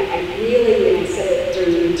I think I really, and I said it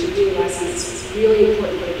during the interview last night, it's really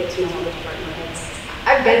important to get to know all the department heads.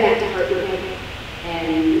 I've been that department head,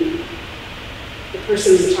 and the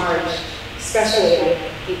person in charge, especially, I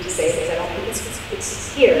hate to say this, I don't think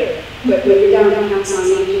it's here, but when you're down on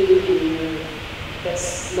council on aging and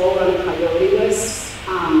that's lower on the priority list, I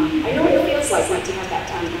know what it feels like to have that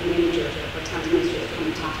town manager or town administrator come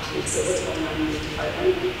and talk to me and say what's going on in the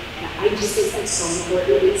department. And I just think that's so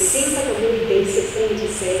important. It seems like a really basic thing to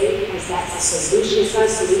say as that's a solution. It's not a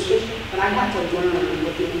solution, but I have to learn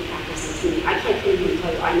what the impact is on the community. I can't even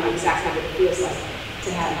tell you, I know exactly what it feels like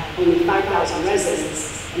to have only 5,000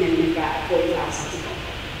 residents and then you've got 40,000 people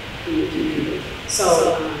in your community.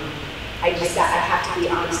 So I have to be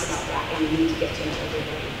honest about that, and we need to get to know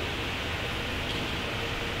everybody.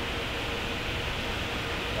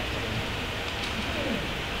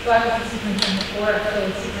 So I was the superintendent before, I thought I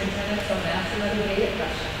was superintendent, so I'm going to ask another data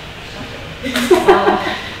question.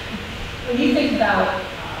 When you think about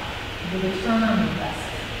the return on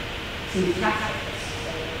investment to taxpayers,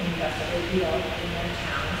 so invest a great deal in their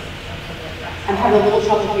towns in terms of their taxes. I'm having a little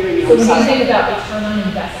trouble hearing you. So when you think about return on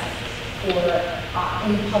investment for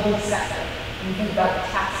in the public sector, when you think about the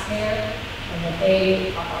taxpayer and that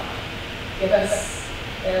they give us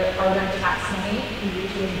our tax money to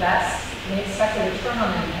invest, and they expect a return on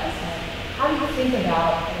investment, how do you think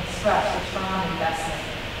about and express return on investment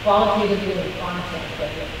qualitatively and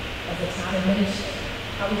quantitatively as a town administrator?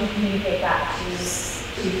 How would you communicate that to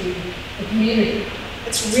the community?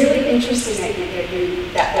 It's really interesting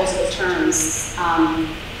that those are the terms.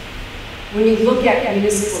 When you look at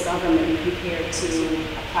municipal government compared to a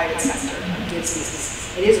private sector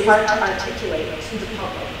business, it is hard to articulate to the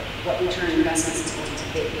public what return on investment is going to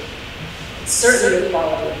be. It's certainly the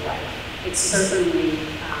quality of life. It's certainly,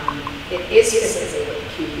 it is physically what the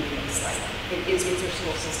community looks like. It is what your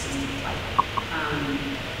school system looks like.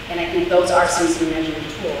 And I think those are some measuring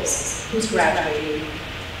tools. Who's graduating?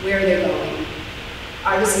 Where they're going?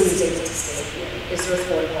 Are the seniors able to stay here? Is there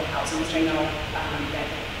affordable housing, which I know that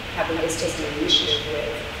Hadley is taking an initiative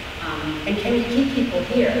with? And can we keep people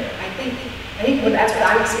here? I think that's what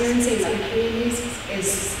I'm experiencing in other communities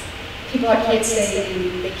is people can't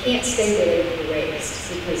stay where they were raised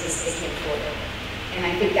because they can't afford it. And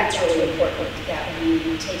I think that's really important that we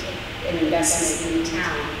take an investment in the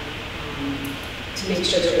town to make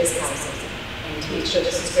sure there is housing and to make sure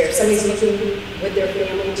this is where somebody's looking with their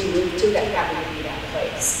family to move to, that would be that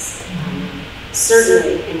place.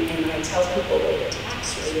 Certainly, and when I tell people what the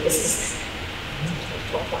tax rate is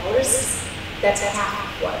 $12, that's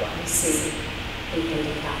half what we see in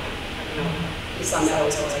handicap. Some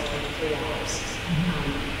hours are like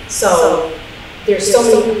 $23. So there's so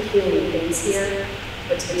many appealing things here,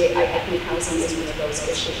 but to be, I think housing is one of those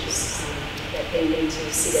issues that they need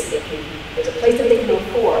to see that there's a place that they can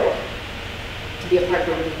afford, be a part of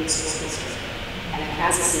a local school district. And it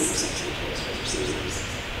has a senior section for seniors.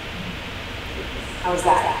 How's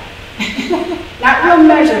that? Not real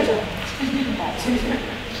measurable.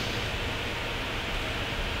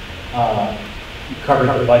 You covered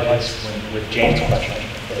the budgets with Jane's question.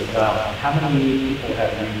 How many people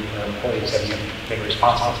have you, or employees have you been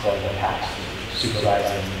responsible for in the past,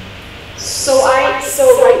 supervising? So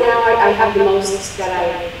right now I have the most that I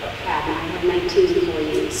have. I have 19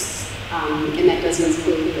 employees, and that doesn't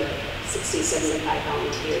include the 60, 75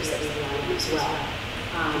 volunteers that we rely on as well.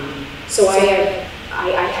 So I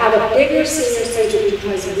have a bigger senior center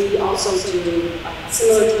because we also do,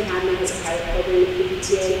 similar to Hadley has a pilot program at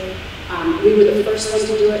PTA. We were the first one to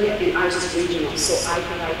do it, and ours is regional, so I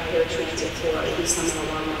provide paratransit for at least some of the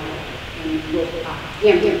long and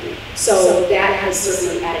Hampton. So that has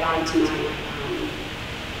certainly added on to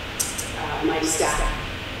my staff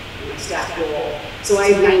role. So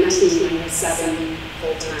I have 19, I have 7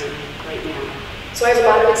 full-time right now. So I have a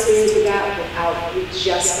lot of experience with that without, we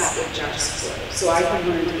just got HR support. So I have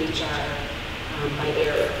learned HR by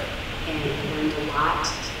error and learned a lot,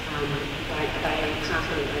 but I am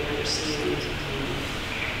confident I understand,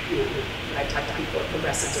 when I talk to people at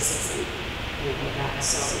progressive discipline and all that.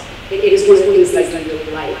 So it is one of the things that I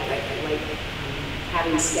really like. I like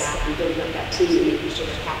having staff and building up that team and making sure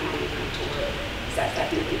they're happy when they come to work. That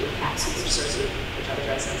definitely impacts who they're serving, which other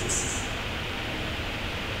residents.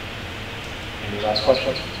 Any last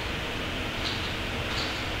questions?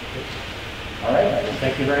 All right,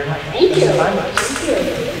 thank you very much. Thank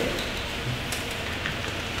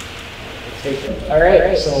you. All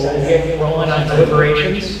right, so we'll get rolling on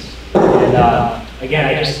deliberations. And again,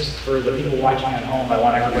 I just, for the people watching at home, I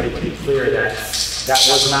want everybody to be clear that that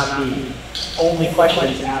was not the only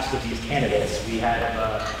questions asked of these candidates. We had,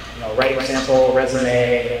 writing sample,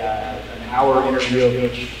 resume, an hour interview of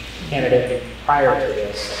each candidate prior to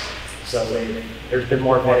this. So there's been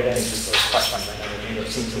more vetting than just those questions. I know it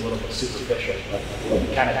seems a little bit superficial, but we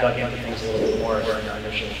kind of dug into things a little bit more during our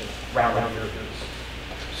initial round of interviews.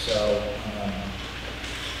 So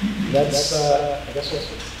that's, I guess let's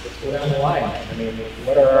go down the line. I mean,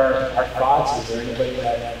 what are our thoughts? Is there anybody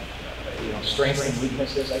that, strengths and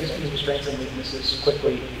weaknesses? I guess we can do strengths and weaknesses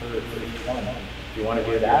quickly for each one. Do you want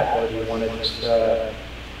to do that, or do you want to just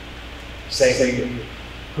say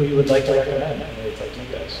who you would like to recommend? It's like you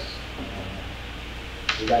guys.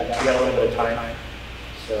 We got a little bit of time,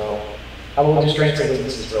 so how about we do strengths and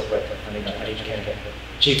weaknesses real quick on each candidate?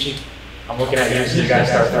 Chief, I'm looking at you, so you guys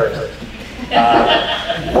start first.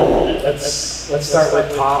 Let's start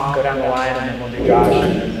with Tom, go down the line, and then we'll do Josh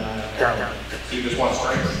and then Carolyn. So you just want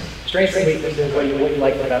strengths? Strengths and weaknesses, what you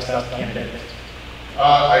like the best about the candidate?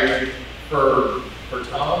 For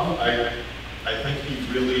Tom, I think he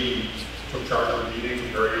really took charge of the meeting.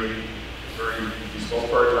 He spoke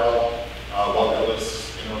very well. Welcomed us,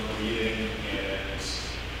 to the meeting, and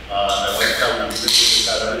I like how we really just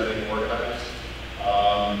had everything organized.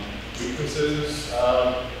 Weaknesses, I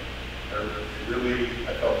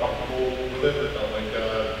felt comfortable with it. I felt like,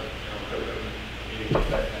 could have been meeting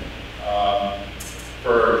perfect.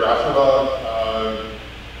 For Joshua,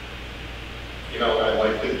 I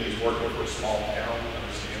like that he's working for a small town,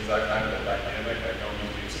 understands that kind of a dynamic. I know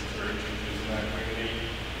he's made some very changes in that community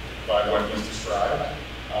by what he's described.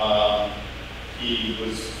 He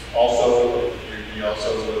also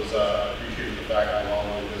was appreciated the fact that while we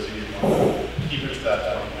were busy, he wanted to keep it to that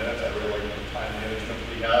 20 minutes. I really like the time management that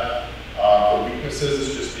we had. For weaknesses,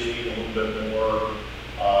 is just being a little bit more,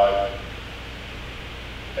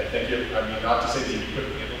 not to say that he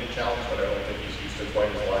couldn't handle the challenge, but I don't think he's used to quite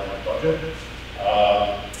as large a budget.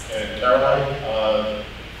 And Caroline,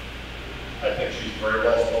 I think she's very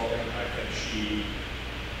well spoken. I think she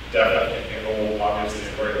definitely can handle, obviously,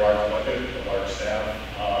 a very large budget, a large staff.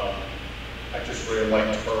 I just really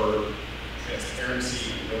liked her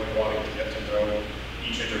transparency and really wanting to get to know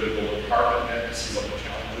each individual department head to see what the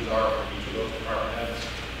challenges are for each of those department heads.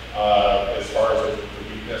 As far as the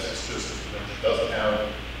weakness, it's just she doesn't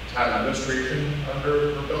have time administration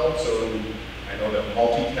under her belt, so I know that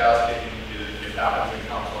multitasking, it happens in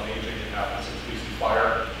council on aging, it happens in police and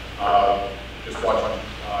fire. Just watching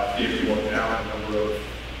theater go down, the number of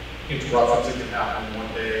interruptions that can happen in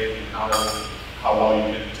one day, and how well you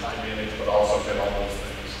can time manage, but also get all those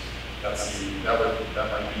things. That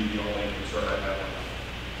might be the only concern I have.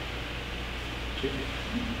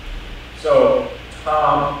 So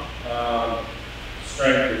Tom,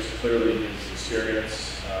 strength is clearly his experience.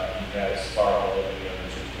 He has far more than the other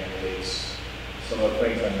two candidates. Some of the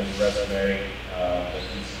things on his resume that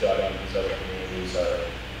he's done in his other communities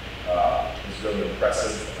is really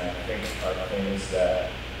impressive, and I think are things that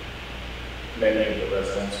many of the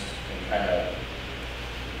residents can kind of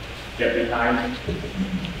get behind.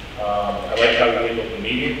 I like how he handled the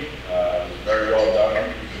meeting. It was very well done.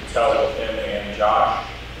 You could tell with him and Josh,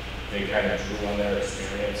 they kind of drew on their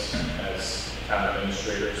experience as town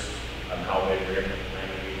administrators on how they ran the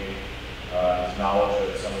meeting. His knowledge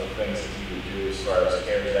of some of the things that he would do as far as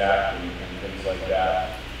CARES Act and things like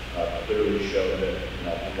that clearly showed that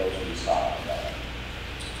he knows what he's talking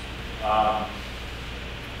about.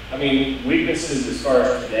 I mean, weaknesses as far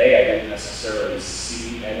as today, I didn't necessarily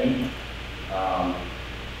see any.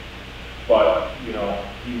 But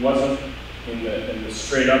he wasn't in the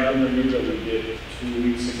straight up interview that we did 2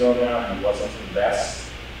 weeks ago now. He wasn't the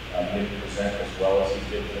best. He didn't present as well as he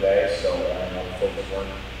did today, so I know folks weren't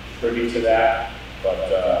privy to that. But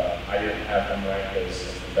I didn't have him ranked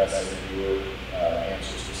as the best interviewer.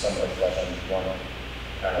 Answers to some of the questions weren't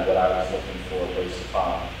kind of what I was looking for based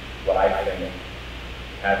upon what I think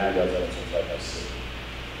Hadley residents would like to see.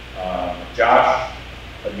 Josh,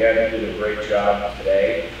 again, did a great job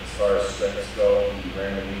today as far as strengths go. He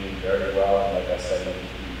ran the meeting very well, and like I said, it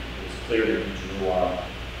was clear that he drew on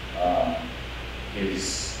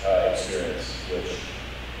his experience, which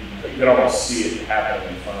you could almost see it happening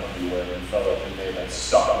in front of you, where he felt like he may have been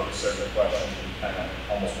stuck with certain questions and kind of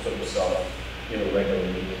almost put himself in a regular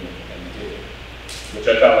meeting and did it, which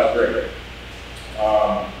I thought was great.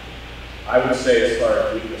 I would say, as far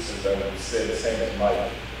as weaknesses, I would say the same as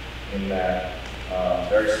Mike, in that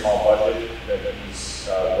very small budget that he's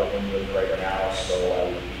working with right now, so I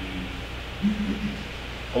would be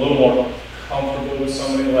a little more comfortable with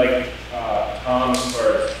somebody like Tom as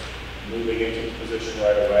far as moving into the position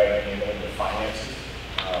right away and handling the finances.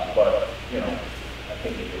 But, I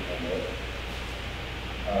think he can handle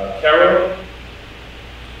it. Carol,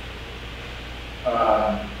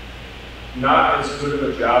 not as good of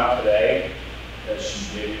a job today as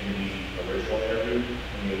she did in the original interview.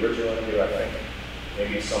 In the original interview, I think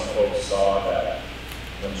maybe some folks saw that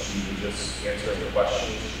when she was just answering the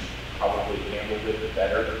questions, she probably handled it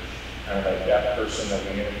better. Kind of like that person that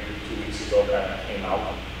we interviewed 2 weeks ago kind of came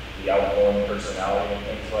out, the outgoing personality and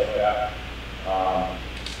things like that.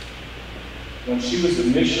 When she was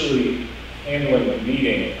initially handling the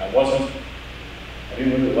meeting, I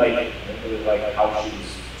didn't really like it. I didn't really like how she was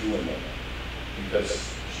doing it,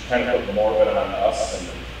 because she kind of put more of it on us, and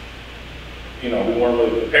we weren't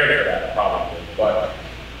really prepared for that probably. But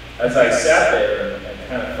as I sat there and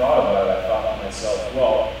kind of thought about it, I thought to myself,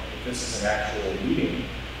 well, if this is an actual meeting,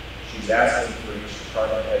 she's asking for each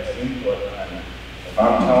department head's input, and if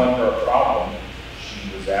I'm telling her a problem,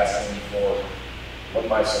 she was asking for what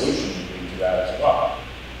my solution would be to that as well.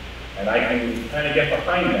 And I can kind of get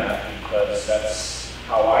behind that, because that's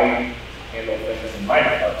how I handle things in my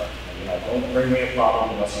department. Don't bring me a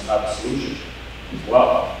problem unless you have a solution as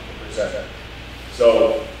well to present.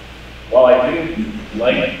 So while I didn't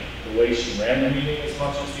like the way she ran the meeting as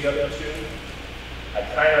much as the other two, I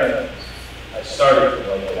started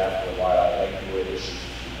to like it after a while. I liked the way that she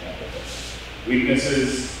handled it.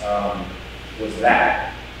 Weaknesses was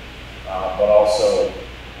that, but also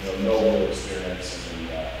no real experience in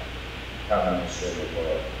the town administrative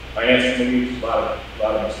world. Finance committee, a lot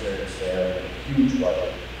of experience there, and a huge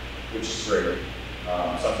budget, which is great.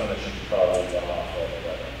 Something that she should probably go off of,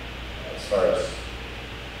 but as far as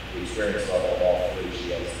the experience level of all three,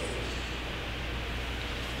 she has those.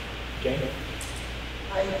 Jane?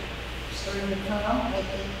 Starting with Tom, I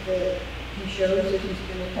think that he shows that he's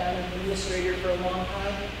been a town administrator for a long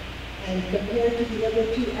time. And compared to the other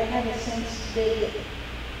two, I had a sense today that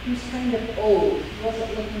he's kind of old. He wasn't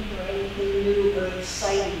looking for anything new or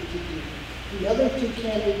exciting to do. The other two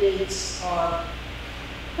candidates are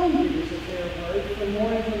hungry, is a fair word, for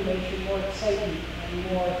more information, more excitement, and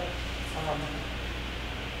more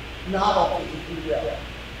novelty, if you will.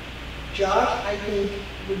 Josh, I think,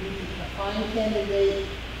 would be a fine candidate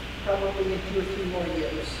probably in 2 or 3 more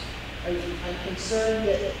years. I'm concerned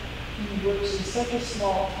that he works in such a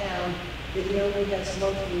small town that he only has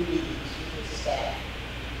monthly meetings with his staff.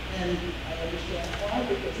 And I understand why,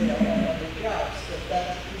 because they don't have other jobs,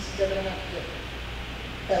 but he's going to have to,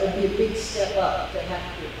 that would be a big step up to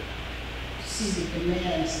have to see the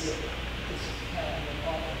demands that this town would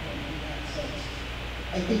offer him in that sense.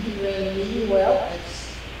 I think he ran the meeting well,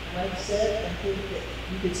 as Mike said. I think that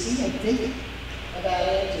you could see him thinking about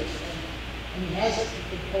answers, and he has it. You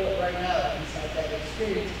can pull it right out. He's had that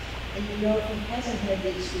experience. And if he hasn't had the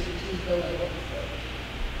experience, he's going to look for it.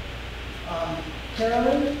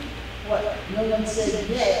 Carolyn, what no one said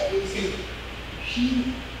yet is that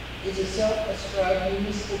she is a self-ascribed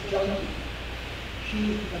municipal junkie.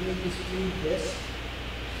 Let me just read this.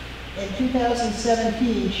 In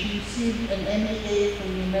 2017, she received an MBA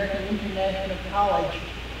from the American International College,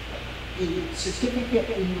 a certificate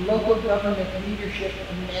in local government leadership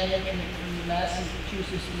and management from the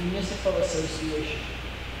Massachusetts Municipal Association.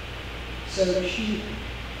 So she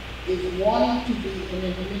is wanting to be an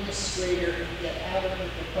administrator and get out of her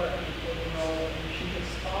department role, and she has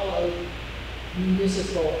followed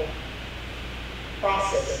municipal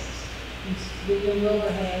processes. William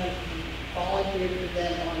Wilbraham volunteered for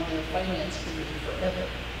them on their finance committee forever,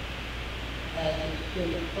 and has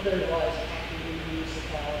been otherwise active in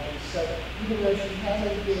municipalities. So even though she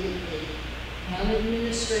hasn't been a town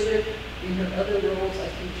administrator in her other roles, I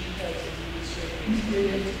think she has administrative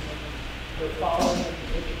experience. For following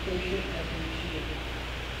the education, I think she would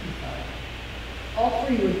be fine. All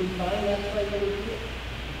three would be fine, that's why they would do it.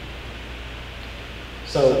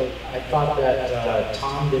 So I thought that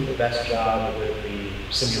Tom did the best job with the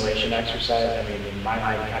simulation exercise. I mean, in my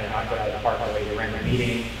mind, kind of knocked it out of the park the way he ran the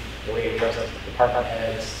meeting, the way he addressed the department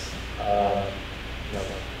heads. You know,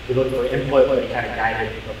 he looked for input, but he kind of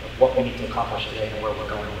guided what we need to accomplish today and where we're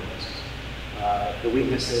going with this. The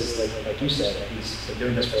weakness is, like you said, he's been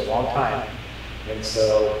doing this for a long time, and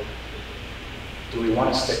so do we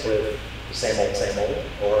want to stick with the same old,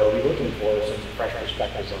 or are we looking for some fresh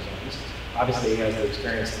perspectives on things? Obviously, he has the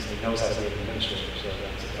experience and he knows how to be an administrator, so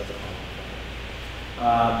that's a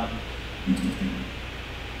problem.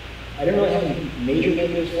 I didn't really have any major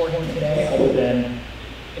negatives for him today, other than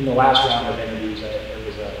in the last round of interviews, there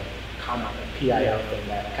was a comment, a PIO thing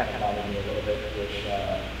that kind of bothered me a little bit, which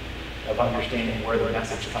of understanding where the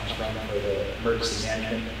message comes from for the emergency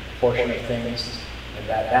management portion of things, and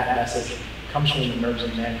that message comes from the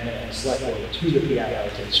emergency management and select board to the PIO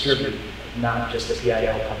to distribute, not just the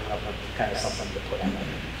PIO coming up with kind of something to put out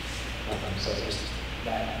there. So just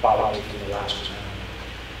that bothered me from the last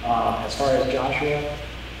round. As far as Joshua,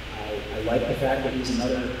 I like the fact that he's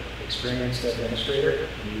another experienced administrator.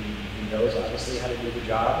 He knows obviously how to do the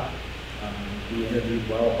job. He interviewed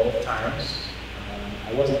well both times.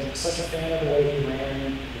 I wasn't such a fan of the way he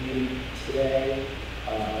ran the meeting today,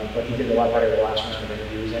 but he did a lot better the last round of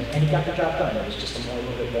interviews, and he got the job done. It was just a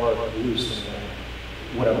little bit more loose than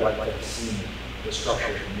what I would like to have seen the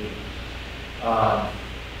structure of the meeting.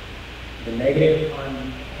 The negative on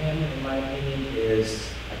him, in my opinion,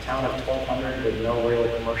 is a town of 1,200 with no real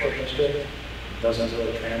commercial district. It doesn't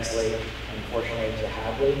really translate, unfortunately, to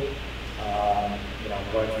Hadley. You know,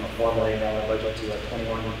 going from a $4 million budget to a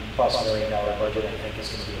 $21+ million budget, I think is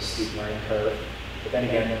going to be a steep learning curve. But then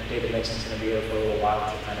again, David Nixon's going to be here for a little while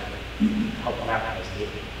to kind of help him out as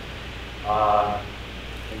needed.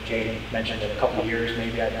 And Jane mentioned in a couple of years,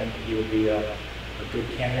 maybe I think he would be a good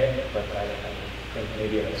candidate, but I think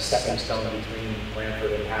maybe a stepping stone between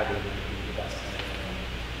Branford and Hadley would be the best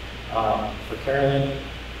candidate. For Carolyn,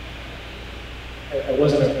 I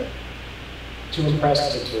wasn't too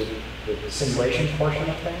impressed with the simulation portion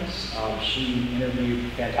of things. She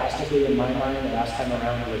interviewed fantastically in my mind the last time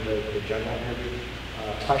around with the general interview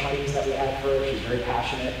questions that we had for her. She's very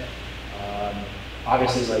passionate.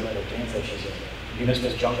 Obviously, like Jane said, she's a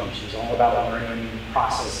municipal junkie. She's all about learning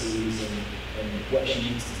processes and what she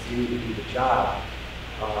needs to do the job.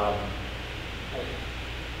 I'm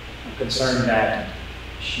concerned that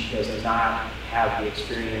she does not have the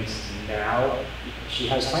experience now. She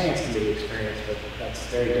has finance committee experience, but that's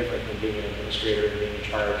very different than being an administrator and being in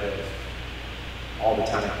charge of all the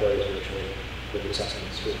town employees virtually, with the exception of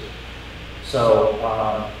the school. So,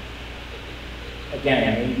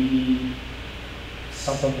 again, maybe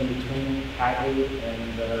something in between Hadley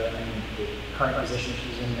and the current position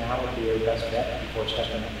she's in now would be her best bet before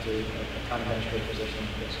stepping up to a town administrator position in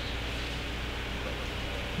this.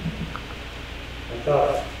 I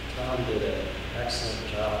thought Tom did an excellent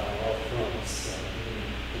job on all fronts.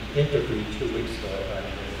 He interviewed 2 weeks ago. I thought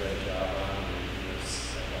he did a great job on him. He was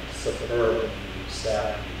superb in the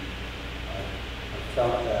staff. I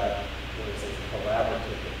felt that it was a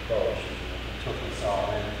collaborative approach. He took us all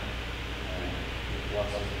in, and it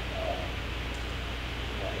wasn't a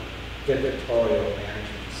dictatorial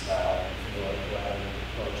management style. It was a collaborative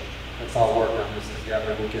approach. Let's all work on this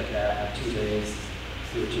together. We'll get that in 2 days.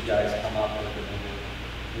 See what you guys come up with, and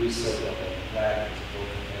then we sort of flag to go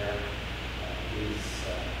from there. He's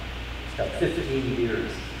got 15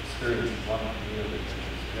 years of experience in one community, which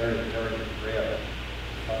is very, very rare to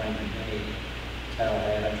find any town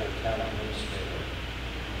manager, town administrator,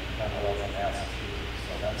 kind of level in Massachusetts.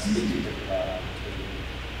 So that speaks to the opportunity.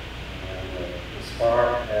 And as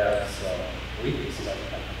far as weaknesses, I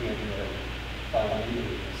can't really find any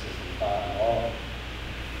weaknesses at all.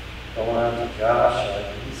 Going on to Josh,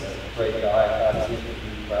 he's a great guy. I thought he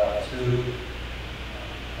interviewed well too.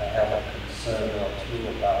 I have a concern though too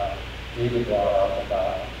about, David brought up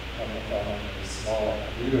about coming from a small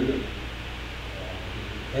community.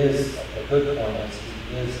 And he is, the good point is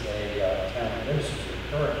he is a town administrator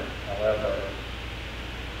currently. However,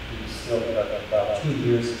 he's still got about 2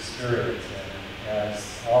 years experience, and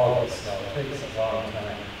as all of us know, it takes a long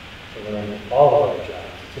time to learn all of our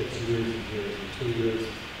jobs. It takes years and years, and 2 years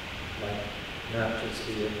might not just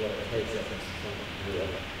be what it takes at this point to do it.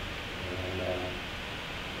 And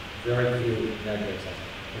very few negatives, I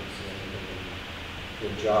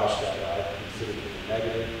think, in Josh that I consider to be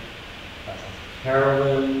negative.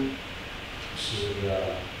 Carolyn, she did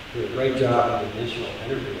a great job in the initial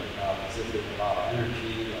interview, exhibited a lot of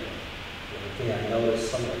energy. And the thing I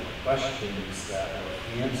noticed, some of the questions that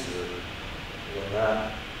were answered were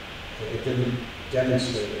not, it didn't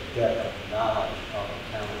demonstrate the depth of knowledge of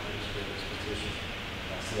the town administrator's position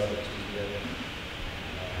as the other two did.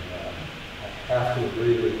 And I have to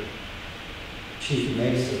agree with Chief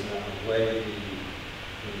Mason on the way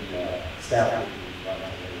the staff meeting was run.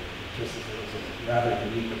 It was a rather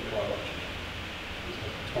unique approach. It was a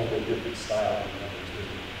totally different style than the other two.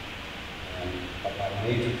 But my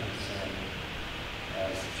major concern,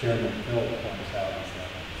 as Chairman Phil points out, is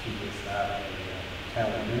that she is not a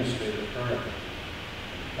town administrator currently.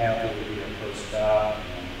 Hadley would be her first job.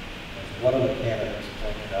 And as one of the candidates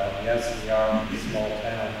pointed out, yes, we are a small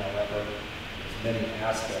town, however, there's many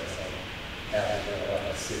aspects of Hadley like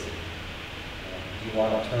a city. Do you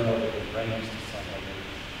want to turn over the reins to somebody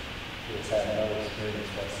who has had no experience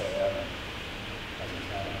whatsoever as a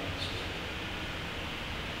town administrator?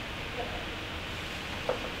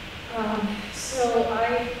 So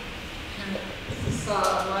I saw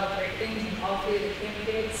a lot of great things in all three of the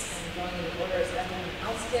candidates, and going in the order as everyone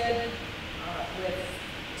else did. With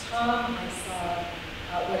Tom, I saw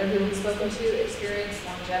what everyone's spoken to, experience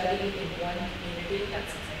longevity in one community.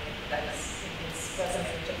 That's something that's in his resume,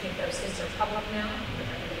 which I think those things are public now.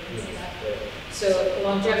 So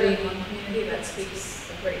longevity in one community, that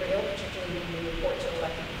speaks a great deal, particularly when you report to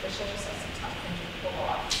elected officials. That's a tough thing to pull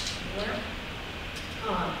off anywhere.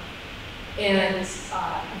 And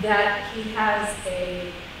that he has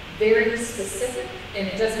a very specific, and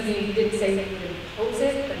it doesn't mean he didn't say he would impose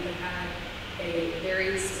it, but he had a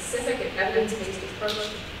very specific and evidence-based approach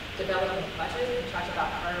to developing a budget. We talked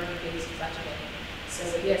about priority-based budgeting. So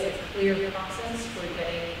he has a clear process for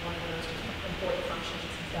getting one of the most important functions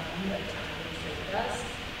done that a town administrator does.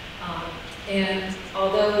 And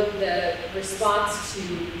although the response to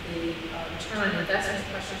the return on investment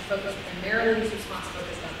question focused primarily, his response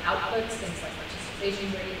focused on outputs, things like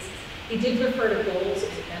participation rates, he did refer to goals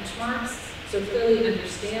and benchmarks, so clearly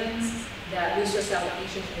understands that resource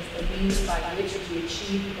allocation is the means by which we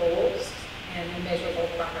achieve goals and measurable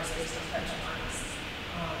progress based on benchmarks.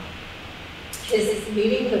 His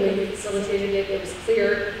meeting, the way he facilitated it, it was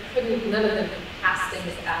clear, none of them could pass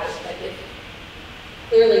things out, but if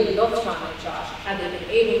clearly both Tom and Josh, had they been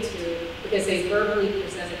able to, because they verbally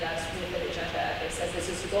presented us with an agenda, they said this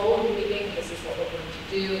is the goal of the meeting, this is what we're going to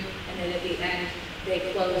do, and then at the end, they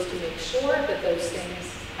closed to make sure that those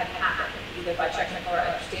things had happened, either by technical or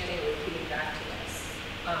understanding or repeating back to us.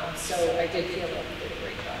 So I did feel like we did a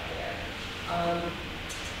great job there.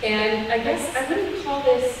 And I guess I wouldn't call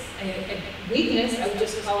this a weakness, I would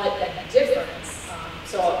just call it a difference.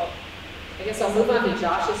 So I guess I'll move on to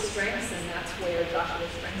Josh's strengths, and that's where Joshua's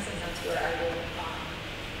strengths, and that's where I will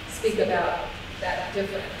speak about that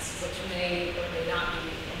difference, which may or may not be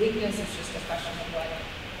a weakness. It's just a question of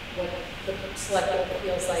what the select board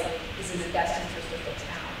feels like is in the best interest of the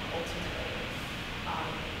town, ultimately.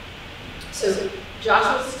 So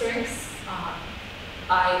Joshua's strengths,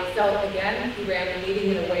 I felt, again, he ran the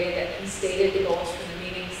meeting in a way that he stated the goals for the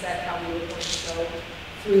meeting, said how we were going to go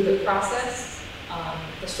through the process.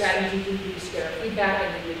 The strategy he used to get our feedback,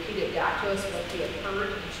 and then repeated back to us what he had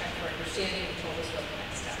heard and checked for understanding and told us what the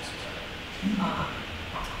next steps were.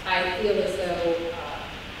 I feel as though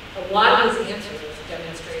a lot of his answers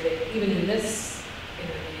demonstrated, even in this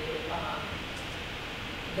interview,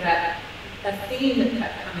 that a theme that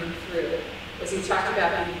kept coming through was he talked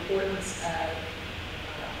about the importance of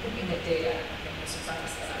looking at data. I think I'm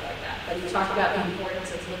surprised that I like that. But he talked about the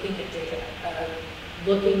importance of looking at data,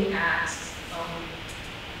 looking at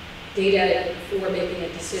data before making a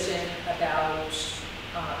decision about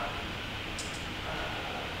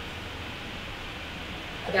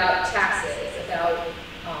taxes, about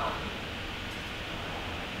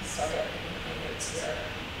sorry, my notes here.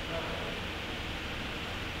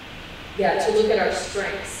 Yeah, to look at our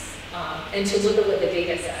strengths and to look at what the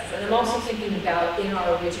data says. And I'm also thinking about in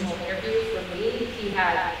our original interview, for me, he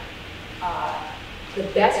had the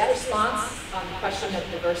best response on the question of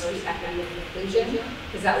diversity, equity, and inclusion,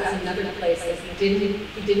 because that was another place that he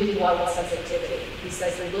didn't dwell on subjectivity. He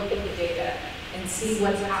says, look at the data and see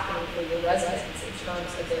what's happening for your residents in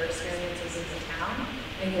terms of their experiences in the town,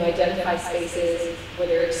 and you identify spaces where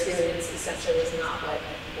their experience essentially is not what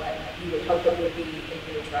you would hope it would be if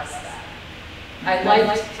you address that. I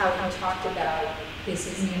liked how he talked about his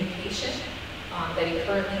communication, that he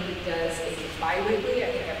currently does a bi-weekly,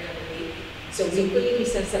 I think every other week. So weekly, he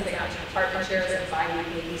sends something out to the partner chairs, and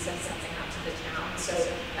bi-weekly, he sends something out to the town. So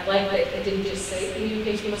I like that it didn't just say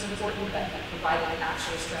communication was important, but he provided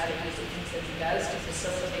actual strategies and things that he does to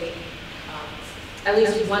facilitate at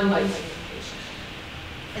least one way of communication.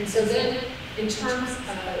 And so then, in terms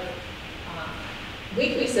of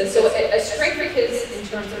weekly, so a strength of his in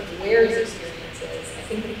terms of where his experience is, I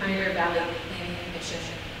think the Pioneer Valley Planning Commission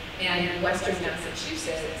and Western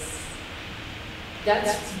Massachusetts,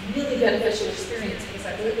 that's really beneficial experience, because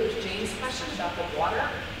I believe it was James' question about the water.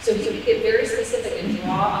 So he could get very specific and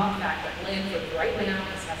draw on the fact that Blandford right now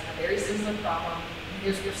is having a very similar problem, and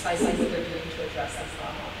here's precisely what they're doing to address that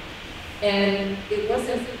problem. And it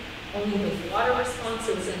wasn't only the water response,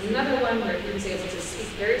 it was another one where he was able to speak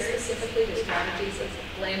very specifically to strategies that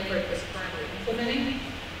Blandford was currently implementing.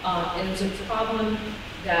 And it was a problem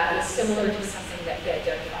that was similar to something that he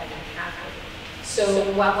identified in Hadley. So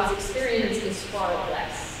while his experience is far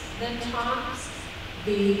less than Tom's,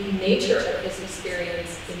 the nature of his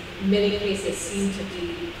experience in many cases seemed to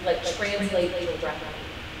be like translate directly.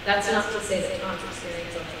 That's not to say that Tom's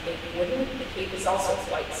experience on the Cape wouldn't. The Cape is also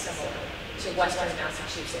quite similar to Western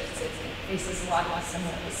Massachusetts. It faces a lot of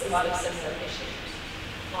similar issues.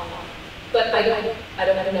 But I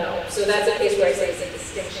don't know. So that's a case where I say it's a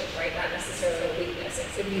distinction, right? Not necessarily a weakness. It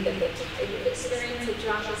could be that the type of experience that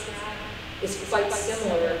Josh has had is quite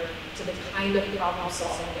similar to the kind of problem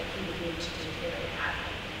solving that he would need to do here in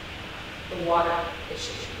Hadley. The water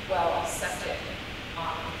issue, well, septic,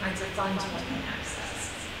 kinds of funds one can access.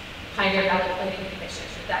 Pioneer Valley Planning Commission,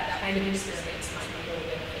 that kind of experience might be really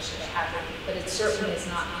beneficial to Hadley, but it certainly is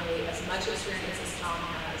not nearly as much experience as Tom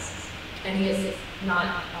has, and he is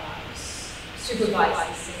not supervise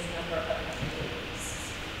the same number of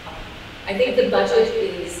employees. I think the budget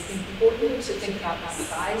is important to think about the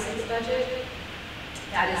size of the budget.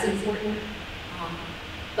 That is important.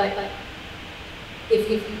 But if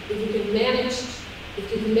you can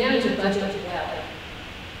manage a budget well,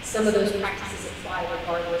 some of those practices apply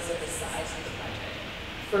regardless of the size of the budget.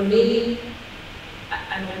 For me,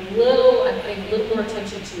 I'm paying a little more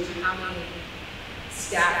attention to how many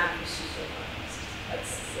staff you supervise.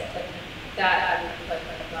 That I would put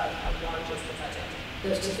above how large is the budget.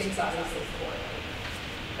 Those two things obviously correlate.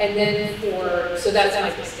 And then so that's my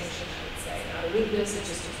distinction, I would say. Not a weakness, it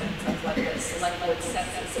just depends on what the select board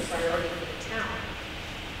sets as a priority for the town.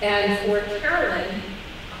 And for Carolyn,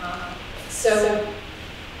 so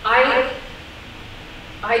I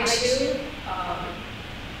too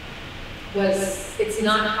it's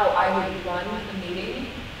not how I would run a meeting,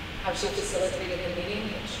 how she facilitated a meeting.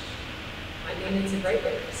 I mean, it's a great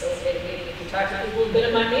way to facilitate a meeting if you talk to people who've been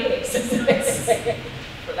in my meetings.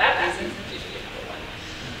 For that reason, it's usually number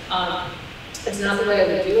one. It's not the way I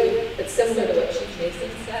would do it, but similar to what Chief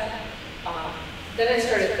Mason said. Then I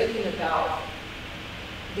started thinking about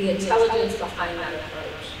the intelligence behind that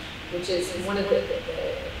approach, which is one of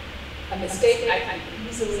a mistake I can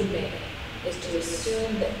easily make is to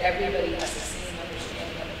assume that everybody has the same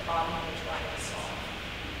understanding of the problem we're trying to solve.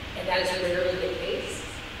 And that is rarely the case.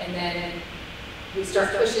 And then we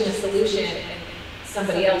start pushing a solution and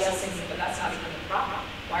somebody else is thinking, but that's not even the problem.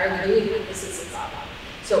 Why are we doing that? This is the problem.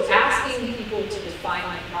 So asking people to define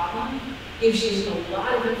my problem gives you a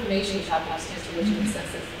lot of information about the extent to which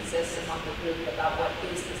consensus exists among the group about what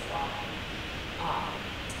is this problem.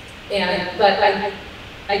 But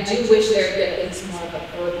I do wish there had been at least more of a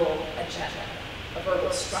verbal agenda, a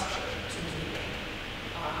verbal structure to the meeting.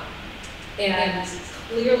 And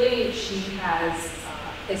clearly she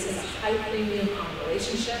places a high premium on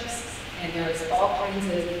relationships, and there is all kinds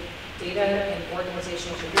of data and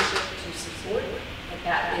organizational leadership to support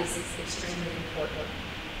that is extremely important.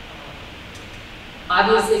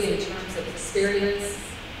 Obviously, in terms of experience,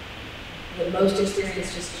 the most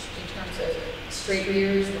experience just in terms of straight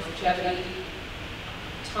years, longevity,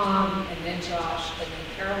 Tom, and then Josh, and then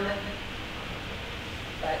Carolyn.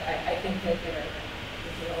 But I think that they're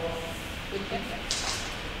all good candidates.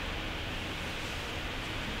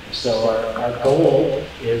 So our goal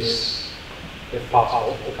is, if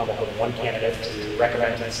possible, to come up with one candidate to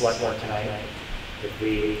recommend to the select board tonight. If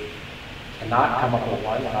we cannot come up with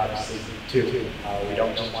one, then obviously two. We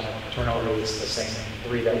don't just want to turn over the same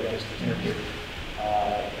three that we just interviewed.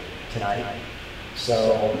 tonight.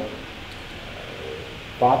 So,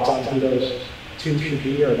 thoughts on who those two should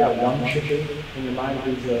be, or that one should be, in your mind,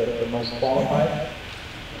 who's the most qualified?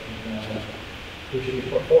 And, who should be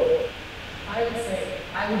put forward? I would say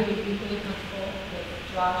I would be equally comfortable with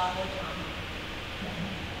Josh or Tom.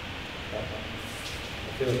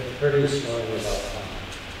 I feel pretty strongly about Tom.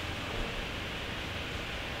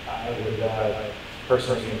 I would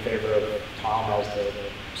personally be in favor of Tom as the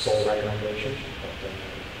sole recommendation.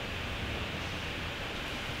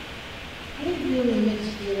 I have really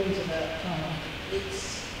mixed feelings about Tom.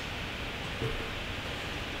 It's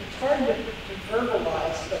hard to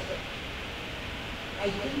verbalize, but I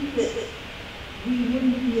think that we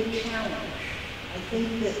wouldn't be a challenge. I think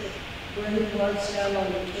that where he was down on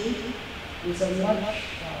the Cape was a much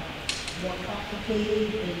more complicated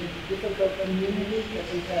and difficult community because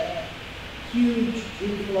we've had huge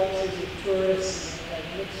influxes of tourists and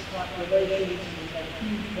we've had mixed populations and we've had a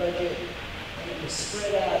huge budget and it was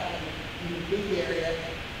spread out in a big area.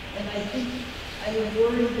 And I think I would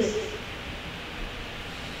worry that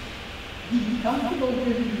he'd be comfortable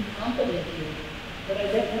here, he'd be competent here, but I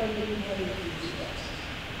definitely didn't have enthusiasm.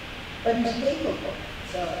 But he's capable,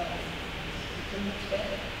 so it's a mixed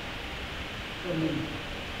bag for me.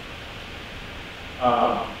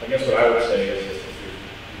 I guess what I would say is if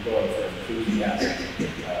you're going for enthusiasm,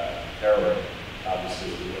 heroin, obviously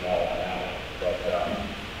we would all on that. But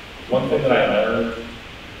one thing that I learned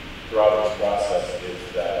throughout this process is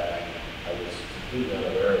that I was completely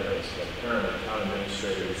unaware of this, but apparently town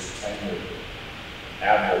administrators' tenure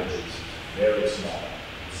average is very small.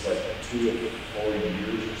 It's like 2 to 4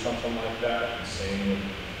 years or something like that, the same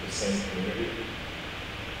community.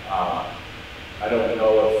 I don't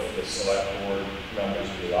know if the select board members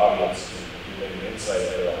of the audience can give any insight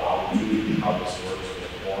into how this works with the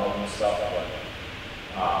quorum and stuff, but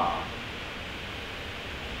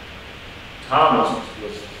Tom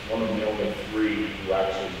was one of the only 3 who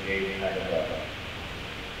actually gave kind of a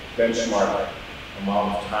benchmark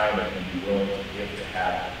amount of time that he'd be willing to give to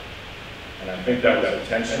Hadley. And I think that was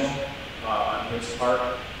intentional on his part,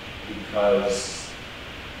 because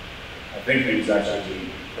I think he was actually the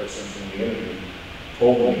person from the interview who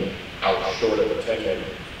told me how short of a tenure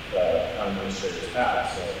the administrators had.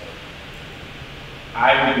 So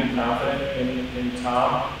I would be confident in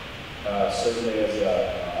Tom, certainly as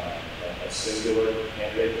a singular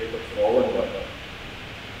candidate to put forward, but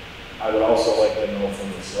I would also like to know from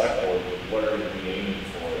the select board, what are we aiming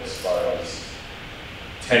for as far as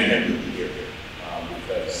tenure here?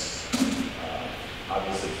 Because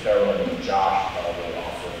obviously Carolyn and Josh probably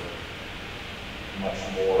offer much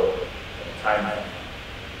more time.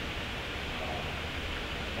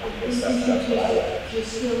 I guess that's what I would.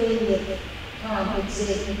 Just feeling that Tom had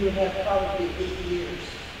said he would have probably 8 years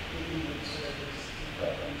in the service.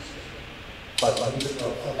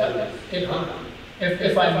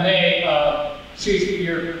 If I may, Chief,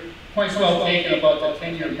 your point's well taken about the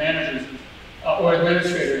tenure managers or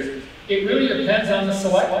administrators. It really depends on the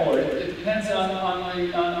select board. It depends on the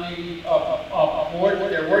board that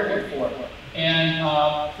they're working for and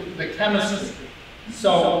the chemistry.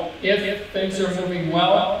 So if things are moving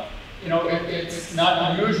well, you know, it's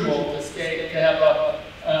not unusual to have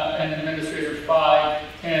an administrator 5,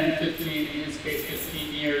 10, 15, in this case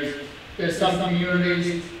 15 years. There's some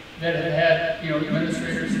communities that have had, you know,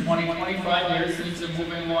 administrators 20, 25 years, things are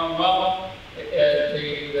moving along well.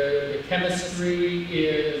 The chemistry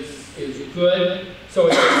is good, so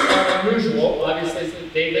it's not unusual. Obviously,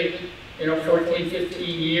 David, you know, 14,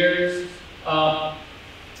 15 years,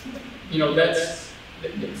 you know,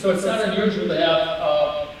 so it's not unusual to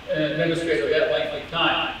have an administrator that length of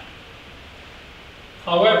time.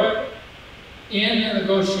 However, in the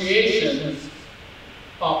negotiations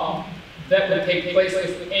that would take place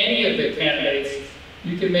with any of the candidates,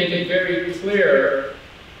 you can make it very clear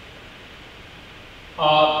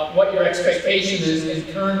what your expectation is in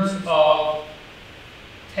terms of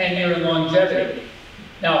tenure and longevity.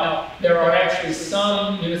 Now, there are actually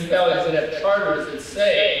some municipalities that have charters that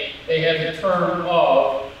say they have a term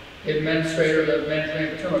of administrator, the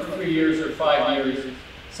management term of 3 years or 5 years,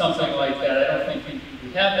 something like that. I don't think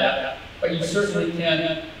we have that, but you certainly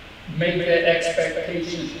can make that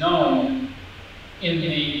expectation known in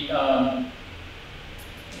the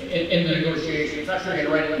negotiations. I'm not sure you're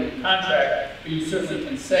going to write it in the contract, but you certainly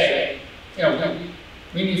can say, you know,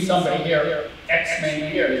 we need somebody here X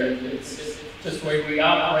many years. It's just the way we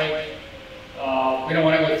operate. We don't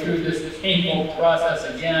want to go through this painful process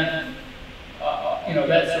again. You know,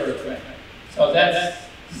 that sort of thing. So that's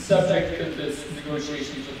subject to this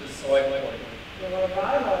negotiations with the select board. Well, our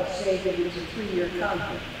bylaws say that it's a 3-year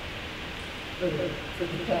contract. for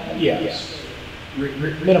the town. Yes.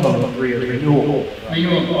 Minimum of 3 or renewable.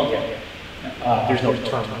 Renewable, okay. There's no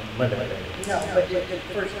term limit. No, but the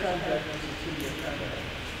first contract was a 2-year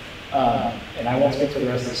contract. And I won't speak for the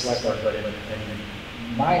rest of the select board, but in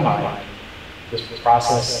my mind, this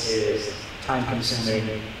process is time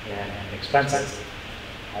consuming and expensive.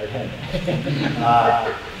 Hired him.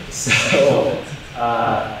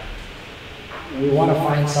 We want to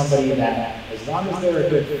find somebody that, as long as they're a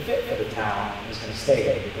good fit for the town, is going to stay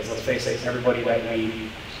here. Because let's face it, everybody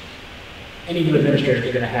any new administrator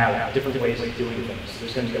is going to have different ways of doing things.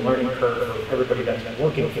 There's going to be a learning curve for everybody that's been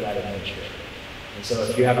working for that administrator. And so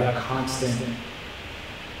if you have a constant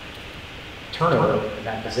turnover in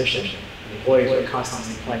that position, the employees are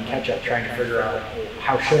constantly playing catch up, trying to figure out, well,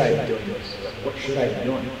 how should I be doing this? What should I be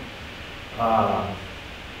doing?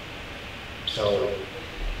 So,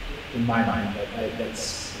 in my mind,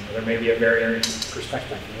 that's, there may be a varying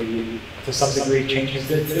perspective. Maybe to some degree, change is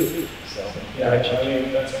good too. So, yeah, I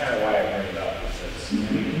mean, that's kind of why I bring it up, because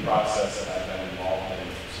the process that I've been involved in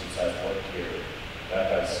since I've worked here, that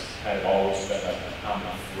has kind of always been a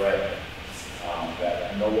common thread,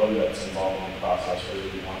 that no one that's involved in the process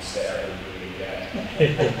really wants to ever do it again.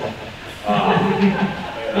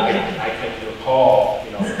 And I can recall,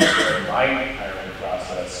 during my hiring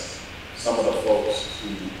process, some of the folks who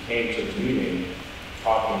came to the meeting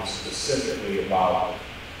talking specifically about,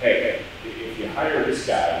 hey, if you hire this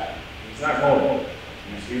guy, he's not going over.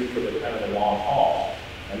 He's here for the kind of the long haul.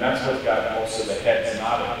 And that's what got most of the heads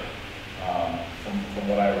nodded, from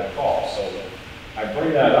what I recall. So I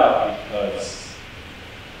bring that up because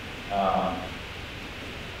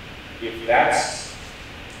if that's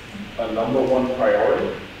a #1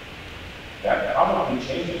 priority, that probably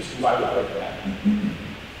changes who I would recommend.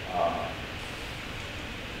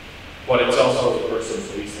 But it's also the person's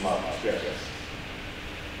least amount of experience.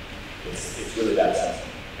 It's really that simple.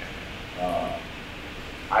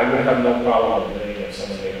 I would have no problem admitting if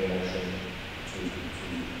someone made a motion to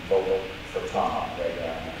vote for Tom right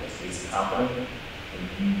now, because he's competent and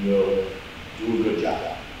he will do a good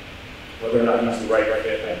job. Whether or not he's the right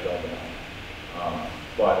fit, I don't know.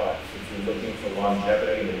 But if you're looking for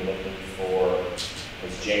longevity and you're looking for,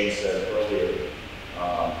 as James said earlier,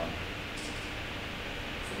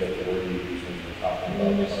 forget the word you used when you were talking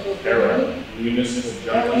about municipal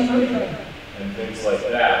junkie and things like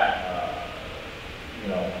that,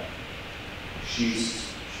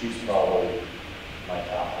 she's probably my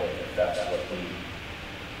top pick if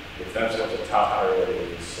that's what the top priority of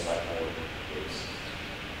the select board is.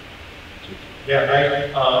 Yeah,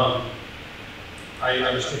 I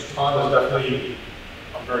understand Tom is definitely,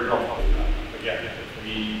 I'm very comfortable with that. Again,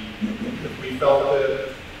 if we felt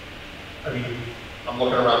that, I'm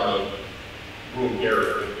looking around the room here,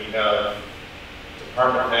 and we have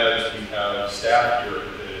department heads, we have staff here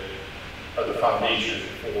that are the foundation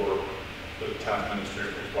for the town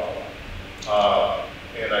administrator as well.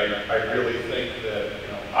 And I really think that,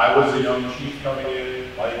 I was a young chief coming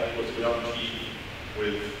in, Mike was a young chief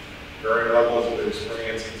with varying levels of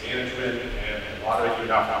experience in management, and a lot of you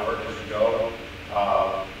know how work as you go.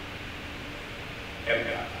 And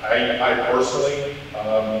I personally,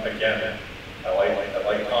 again, I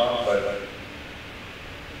like Tom, but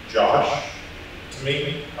Josh, to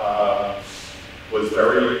me, was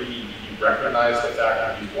he recognized the fact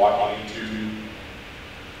that he's walking into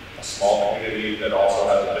a small community that also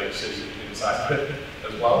has a big city inside of it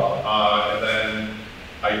as well. And then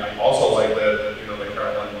I also like that, that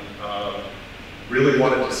Carolyn really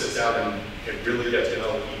wanted to sit down and really get to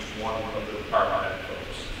know each one of the department head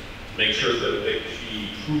folks. Make sure that she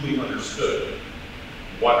truly understood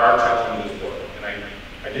what our challenges were. And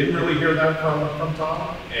I didn't really hear that from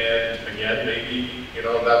Tom. And again, maybe,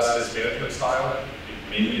 that's his management style.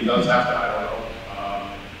 Maybe he does have to, I don't know.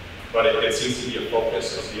 But it seems to be a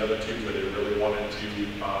focus of the other two where they really wanted to,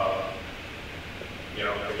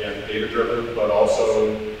 again, data-driven, but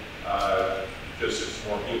also just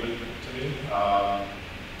more human to me.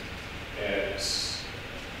 And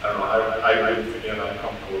I don't know, again, I'm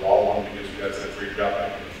comfortable with all of them because you guys did a great job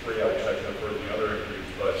making the 3. I wish I could have heard the other interviews,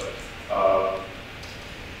 but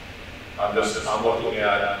I'm looking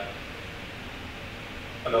at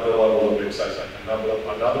another level of excitement,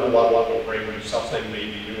 another level of bringing something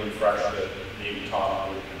maybe new and fresh that maybe Tom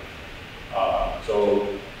would do. So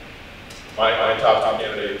my top 2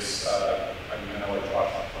 candidates, I'm going to let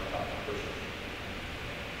Josh on top for sure.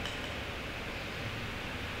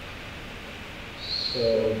 So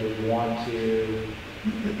do we want to,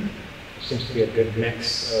 seems to be a good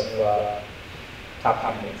mix of top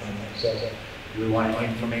candidates on there. So do we want to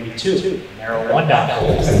aim for maybe 2, narrow 1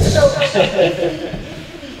 down? So, if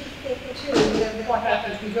we pick 2, then what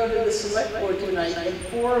happens? We go to the select board tonight, and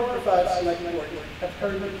 4 of the 5 select board have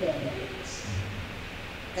heard the candidates.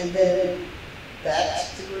 And then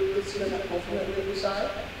that's the group that's going to ultimately decide?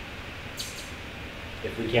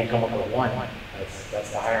 If we can't come up with one,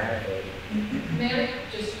 that's the hiring authority. May I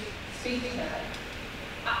just speak to that?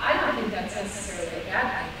 I don't think that's necessarily a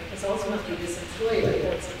bad thing, because ultimately this employee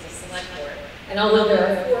reports to the select board. And although there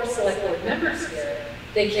are 4 select board members here,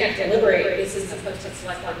 they can't deliberate, this is the posted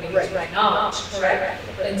select board meeting to my knowledge, correct?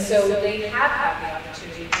 And so they have had the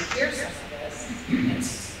opportunity to hear some of this.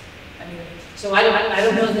 And, I mean, so I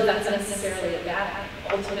don't know that that's necessarily a bad thing.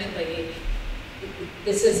 Ultimately,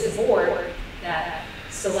 this is the board that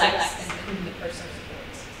selects and whom the person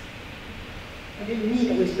supports. I didn't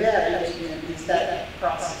mean it was bad, I just meant is that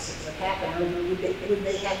process that would happen, or would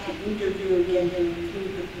they have to interview again through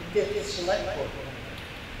the 5th select board?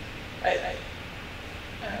 I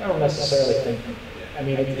don't necessarily think, I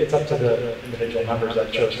mean, it's up to the individual members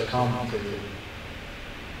that chose to come to,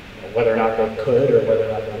 whether or not they could or whether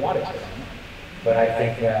or not they wanted to come. But I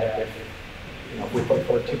think that if we put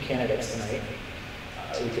forward 2 candidates tonight,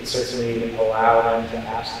 we could certainly allow them to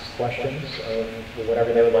ask questions of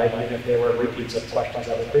whatever they would like, even if they were repeats of questions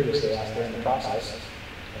that were previously asked during the process.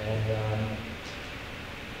 And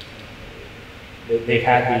they've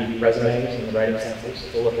had the resumes and the writing samples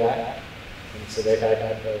to look at, and so they've had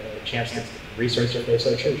a chance to research if they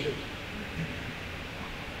so choose.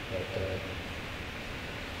 But,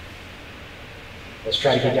 let's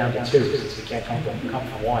try to get down to 2, since we can't come from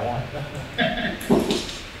 1.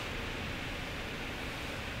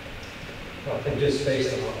 Well, I think just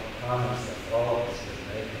based on what the comments that all of us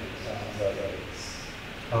are making, it sounds like it's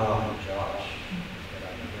Tom and Josh that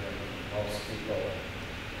I'm hearing from most people.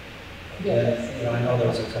 And, I know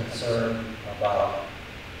there's a concern about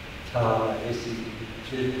Tom, at least he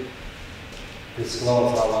did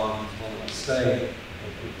disclose how long he's willing to stay.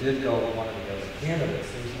 If we did go with one of the other candidates,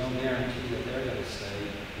 there's no guarantee that they're going to stay.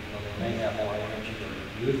 They may have more energy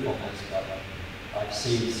or youthfulness, but I've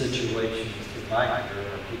seen situations through my career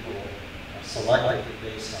where people selected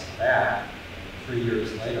based on that. And 3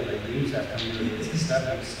 years later, they use that community as a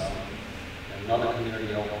stepping stone, and another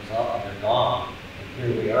community opens up and they're gone. And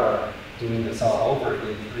here we are doing this all over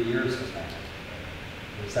again 3 years from now.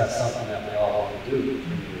 Is that something that we all want to do 3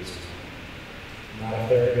 years from now? Not a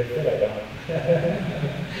very good fit, I don't.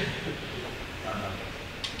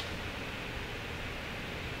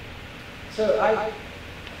 So I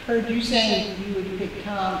heard you saying you would pick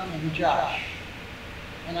Tom and Josh,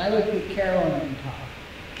 and I would pick Carolyn and Tom.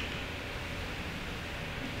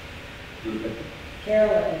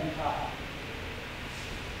 Carolyn and Tom.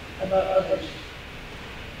 How about others?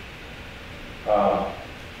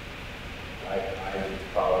 I would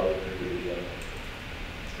probably agree with you.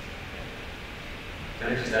 Can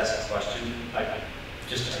I just ask a question?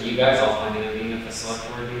 Are you guys all planning on being at the select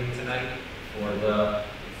board meeting tonight? Or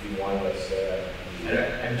If you want us to,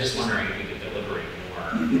 I'm just wondering if we could deliberate more,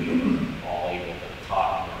 if we were all able to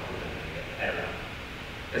talk more, I don't know.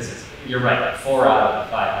 Because you're right, like 4 out of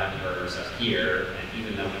the 5 members are here, and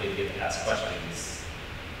even though we didn't get to ask questions,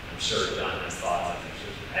 I'm sure John has thoughts,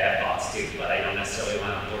 I have thoughts too, but I don't necessarily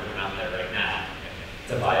want to board them out there right now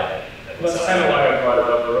to violate. well, that's kind of why I brought it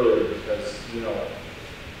up earlier, because,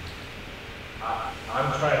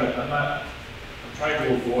 I'm trying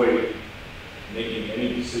to avoid making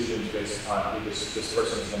any decisions based upon who this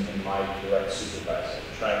person is going to be my direct supervisor.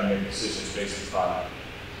 I'm trying to make decisions based upon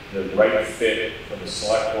the right fit for the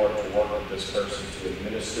select board to work with this person to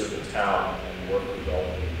administer the town and work with all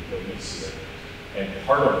the needs here. And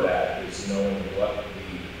part of that is knowing what the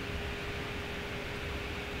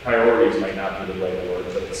priorities might not be the right word,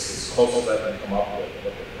 but it's as close as I can come up with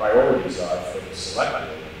what the priorities are for the select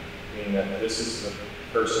board, meaning that this is the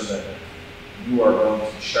person that you are going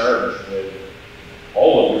to charge with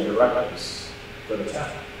all of your directives for the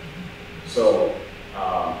town. So,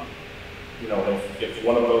 if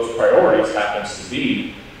one of those priorities happens to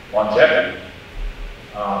be longevity,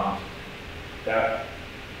 that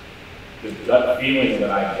the gut feeling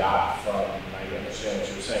that I got from, I understand what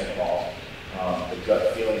you were saying, Paul, the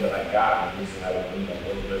gut feeling that I got, and the reason I would lean a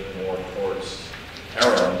little bit more towards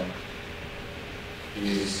Carolyn,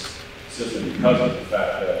 is simply because of the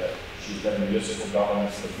fact that she's been in municipal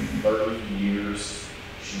government for 30 years.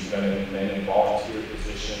 She's been in many volunteer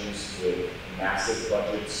positions with massive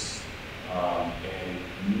budgets, and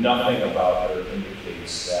nothing about her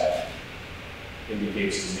indicates to me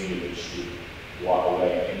that she would walk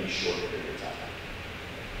away any short period of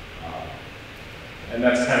time. And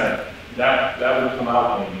that's kind of, that would come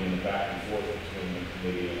out maybe in the back and forth between the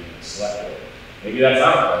committee and the select board. Maybe that's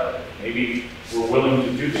not a priority. Maybe we're willing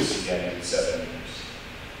to do this again in 7 years.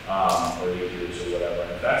 or 8 years or whatever.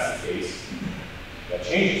 And if that's the case, that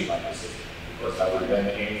changes my decision. Because I would then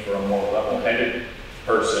aim for a more level-headed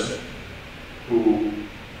person who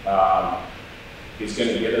is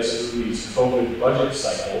going to get us through these COVID budget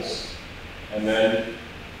cycles, and then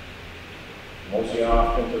mostly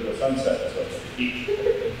off into the sunset, so to speak.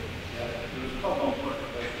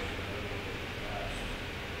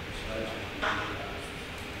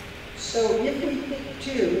 So if we pick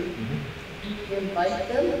two, do we invite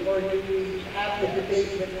them, or do we have the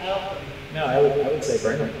debate without them? No, I would say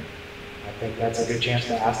bring them. I think that's a good chance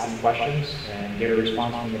to ask them questions and get a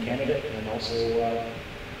response from the candidate, and also,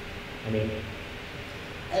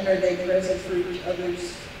 And are they present for each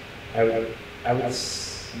other's? I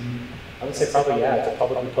would say probably, yeah, it's a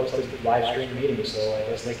publicly posted live stream meeting, so I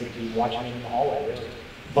guess they could be watching in the hallway, really.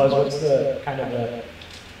 Buzz, what's the kind of the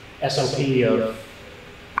SOP of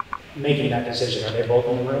making that decision? Are they both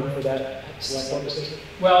in the room for that select board decision?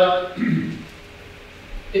 Well,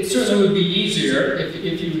 it certainly would be easier if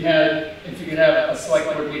you could have a select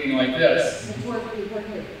board meeting like this. We're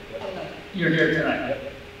here. You're here tonight.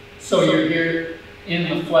 So you're here in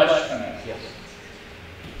the flesh tonight. Yes.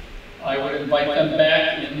 I would invite them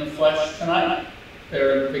back in the flesh tonight.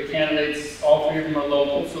 The candidates, all three of them are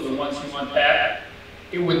local, so the ones you want back.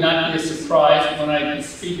 It would not be a surprise when I was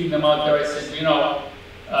speaking them out there. I said, you know,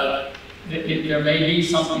 there may be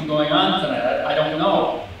something going on tonight. I don't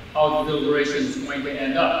know how the deliberation is going to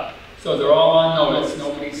end up. So they're all on notice.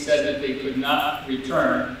 Nobody said that they could not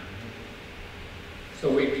return. So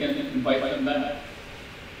we can invite them back.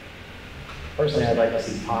 Personally, I'd like to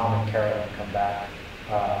see Tom and Carolyn come back,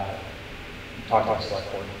 talk to the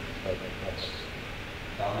select board. I think that's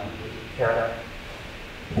Carolyn.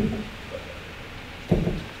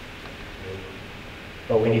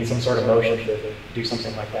 But we need some sort of motion to do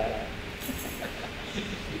something like that.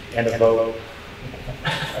 And a vote.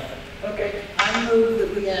 Okay, I move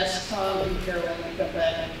that we ask Tom and Carolyn to come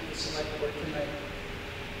back into the select board tonight.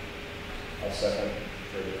 I'll second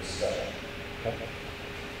further discussion. Okay.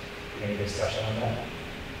 Any discussion on that?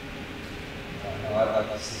 No, I'd like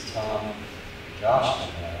to see Tom and Josh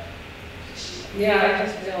come back. Yeah, I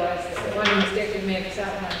just realized that one mistake we made is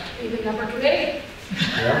that one even number committee.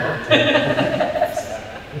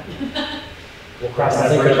 We'll cross that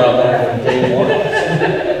Think bridge. about that from day one.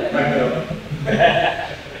 I know. I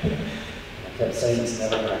kept saying it's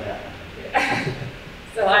never gonna happen.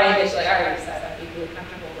 So I already said I'm equally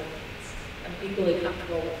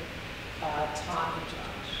comfortable with Tom and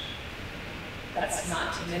Josh. That's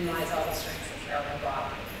not to minimize all the strengths that Carolyn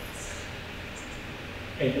brought.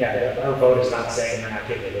 And yeah, our vote is not saying they're not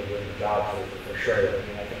capable of doing the job for sure. I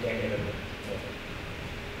mean, I think any of them,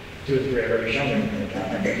 2 or 3 have already shown them doing the job. I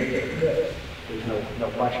think they're good. There's no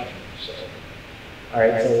question. So, all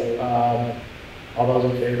right. So, all those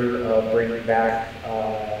in favor of bringing back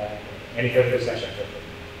any further discussion?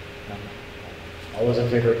 No. All those in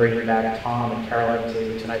favor of bringing back Tom and Carolyn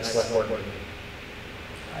to tonight's select board meeting?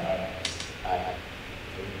 Aye.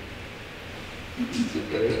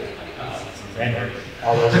 And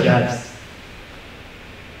all those against?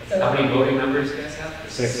 How many voting members do you guys have?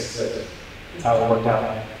 6. That's how it worked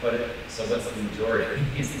out. So what's the majority?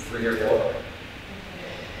 Is it 3 or 4? The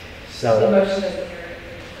So, motion is carried.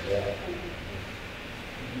 yeah.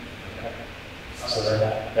 So then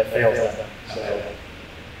that fails that. So,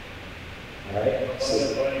 all right. So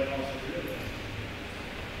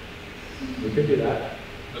we could do that.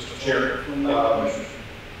 Mr. Chair,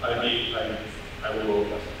 I will vote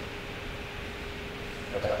yes.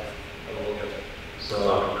 Okay. I will vote yes. So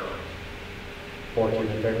 14 in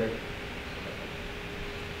favor.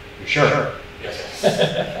 You sure? Yes.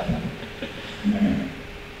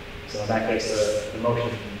 So in that case, the motion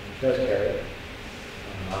does carry.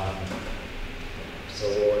 So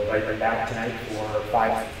we'll invite them back tonight for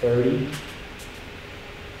 5:30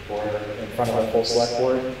 in front of the full select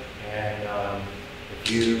board. And if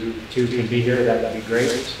you two can be here, that would be great.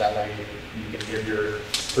 So that way you can give your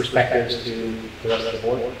perspectives to the rest of the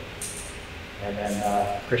board. And then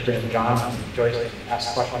Christian and John and Joyce can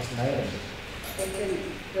ask questions tonight. And They can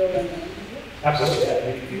build on that. absolutely, yeah.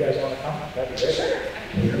 If you guys want to come, that'd be great. Sure.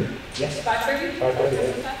 Yes. 5:30?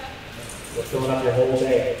 5:30. We're filling up your whole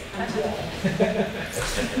day. I'm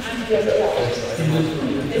You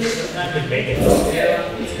can make it.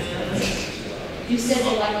 You said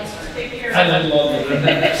you like us to take care of. I live longer than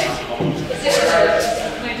that.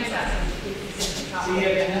 I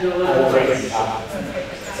will make it.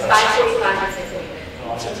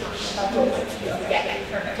 5:45. Yeah,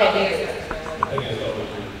 perfect.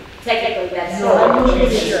 technically that's No, I'm moving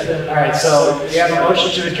to adjourn. All right, so we have a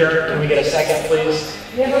motion to adjourn. Can we get a second, please?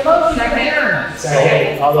 We have a motion to adjourn.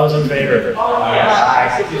 Second. All those in favor?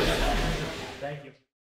 Aye. Aye.